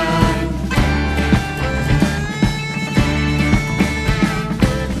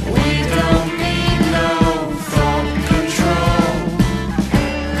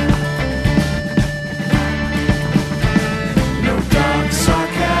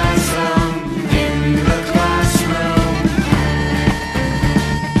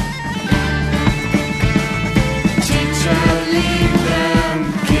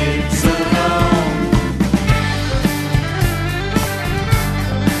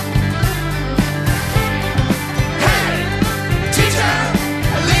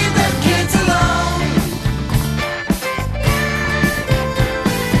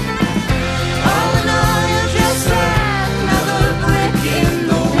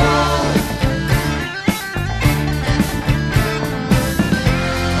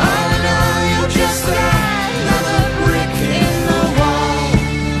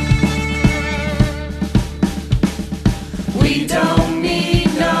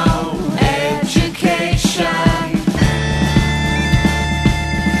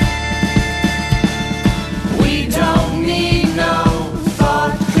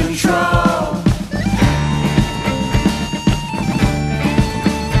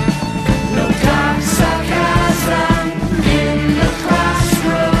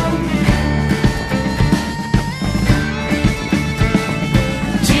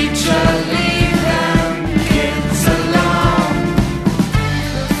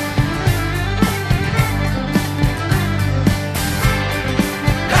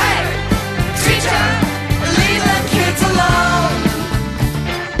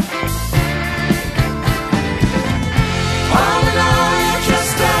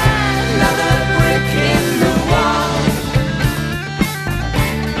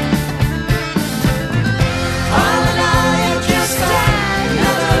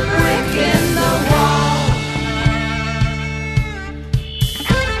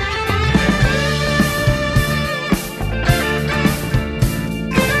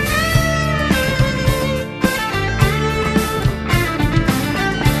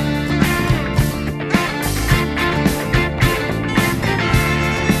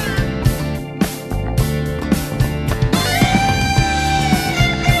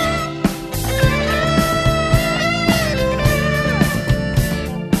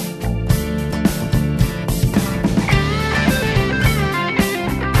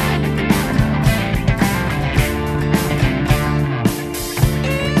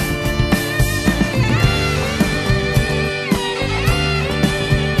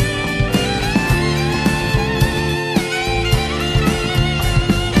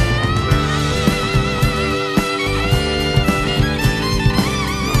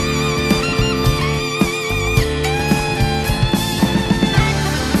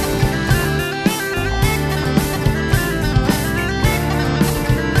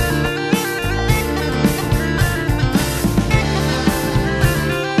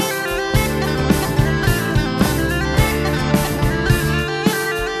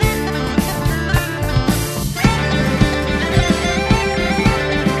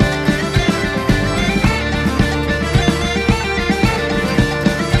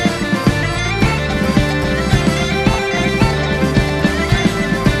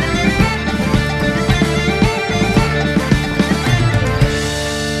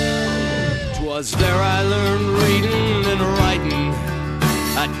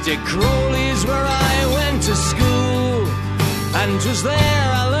Dick Crowley's where I went to school, and 'twas there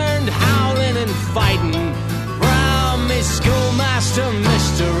I learned howling and fighting from me schoolmaster,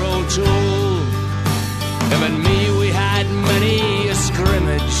 Mr. O'Toole. Him and me, we had many a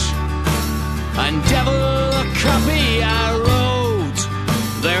scrimmage, and devil a copy I wrote.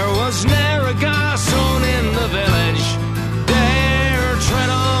 There was ne'er a garçon in the village dare tread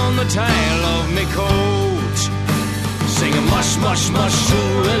on the tail of me coat. Singing mush, mush, mush to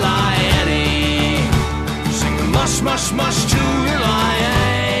Eli Annie. Singing mush, mush, mush to Eli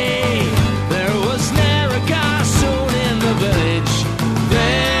Annie. There was ne'er a garçon in the village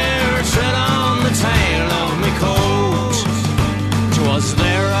dare tread on the tail of me coat. 'Twas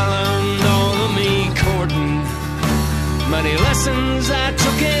there I learned all of me courting, many lessons I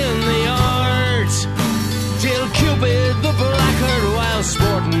took in the art, till Cupid the blackguard while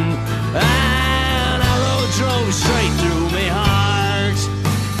sporting an arrow drove straight through me heart.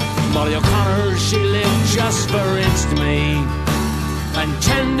 Molly O'Connor, she lived just for inch to me, and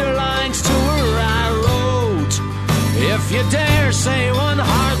tender lines to her I wrote. If you dare say one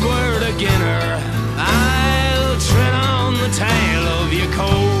hard word agin her, I'll tread on the tail of your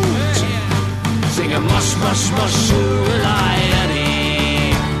coat. Singing mush, mush, mush to Eli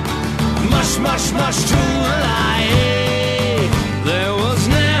Annie. Mush, mush, mush to Eli. There was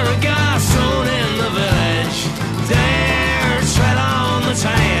ne'er a garçon in the village dare tread on the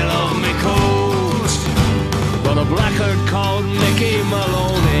tail of me coat. But a blackguard called Mickey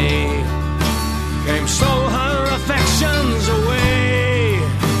Maloney came stole her affections away,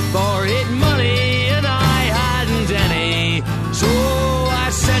 for he'd money and I hadn't any, so I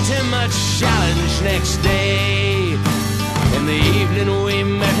sent him a challenge next day. In the evening we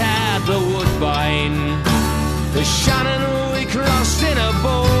met at the Woodbine, the Shannon we crossed in a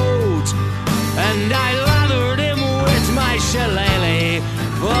boat, and I lathered him with my shillelagh,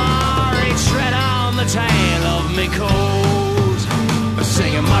 for he tread on the tail of me coat.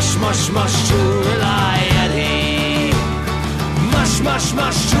 Singing mush, mush, mush to Eli Eddie. Mush, mush,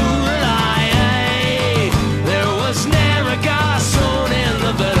 mush to Eli Eddie. There was ne'er a garçon in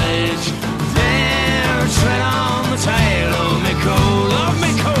the village dare tread on the tail of me coat, of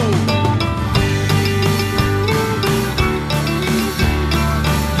me coat.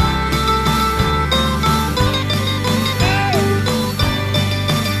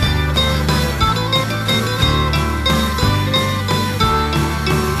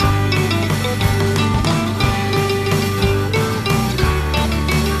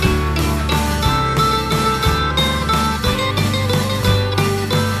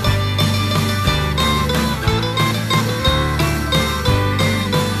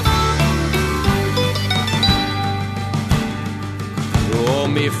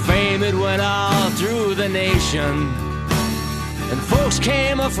 Fame it went all through the nation, and folks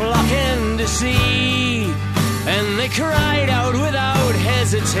came a-flocking to see, and they cried out without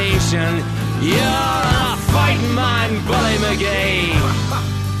hesitation, "You're a fighting man, Bully McKee."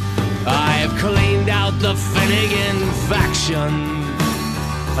 I've cleaned out the Finnegan faction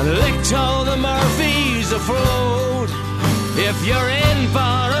and licked all the Murphys afloat. If you're in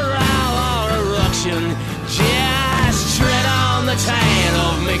for a row or a ruction, just tread on the tail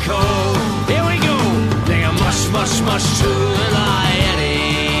of me coat. Here we go. Ding a mush, mush, mush to Eli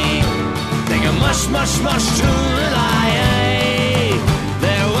Eddie. Ding a mush, mush, mush to Eli Eddie.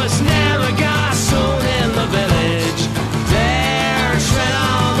 There was ne'er a garçon in the village dare tread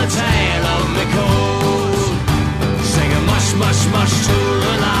on the tail of me coat. Sing a mush, mush, mush to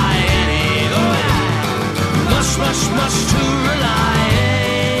Eli Eddie. Oh yeah. Mush, mush, mush to Eli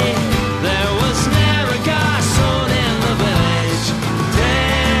Eddie. There was ne'er a garçon in the village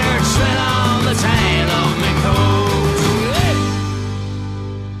dare tread on the tail of me coat.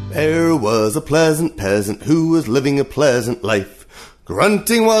 There was a pleasant peasant who was living a pleasant life,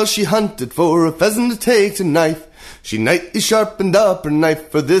 grunting while she hunted for a pheasant to take to knife. She nightly sharpened up her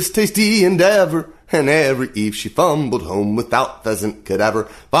knife for this tasty endeavour, and every eve she fumbled home without pheasant cadaver.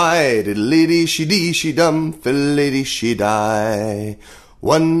 Fi-diddly-dee-she-dee-she-dum, fiddly-dee-she-die.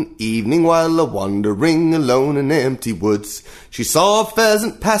 One evening while a-wandering alone in empty woods, she saw a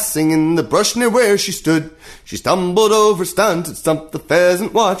pheasant passing in the brush near where she stood. She stumbled over, stunted, stumped the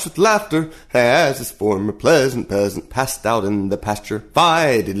pheasant, watched with laughter as his former pleasant peasant passed out in the pasture.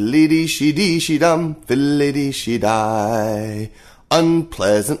 Fi-diddly-dee-she-dee-she-dum, fiddly-dee-she-die.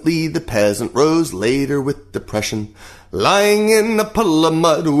 Unpleasantly the peasant rose later with depression, lying in a puddle of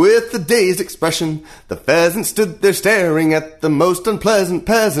mud with a dazed expression. The pheasant stood there staring at the most unpleasant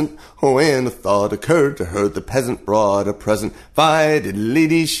peasant. When a thought occurred to her, the peasant brought a present.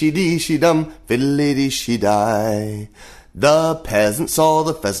 Fi-diddly-dee-she-dee-she-dum, fiddly-dee-she-die. The peasant saw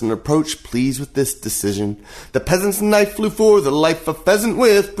the pheasant approach, pleased with this decision. The peasant's knife flew for the life of pheasant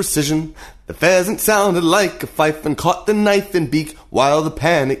with precision. The pheasant sounded like a fife and caught the knife in beak, while the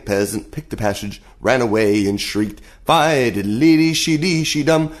panicked peasant picked the passage, ran away and shrieked,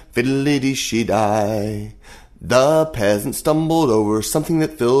 Fi-diddly-dee-she-dee-she-dum, fiddly-dee-she-die. The peasant stumbled over something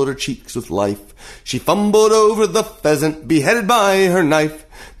that filled her cheeks with life. She fumbled over the pheasant, beheaded by her knife.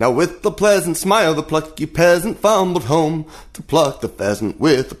 Now with a pleasant smile the plucky peasant fumbled home to pluck the pheasant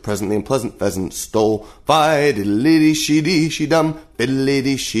with a presently unpleasant pheasant stole. Fi-diddly-dee-she-dee-she-dum,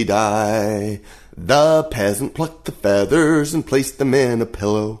 fiddly-dee-she-die. The peasant plucked the feathers and placed them in a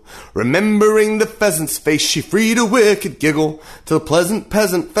pillow. Remembering the pheasant's face, she freed a wicked giggle. Till pleasant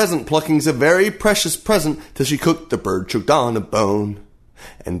peasant pheasant plucking's a very precious present, till she cooked the bird, choked on a bone,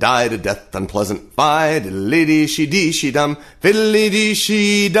 and died a death unpleasant. Fi-diddly-dee-she-dee-she-dum,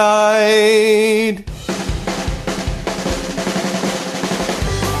 fiddly-dee-she died.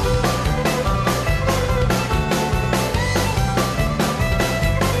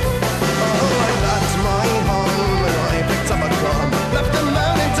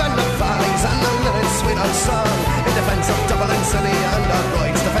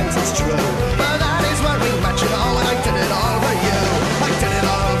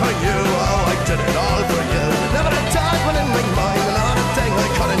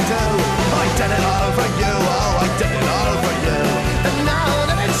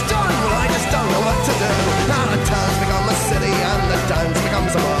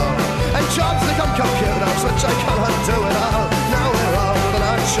 Which I cannot do it all. Now we're old and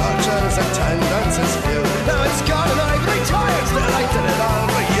our churches attendance is few. Now it's gone and I've retired, still I did it all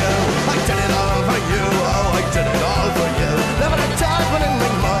for you. I did it all for you, oh I did it all for you. Never a dad went in my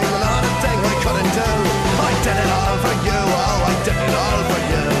mind and not a thing I couldn't do. I did it all for you, oh I did it all for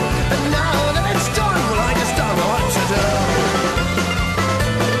you. And now that it's done, well I just don't know what to do.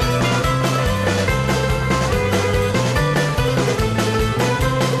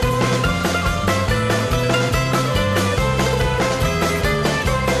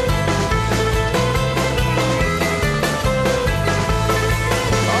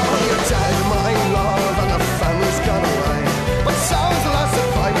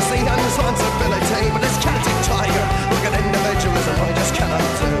 But this Celtic tiger, look at individualism, I just cannot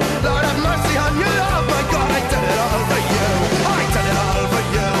do. Lord have mercy on you, oh my God, I did it all for you. I did it all for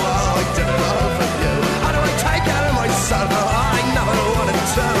you, oh I did it all for you. How do I take care of myself? Oh, I never wanted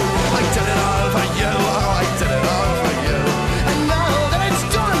to. I did it all for you, oh I did it all for you. And now that it's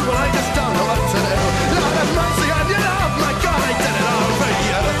done, well I just don't know what to do. Lord have mercy on you, oh my God, I did it all for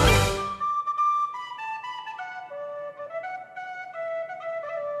you.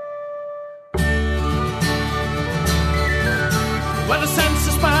 When the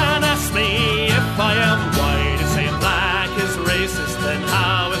census man asks me if I am white and saying black is racist, then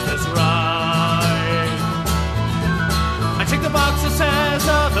how is this right? I tick the box that says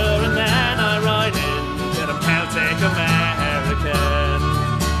other and then I write in that I'm Celtic American.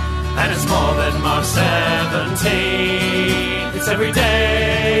 And it's more than March 17th, it's every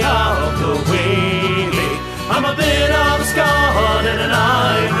day of the week. I'm a bit of a Scot and an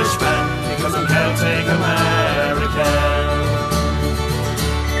Irishman because I'm Celtic American.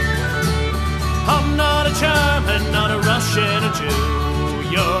 I'm not a German, not a Russian, a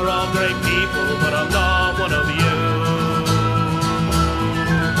Jew. You're all great people, but I'm not one of you.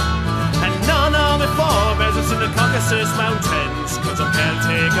 And none of my forebears in the Caucasus Mountains, cause I'm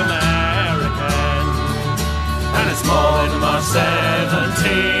Celtic American. And it's more than March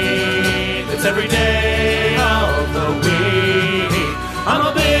 17th, it's every day of the week. I'm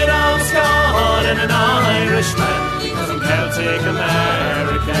a bit of a Scot and an Irishman, because I'm Celtic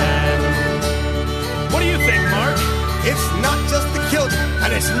American. What do you think, Mark? It's not just the kilt,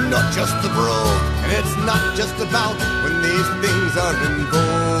 and it's not just the brogue, and it's not just about when these things are in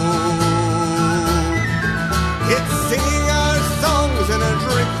vogue. It's singing our songs and a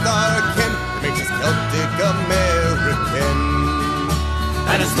drink with our kin that makes us Celtic American.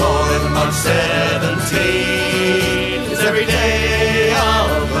 And it's more than March 17th, it's every day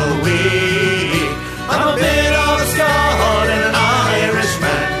of the week. I'm a bit of a Scot and an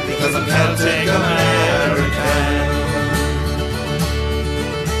Irishman, because I'm Celtic American.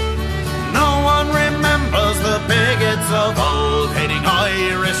 No one remembers the bigots of old, hating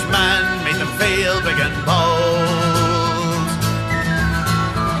Irishmen made them feel big and bold.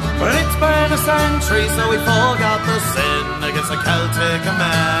 But it's been a century, so we forgot the sin against the Celtic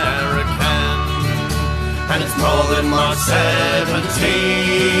American. And it's more than March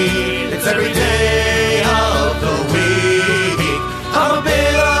 17th, it's every day of the week. I'm a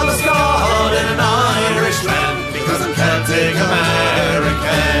bit of a Scot and an Irishman, because I'm Celtic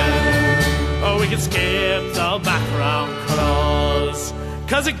background colours,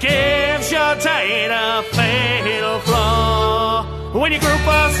 'cause it gives your data a fatal flaw. When you group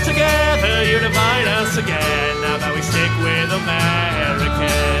us together, you divide us again. Now that we stick with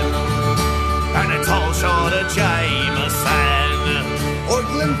American, and it's all short of Jameson or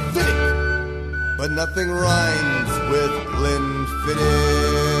Glenfiddich, but nothing rhymes with Glenfiddich.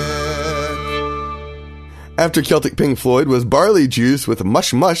 After Celtic Pink Floyd was Barley Juice with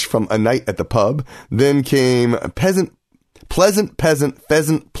Mush Mush from A Night at the Pub. Then came Pleasant Peasant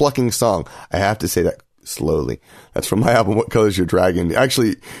Pheasant Plucking Song. I have to say that slowly. That's from my album, What Color's Your Dragon?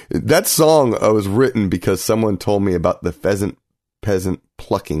 Actually, that song was written because someone told me about the Pheasant Peasant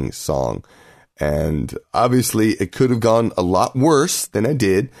Plucking Song. And obviously, it could have gone a lot worse than I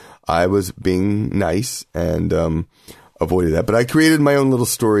did. I was being nice and avoided that. But I created my own little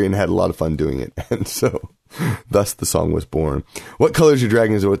story and had a lot of fun doing it. And so, thus the song was born. What Color's Your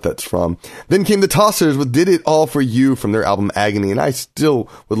Dragon is what that's from. Then came the Tossers with Did It All For You from their album Agony. And I still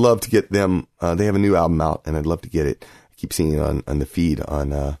would love to get them. They have a new album out and I'd love to get it. I keep seeing it on the feed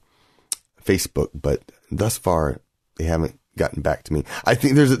on Facebook. But thus far, they haven't gotten back to me. I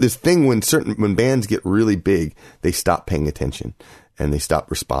think there's this thing when bands get really big, they stop paying attention and they stop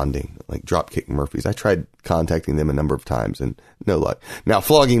responding, like Dropkick Murphys. I tried contacting them a number of times and no luck. Now,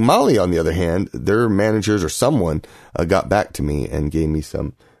 Flogging Molly, on the other hand, their managers or someone got back to me and gave me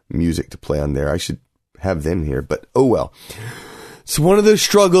some music to play on there. I should have them here, but oh well. So one of those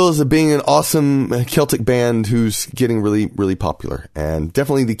struggles of being an awesome Celtic band who's getting really, really popular, and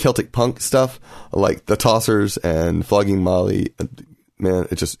definitely the Celtic punk stuff like the Tossers and Flogging Molly, man,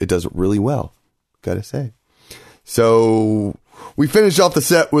 it does it really well, gotta say. So we finished off the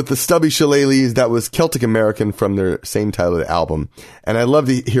set with the Stubby Shillelaghs. That was Celtic American from their same titled album, and I'd love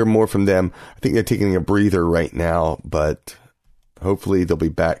to hear more from them. I think they're taking a breather right now, but hopefully they'll be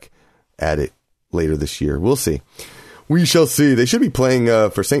back at it later this year. We'll see. We shall see. They should be playing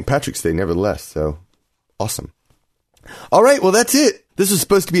for St. Patrick's Day, nevertheless. So, awesome. All right, well, that's it. This was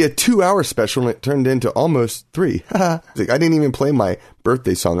supposed to be a 2-hour special, and it turned into almost 3. I didn't even play my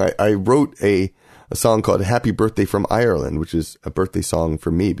birthday song. I wrote a song called Happy Birthday from Ireland, which is a birthday song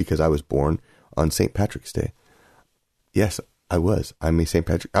for me because I was born on St. Patrick's Day. Yes, I was. I'm a St.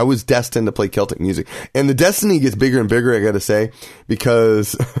 Patrick. I was destined to play Celtic music. And the destiny gets bigger and bigger, I gotta say,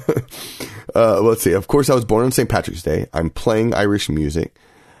 because, let's see. Of course, I was born on St. Patrick's Day. I'm playing Irish music.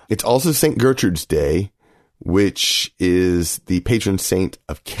 It's also St. Gertrude's Day, which is the patron saint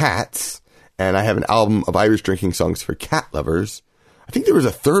of cats. And I have an album of Irish drinking songs for cat lovers. I think there was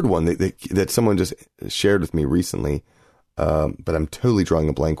a third one that someone just shared with me recently. But I'm totally drawing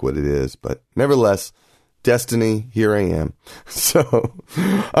a blank what it is. But nevertheless, destiny, here I am. So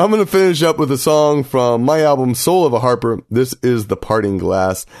I'm going to finish up with a song from my album, Soul of a Harper. This is The Parting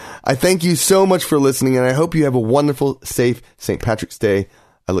Glass. I thank you so much for listening, and I hope you have a wonderful, safe St. Patrick's Day.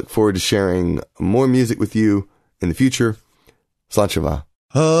 I look forward to sharing more music with you in the future. Slán Siva.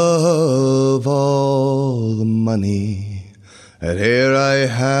 Of all the money that e'er I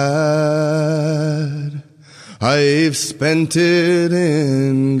had, I've spent it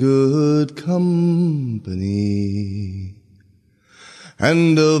in good company,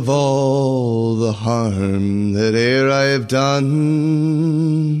 and of all the harm that e'er I've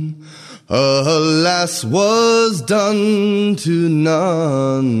done, alas, was done to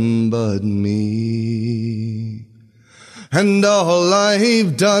none but me. And all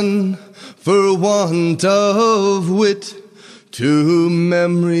I've done for want of wit, to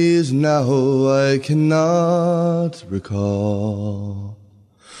memories now I cannot recall.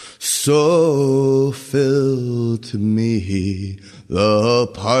 So fill to me the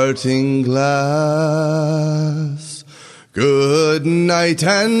parting glass. Good night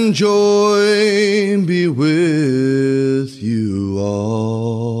and joy be with you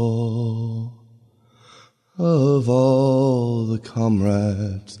all. Of all the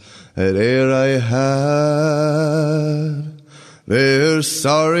comrades that e'er I had, they're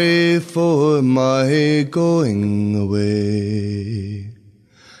sorry for my going away.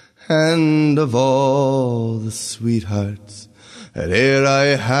 And of all the sweethearts that e'er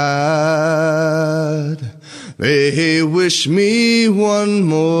I had, they wish me one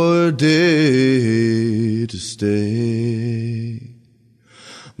more day to stay.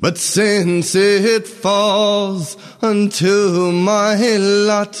 But since it falls unto my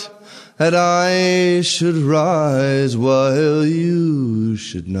lot that I should rise while you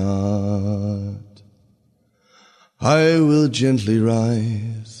should not, I will gently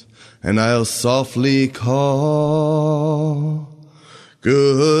rise and I'll softly call.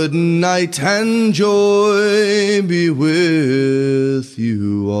 Good night and joy be with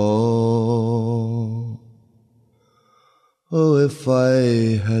you all. Oh, if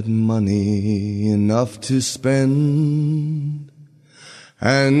I had money enough to spend,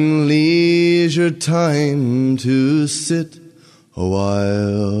 and leisure time to sit a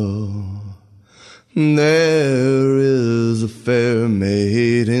while, there is a fair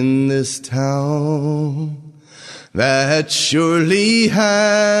maid in this town that surely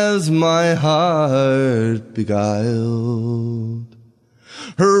has my heart beguiled.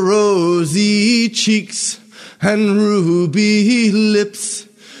 Her rosy cheeks and ruby lips,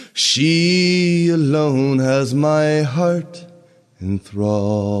 she alone has my heart in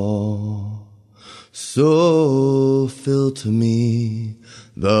thrall. So fill to me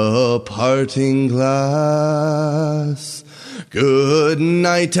the parting glass. Good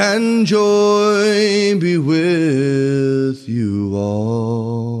night and joy be with you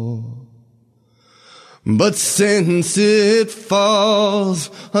all. But since it falls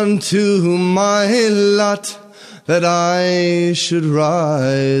unto my lot that I should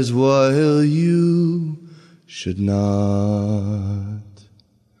rise while you should not,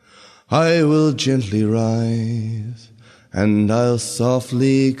 I will gently rise and I'll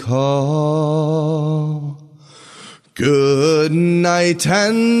softly call. Good night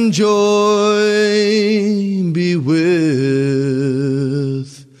and joy be with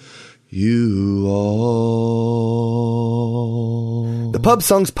you all. The Pub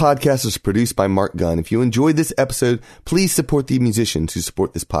Songs Podcast is produced by Mark Gunn. If you enjoyed this episode, please support the musicians who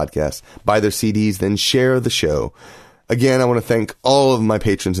support this podcast. Buy their CDs, then share the show. Again, I want to thank all of my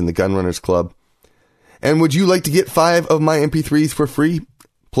patrons in the Gunrunners Club. And would you like to get 5 of my MP3s for free?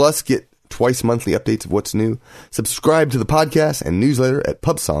 Plus, get twice monthly updates of what's new? Subscribe to the podcast and newsletter at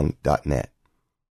pubsong.net.